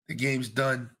game's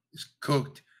done. It's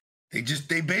cooked. They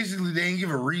basically didn't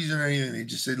give a reason or anything. They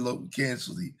just said, "Look, we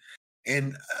canceled it."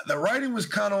 And the writing was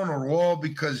kind of on the wall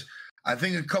because I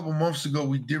think a couple months ago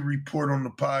we did report on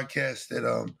the podcast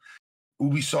that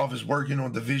Ubisoft is working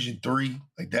on Division 3.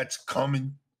 Like that's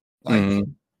coming. Like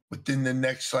within the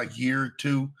next like year or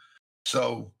 2.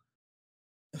 So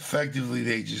effectively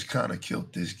they just kind of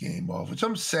killed this game off, which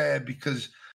I'm sad because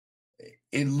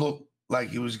it looked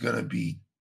like it was going to be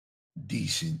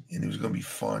decent and it was going to be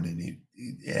fun and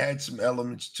it had some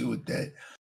elements to it that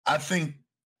I think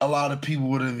a lot of people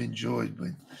would have enjoyed. But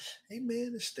hey,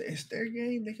 man, it's their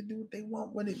game. They can do what they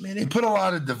want with it, man. They put a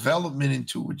lot of development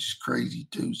into it, which is crazy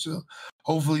too. So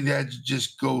hopefully that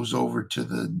just goes over to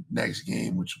the next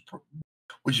game, which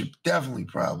it definitely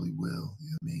probably will. You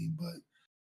know what I mean? But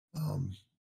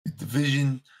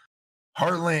Division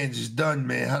Heartlands is done,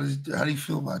 man. How do you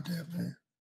feel about that, man?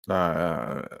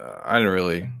 I didn't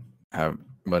really have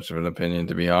much of an opinion,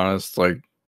 to be honest. Like,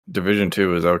 Division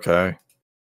 2 is okay.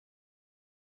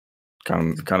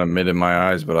 Kind of mid in my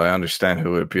eyes, but I understand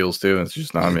who it appeals to, and it's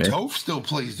just not me. Toph still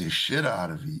plays the shit out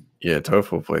of it. Yeah,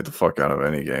 Toph will play the fuck out of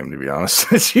any game, to be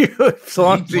honest with you. As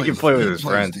long as he can play with his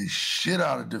friends. He plays the shit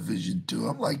out of Division 2.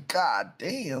 I'm like, God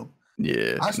damn.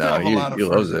 Yeah, I still have a lot of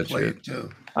friends that play it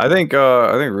too. I think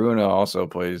Runa also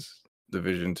plays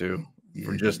Division 2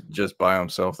 for just by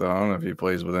himself, though. I don't know if he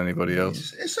plays with anybody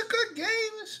else. It's a good game.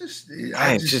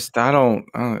 It's just I don't.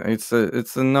 It's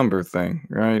the number thing,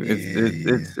 right?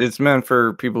 Yeah. It's meant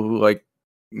for people who like,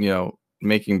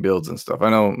 making builds and stuff. I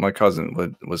know my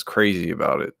cousin was crazy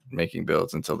about it, making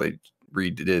builds, until they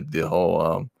redid the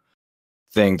whole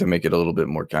thing to make it a little bit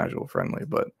more casual friendly.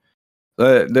 But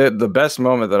the best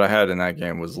moment that I had in that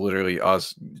game was literally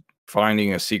us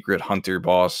finding a secret hunter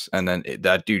boss, and then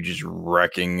that dude just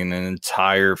wrecking an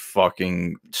entire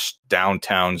fucking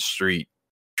downtown street,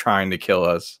 trying to kill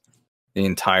us the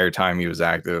entire time he was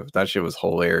active. That shit was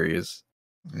hilarious.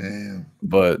 Damn.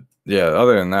 But yeah,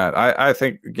 other than that, I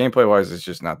think gameplay wise, it's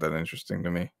just not that interesting to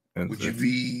me. Would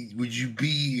you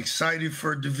be excited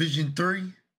for Division 3?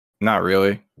 Not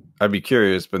really. I'd be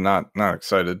curious, but not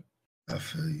excited. I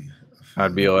feel you.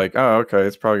 I'd be like, oh, okay,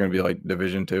 it's probably gonna be like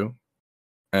Division 2.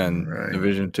 And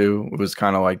Division 2 was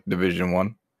kind of like Division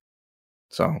 1.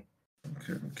 So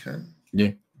okay.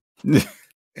 Yeah.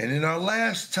 And in our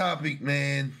last topic,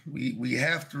 man, we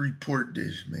have to report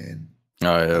this, man.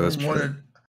 Oh yeah, that's true.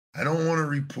 I don't want to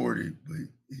report it, but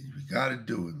we got to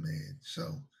do it, man.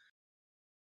 So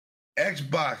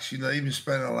Xbox, they've been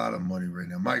spending a lot of money right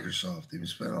now. Microsoft, they've been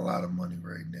spending a lot of money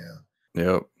right now.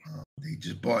 Yep. They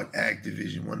just bought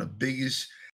Activision, one of the biggest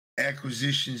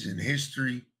acquisitions in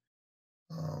history.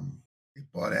 They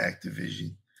bought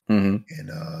Activision, and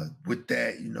with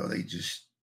that,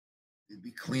 they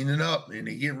be cleaning up and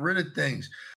they get rid of things.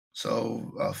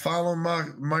 So, following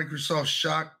Microsoft's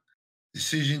shock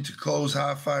decision to close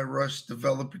Hi-Fi Rush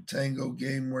developer Tango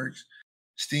Gameworks,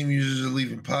 Steam users are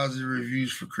leaving positive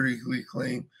reviews for critically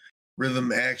acclaimed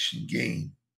rhythm action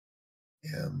game.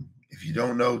 If you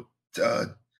don't know,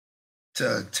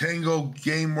 Tango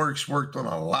Gameworks worked on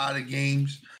a lot of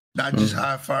games, not just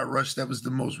Hi-Fi Rush. That was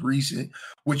the most recent,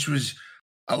 which was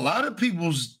a lot of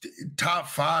people's top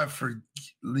 5 for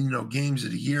games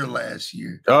of the year last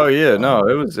year. Oh yeah, no,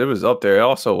 it was up there. It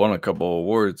also won a couple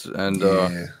awards, and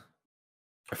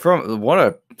from what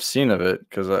I've seen of it,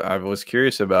 because I was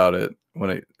curious about it when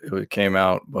it came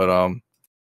out, but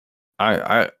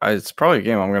I it's probably a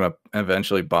game I'm gonna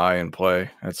eventually buy and play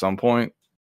at some point.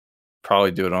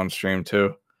 Probably do it on stream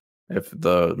too, if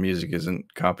the music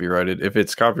isn't copyrighted. If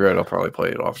it's copyrighted, I'll probably play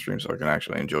it off stream so I can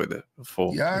actually enjoy the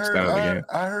full extent of the game.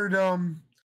 I heard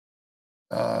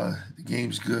the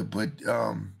game's good, but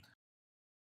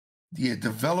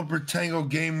developer Tango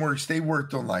Gameworks, they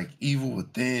worked on like Evil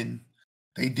Within.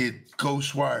 They did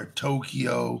Ghostwire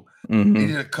Tokyo. They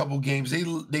did a couple games. They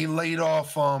laid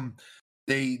off.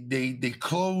 They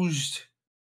closed.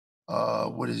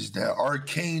 What is that?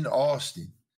 Arcane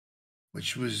Austin,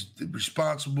 which was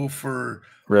responsible for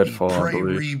Redfall, I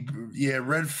believe.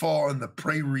 Redfall and the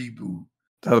Prey reboot.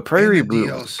 The Prey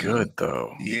reboot was good,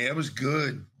 though. Yeah, it was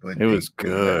good. But it was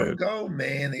good. They let them go,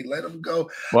 man. They let them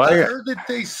go. Well, I heard that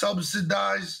they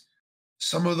subsidized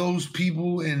some of those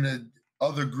people in the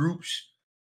other groups,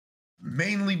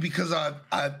 mainly because I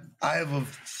have a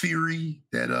theory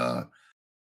that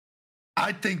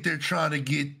I think they're trying to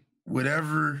get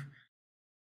whatever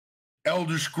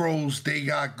Elder Scrolls they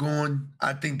got going.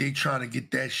 I think they trying to get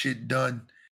that shit done.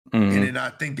 And then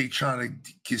I think they trying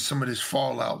to get some of this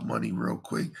Fallout money real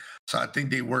quick. So I think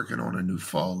they working on a new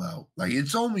Fallout. Like,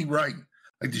 it's only right.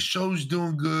 Like, the show's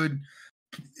doing good.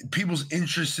 People's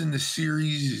interest in the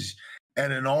series is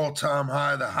at an all-time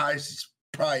high, the highest it's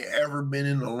probably ever been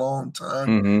in a long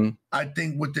time. I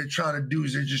think what they're trying to do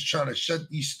is they're just trying to shut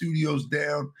these studios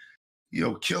down,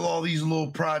 kill all these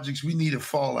little projects. We need a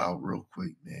Fallout real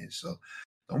quick, man. So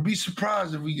don't be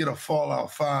surprised if we get a Fallout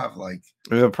 5 like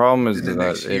the problem is the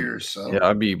next year. So yeah,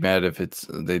 I'd be mad if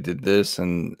they did this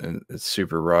and it's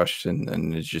super rushed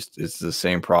and it's the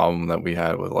same problem that we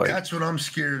had with, like, that's what I'm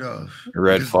scared of.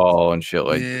 Redfall and shit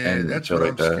like that's what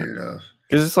I'm scared of.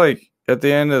 Because it's like, at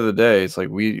the end of the day, it's like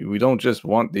we don't just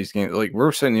want these games. Like,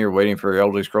 we're sitting here waiting for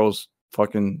Elder Scrolls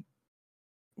fucking,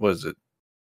 what is it?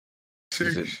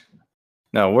 Is it? 6.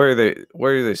 No, where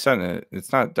are they sending it?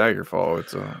 It's not Daggerfall.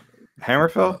 It's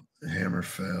Hammerfell.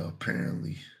 Hammerfell,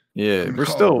 apparently. Yeah, we're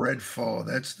still Redfall.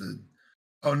 That's the.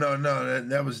 Oh no,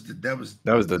 that was the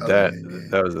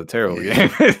terrible game.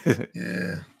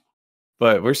 Yeah.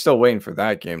 But we're still waiting for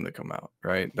that game to come out,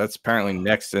 right? That's apparently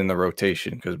next in the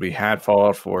rotation because we had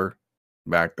Fallout 4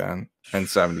 back then and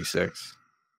 76.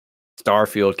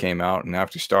 Starfield came out, and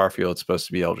after Starfield, it's supposed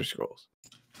to be Elder Scrolls.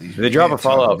 Please, they drop a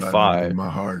Fallout 5. My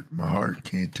heart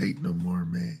can't take no more,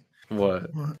 man.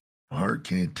 What? My heart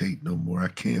can't take no more. I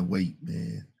can't wait,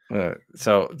 man.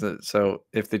 So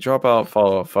if they drop out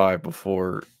Fallout 5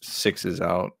 before 6 is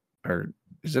out, or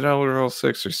is it Elder Scrolls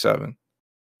 6 or 7?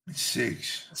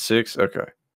 6. 6? Okay.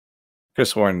 Could have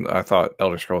sworn I thought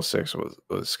Elder Scrolls 6 was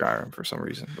Skyrim for some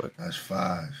reason, but that's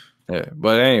 5. Yeah,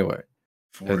 but anyway,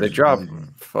 they drop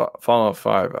Fallout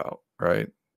 5 out, right?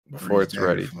 Before it's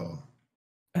ready.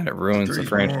 And it ruins the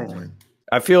franchise.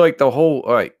 I feel like the whole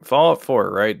Fallout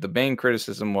 4, right? The main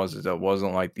criticism was that it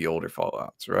wasn't like the older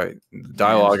Fallouts, right? The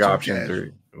dialogue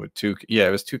options were too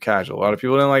it was too casual. A lot of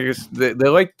people didn't like it. They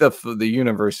liked the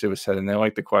universe it was set in. They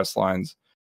liked the quest lines.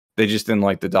 They just didn't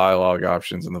like the dialogue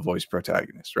options and the voice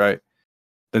protagonist, right?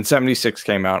 Then 76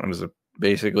 came out and was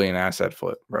basically an asset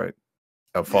flip, right?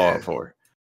 Of Fallout 4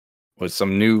 with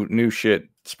some new shit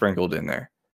sprinkled in there.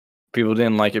 People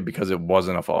didn't like it because it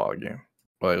wasn't a Fallout game.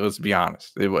 Like, let's be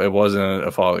honest, it wasn't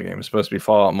a Fallout game. It was supposed to be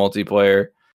Fallout multiplayer.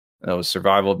 It was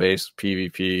survival based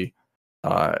PvP.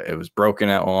 It was broken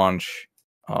at launch.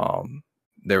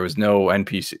 There was no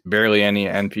barely any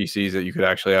NPCs that you could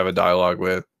actually have a dialogue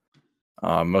with.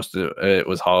 Most of it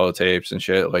was holotapes and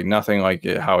shit, like nothing like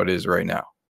how it is right now.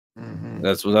 Mm-hmm.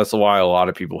 That's why a lot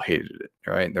of people hated it,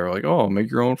 right? They were like, "Oh, make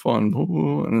your own fun,"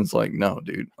 and it's like, no,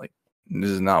 dude, like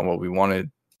this is not what we wanted.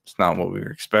 It's not what we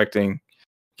were expecting.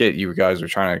 You guys were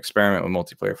trying to experiment with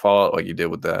multiplayer Fallout like you did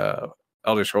with the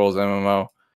Elder Scrolls MMO,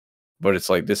 but it's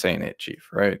like, this ain't it, Chief,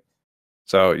 right?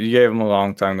 So you gave them a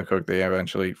long time to cook. They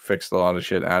eventually fixed a lot of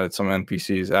shit, added some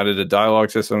NPCs, added a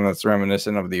dialogue system that's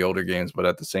reminiscent of the older games, but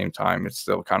at the same time, it's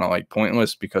still kind of like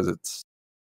pointless because it's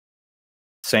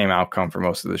same outcome for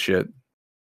most of the shit.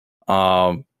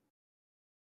 The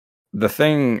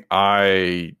thing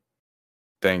I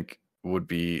think would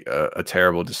be a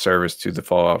terrible disservice to the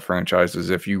Fallout franchise is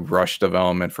if you rush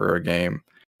development for a game,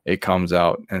 it comes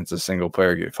out and it's a single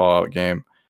player Fallout game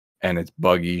and it's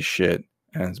buggy as shit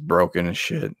and it's broken as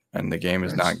shit and the game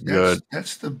is not good.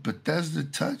 That's the Bethesda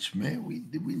touch, man. We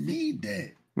need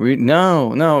that.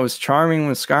 No, it was charming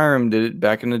when Skyrim did it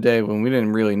back in the day when we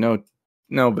didn't really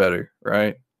know better,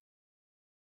 right?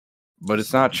 But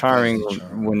it's not charming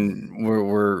when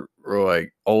we're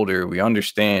like older. We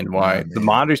understand why the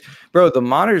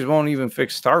modders won't even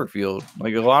fix Starfield.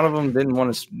 Like, a lot of them didn't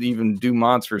want to even do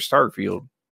mods for Starfield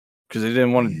because they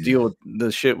didn't want to deal with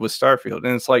the shit with Starfield.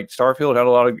 And it's like Starfield had a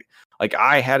lot of, like,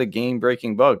 I had a game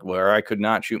breaking bug where I could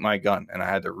not shoot my gun and I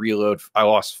had to reload. I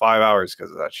lost 5 hours because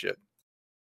of that shit.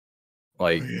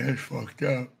 Like, that's fucked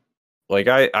up. Like,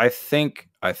 I think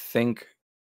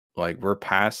like we're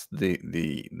past the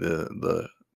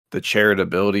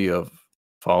charitability of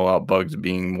Fallout bugs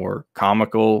being more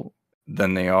comical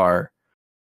than they are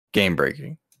game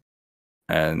breaking.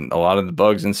 And a lot of the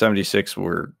bugs in 76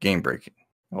 were game breaking.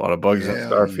 A lot of bugs in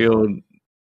Starfield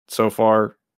so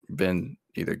far been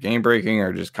either game breaking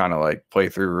or just kind of like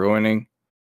playthrough ruining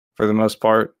for the most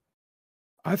part.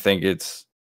 I think it's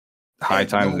high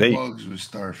time they bugs with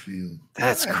Starfield.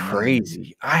 That's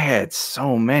crazy. I had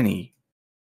so many.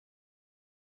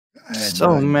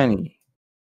 Many.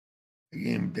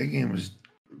 That game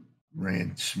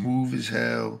ran smooth as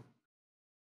hell.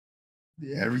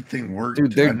 Everything worked.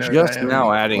 Dude, they're just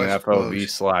now adding FOV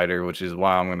slider, which is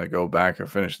why I'm going to go back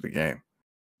and finish the game.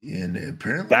 Yeah, and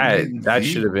apparently that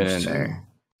should have been in there.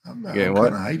 I'm kind of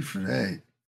hyped for that.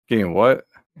 Getting what?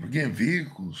 We're getting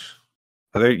vehicles.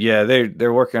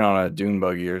 They're working on a dune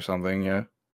buggy or something. Yeah.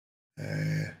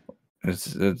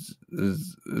 It's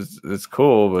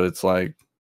cool, but it's like,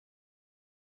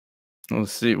 we'll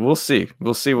see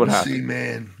what happens. See,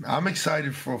 man. I'm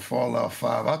excited for Fallout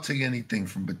 5. I'll take anything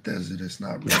from Bethesda that's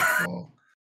not Redfall.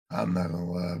 I'm not gonna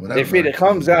lie. If it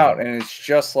comes out and it's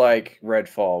just like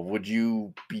Redfall, would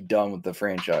you be done with the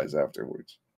franchise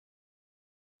afterwards?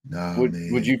 Nah, man.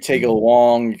 Would you take a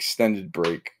long extended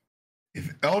break?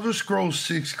 If Elder Scrolls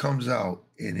 6 comes out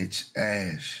and it's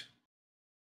ash,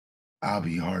 I'll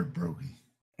be heartbroken.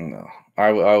 No,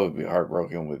 I would be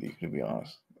heartbroken with you, to be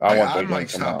honest. I might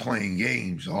stop playing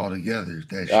games altogether if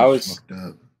that shit's fucked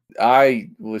up. I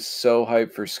was so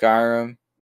hyped for Skyrim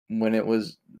when it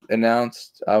was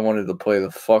announced. I wanted to play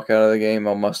the fuck out of the game.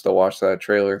 I must have watched that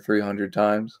trailer 300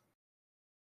 times.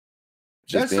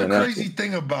 That's the crazy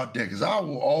thing about that, because I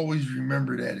will always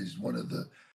remember that as one of the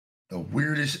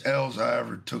weirdest L's I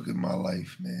ever took in my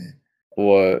life, man.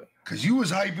 What? Because you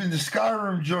was hyping the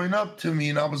Skyrim joint up to me,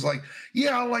 and I was like,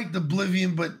 yeah, I like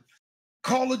Oblivion, but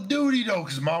Call of Duty, though,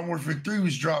 because Modern Warfare 3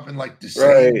 was dropping like the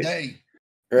same day.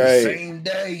 Right. The same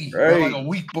day. Right. Or like a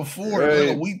week before. Right.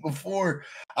 Like a week before.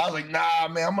 I was like, nah,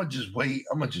 man, I'm going to just wait.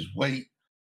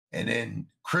 And then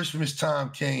Christmas time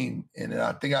came, and then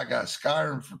I think I got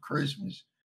Skyrim for Christmas.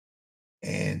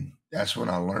 And that's when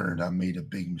I learned I made a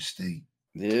big mistake.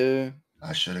 Yeah.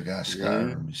 I should have got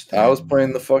Skyrim instead. I was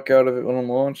playing the fuck out of it when it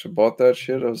launched. I bought that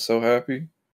shit. I was so happy.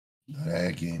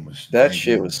 That game was... That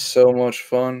shit was so much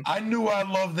fun. I knew I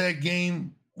loved that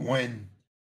game when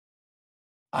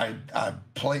I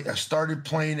started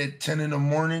playing at 10 in the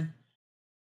morning.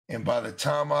 And by the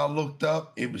time I looked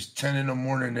up, it was 10 in the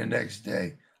morning the next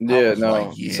day. Yeah, no,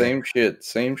 like, same shit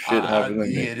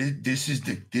happened. Yeah, this is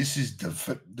it. This is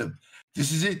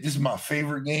my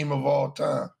favorite game of all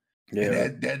time. Yeah,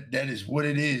 and that is what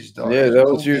it is, dog. Yeah, that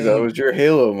was your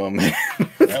Halo moment.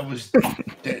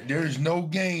 There's no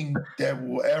game that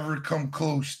will ever come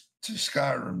close to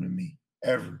Skyrim to me,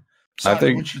 ever. I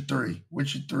think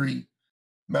Witcher 3,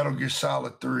 Metal Gear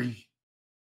Solid 3.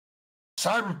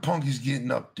 Cyberpunk is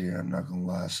getting up there. I'm not gonna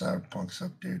lie, Cyberpunk's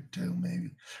up there too. Maybe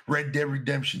Red Dead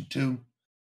Redemption 2,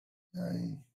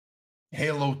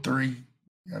 Halo 3.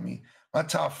 I mean, my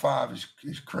top 5 is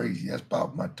crazy. That's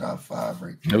about my top 5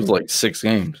 right there. It was like 6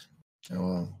 games.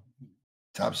 Well,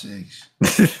 top 6.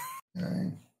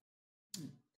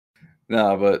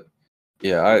 Nah, but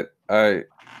yeah, I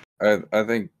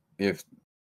think if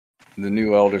the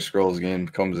new Elder Scrolls game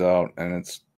comes out and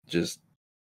it's just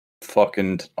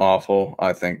fucking awful,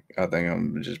 I think I'm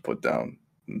gonna just put down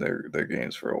their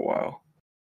games for a while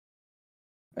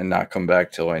and not come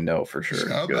back till I know for sure.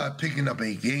 So I'm not picking up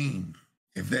a game.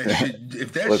 If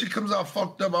that shit comes out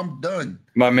fucked up, I'm done.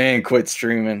 My man quit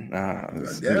streaming.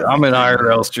 I'm an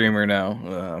IRL streamer now.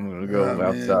 I'm gonna go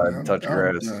outside and touch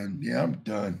grass. Yeah, I'm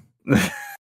done.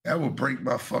 That would break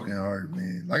my fucking heart,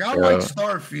 man. Like I like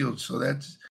Starfield, so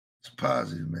it's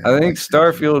positive, man. I think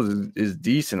Starfield is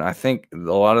decent. I think a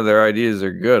lot of their ideas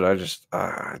are good.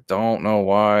 I don't know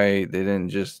why they didn't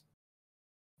just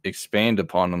expand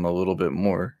upon them a little bit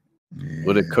more. Yeah.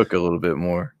 Would it cook a little bit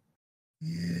more?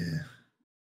 Yeah.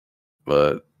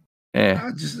 But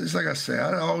it's like I say,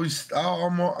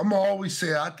 I'm always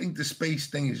say I think the space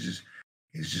thing is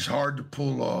just hard to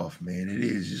pull off, man. It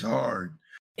is. It's hard.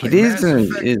 Like it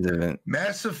isn't.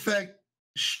 Mass Effect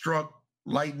struck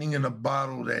lightning in a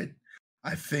bottle that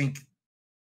I think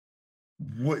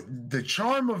what the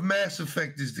charm of Mass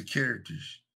Effect is the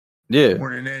characters. Yeah.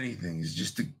 More than anything. It's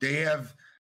just they have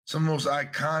some of the most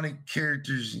iconic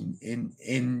characters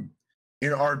in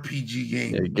RPG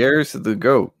games. Yeah, Garrus is the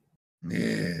GOAT.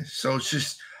 Yeah. So it's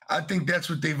just I think that's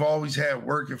what they've always had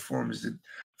working for them, is that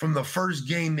from the first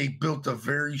game they built a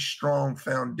very strong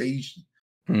foundation.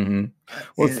 Mm-hmm.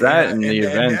 What's that in the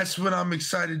event? And that's what I'm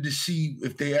excited to see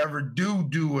if they ever do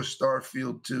a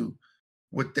Starfield 2,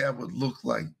 what that would look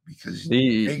like, because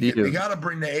they got to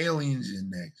bring the aliens in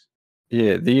next.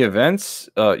 Yeah, the events.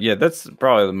 That's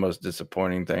probably the most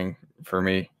disappointing thing for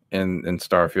me in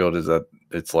Starfield is that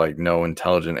it's like no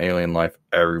intelligent alien life.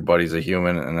 Everybody's a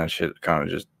human, and that shit kind of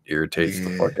just irritates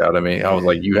the fuck out of me. Yeah. I was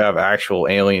like, you have actual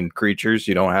alien creatures.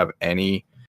 You don't have any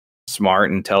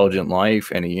smart, intelligent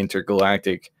life, any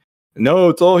intergalactic. No,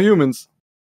 it's all humans.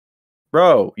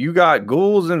 Bro, you got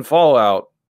ghouls in Fallout.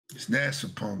 It's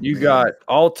NASA punk. You got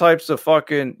all types of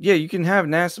fucking... Yeah, you can have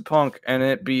NASA punk and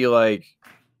it be like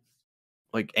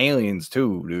aliens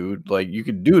too, dude. Like, you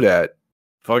could do that.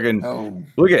 Fucking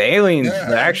look at Aliens,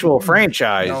 the actual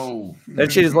franchise. No.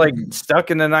 That shit is like stuck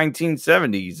in the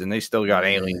 1970s and they still got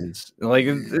aliens. Like,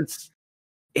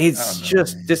 it's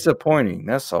just disappointing.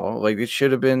 That's all. Like it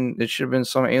should have been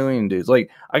some alien dudes.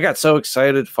 Like I got so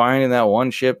excited finding that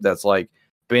one ship that's like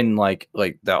been like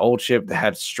the old ship that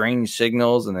had strange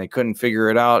signals and they couldn't figure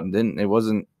it out and it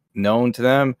wasn't known to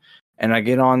them. And I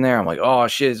get on there, I'm like, oh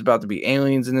shit, it's about to be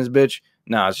aliens in this bitch.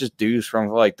 No, it's just dudes from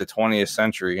like the 20th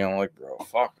century. And I'm like, bro,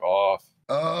 fuck off.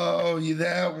 Oh, you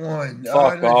that one.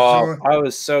 Fuck off. I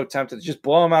was so tempted to just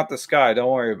blow them out the sky.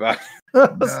 Don't worry about it.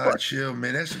 Nah, chill,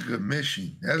 man. That's a good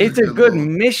mission. That's It's a good little,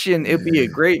 mission. It'd be a yeah.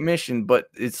 great mission, but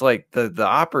it's like the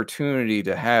opportunity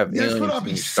to have That's what aliens I'll in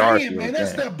be your saying, starfield, man.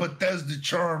 That's man. that Bethesda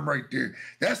charm right there.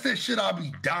 That's that shit I'll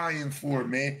be dying for,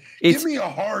 man. Give It's me a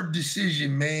hard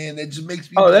decision, man. That just makes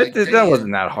me oh be that like, that damn.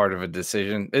 wasn't that hard of a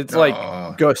decision. It's like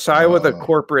No, go side with the no.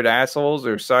 corporate assholes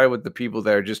or side with the people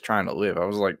that are just trying to live. I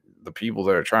was like the people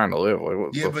that are trying to live. Like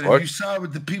what Yeah, the but if fuck? you side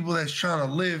with the people that's trying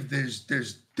to live, there's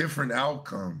different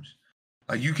outcomes.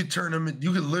 Like you could turn them,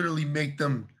 you could literally make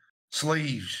them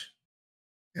slaves.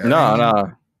 You know what I No, mean?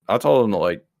 no. I told them to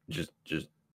like just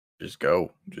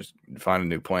go, just find a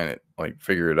new planet, like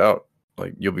figure it out.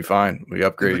 Like you'll be fine. We Yeah,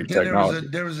 upgraded your but then technology.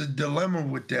 there was a dilemma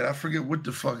with that. I forget what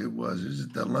the fuck it was. There's a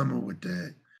dilemma with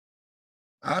that.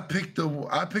 I picked the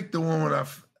one when I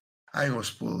ain't gonna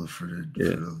spoil it for the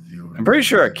viewer. I'm pretty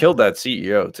sure I killed that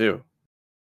CEO too.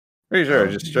 Pretty sure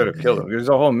I just straight up killed him. There's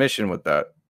a whole mission with that.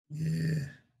 Yeah.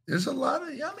 There's a lot of,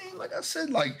 I mean, like I said,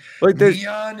 like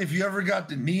Neon. if you ever got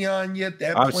the Neon yet,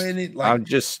 that planet, like I've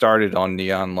just started on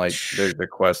Neon, like there's the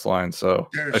quest line. So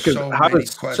there's so many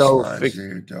quest lines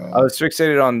there, dog. I was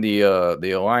fixated on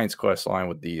the Alliance quest line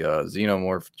with the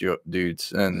Xenomorph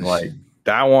dudes, and like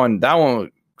that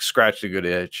one scratched a good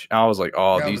itch. I was like,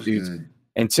 oh, these dudes good.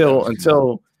 until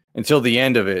the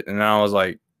end of it, and I was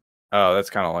like, oh, that's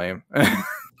kind of lame.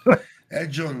 That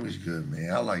joint was good,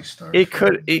 man. I like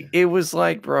Starfield. It was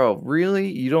like, bro, really?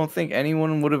 You don't think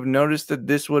anyone would have noticed that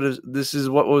this is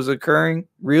what was occurring?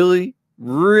 Really?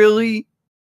 Really?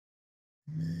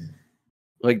 Man.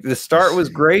 Like the start was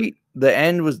great, the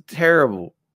end was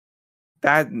terrible.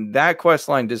 That quest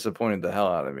line disappointed the hell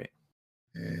out of me.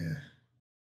 Yeah.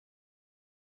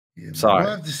 Yeah, sorry.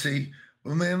 We'll have to see.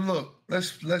 Well, man, look,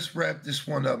 let's wrap this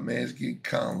one up, man. It's getting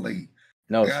kind of late.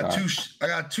 No, I got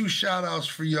two shout outs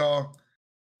for y'all.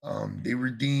 They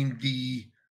redeemed the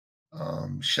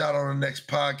shout out on the next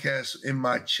podcast in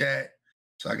my chat,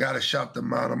 so I gotta shout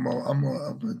them out.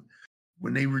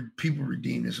 When people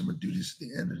redeem this, I'm gonna do this at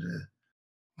the end of the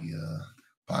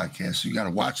podcast. So you gotta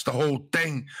watch the whole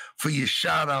thing for your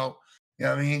shout out. You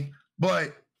know what I mean?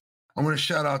 But I'm gonna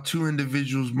shout out two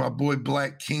individuals. My boy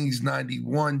Black Kings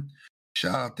 91.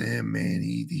 Shout out to him, man.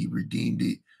 He redeemed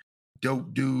it.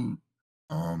 Dope dude.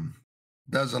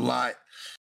 Does a lot.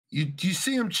 You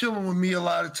see him chilling with me a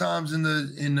lot of times in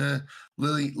the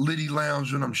Liddy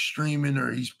Lounge when I'm streaming,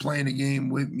 or he's playing a game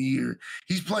with me, or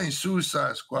he's playing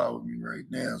Suicide Squad with me right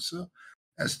now. So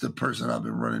that's the person I've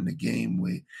been running the game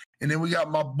with. And then we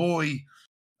got my boy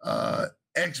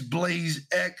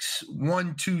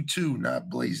BLAZEDxENFERNO, not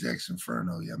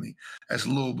BLAZEDxENFERNO. I mean, that's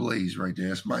Lil Blaze right there.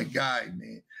 That's my guy,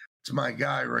 man. It's my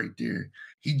guy right there.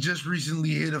 He just recently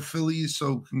hit affiliate,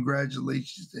 so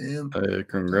congratulations to him. Hey,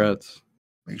 congrats.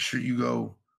 Make sure you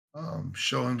go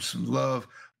show him some love.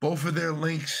 Both of their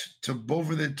links to both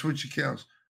of their Twitch accounts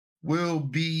will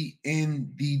be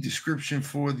in the description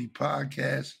for the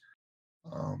podcast.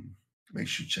 Make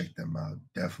sure you check them out.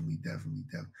 Definitely.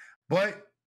 But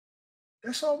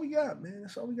that's all we got, man.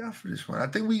 That's all we got for this one. I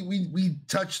think we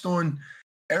touched on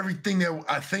everything that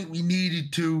I think we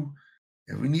needed to.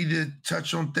 If we need to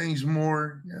touch on things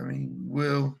more, I mean, we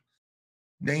will.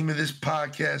 Name of this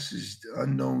podcast is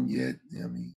unknown yet. I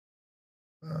mean,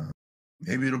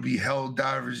 maybe it'll be Hell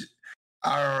Divers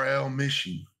IRL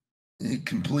mission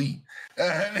complete.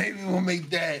 Maybe we'll make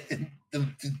that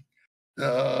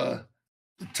the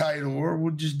title, or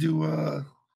we'll just do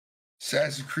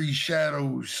Assassin's Creed Shadow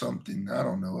or something. I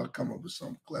don't know. I'll come up with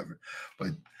something clever.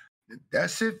 But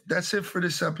that's it. That's it for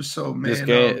this episode, man.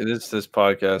 This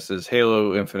podcast is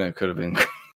Halo Infinite could have been.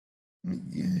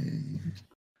 Yeah.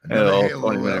 Another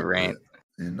Halo 20-minute rant.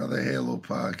 Another Halo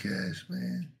podcast,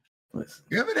 man.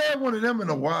 You haven't had one of them in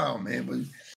a while, man, but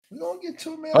we're going to get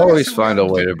to it, man. I always find a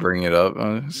way to bring it up.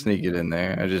 I sneak it in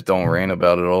there. I just don't rant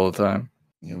about it all the time.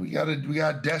 Yeah, we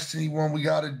got Destiny one we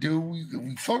got to do.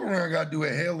 We fuck around, got to do a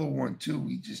Halo one, too.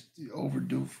 We just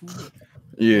overdue for it.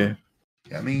 Yeah.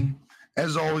 I mean,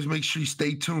 as always, make sure you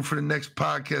stay tuned for the next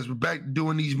podcast. We're back to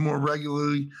doing these more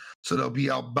regularly, so they'll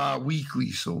be out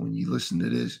bi-weekly. So when you listen to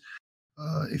this,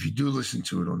 if you do listen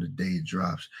to it on the day it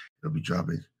drops, it'll be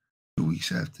dropping 2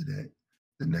 weeks after that,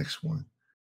 the next one.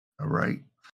 All right?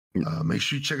 Make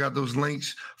sure you check out those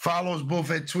links. Follow us both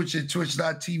at Twitch at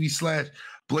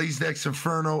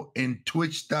twitch.tv/BLAZEDxENFERNO and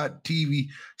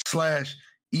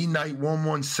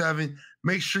twitch.tv/Eknight117.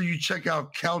 Make sure you check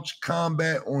out Couch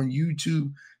Combat on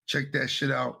YouTube. Check that shit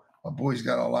out. My boy's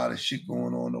got a lot of shit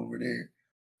going on over there.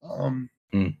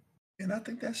 And I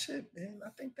think that's it, man. I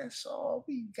think that's all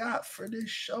we got for this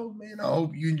show, man. I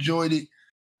hope you enjoyed it.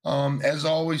 As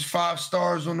always, 5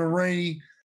 stars on the rating.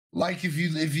 Like if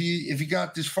you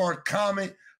got this far,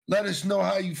 comment. Let us know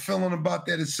how you feeling about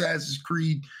that Assassin's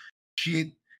Creed shit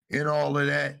and all of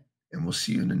that. And we'll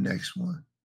see you in the next one.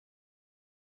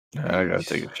 I gotta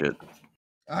take a shit.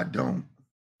 I don't.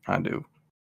 I do.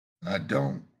 I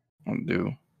don't. I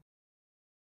do.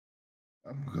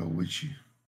 I'm gonna go with you.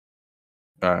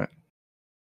 All right.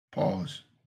 Pause.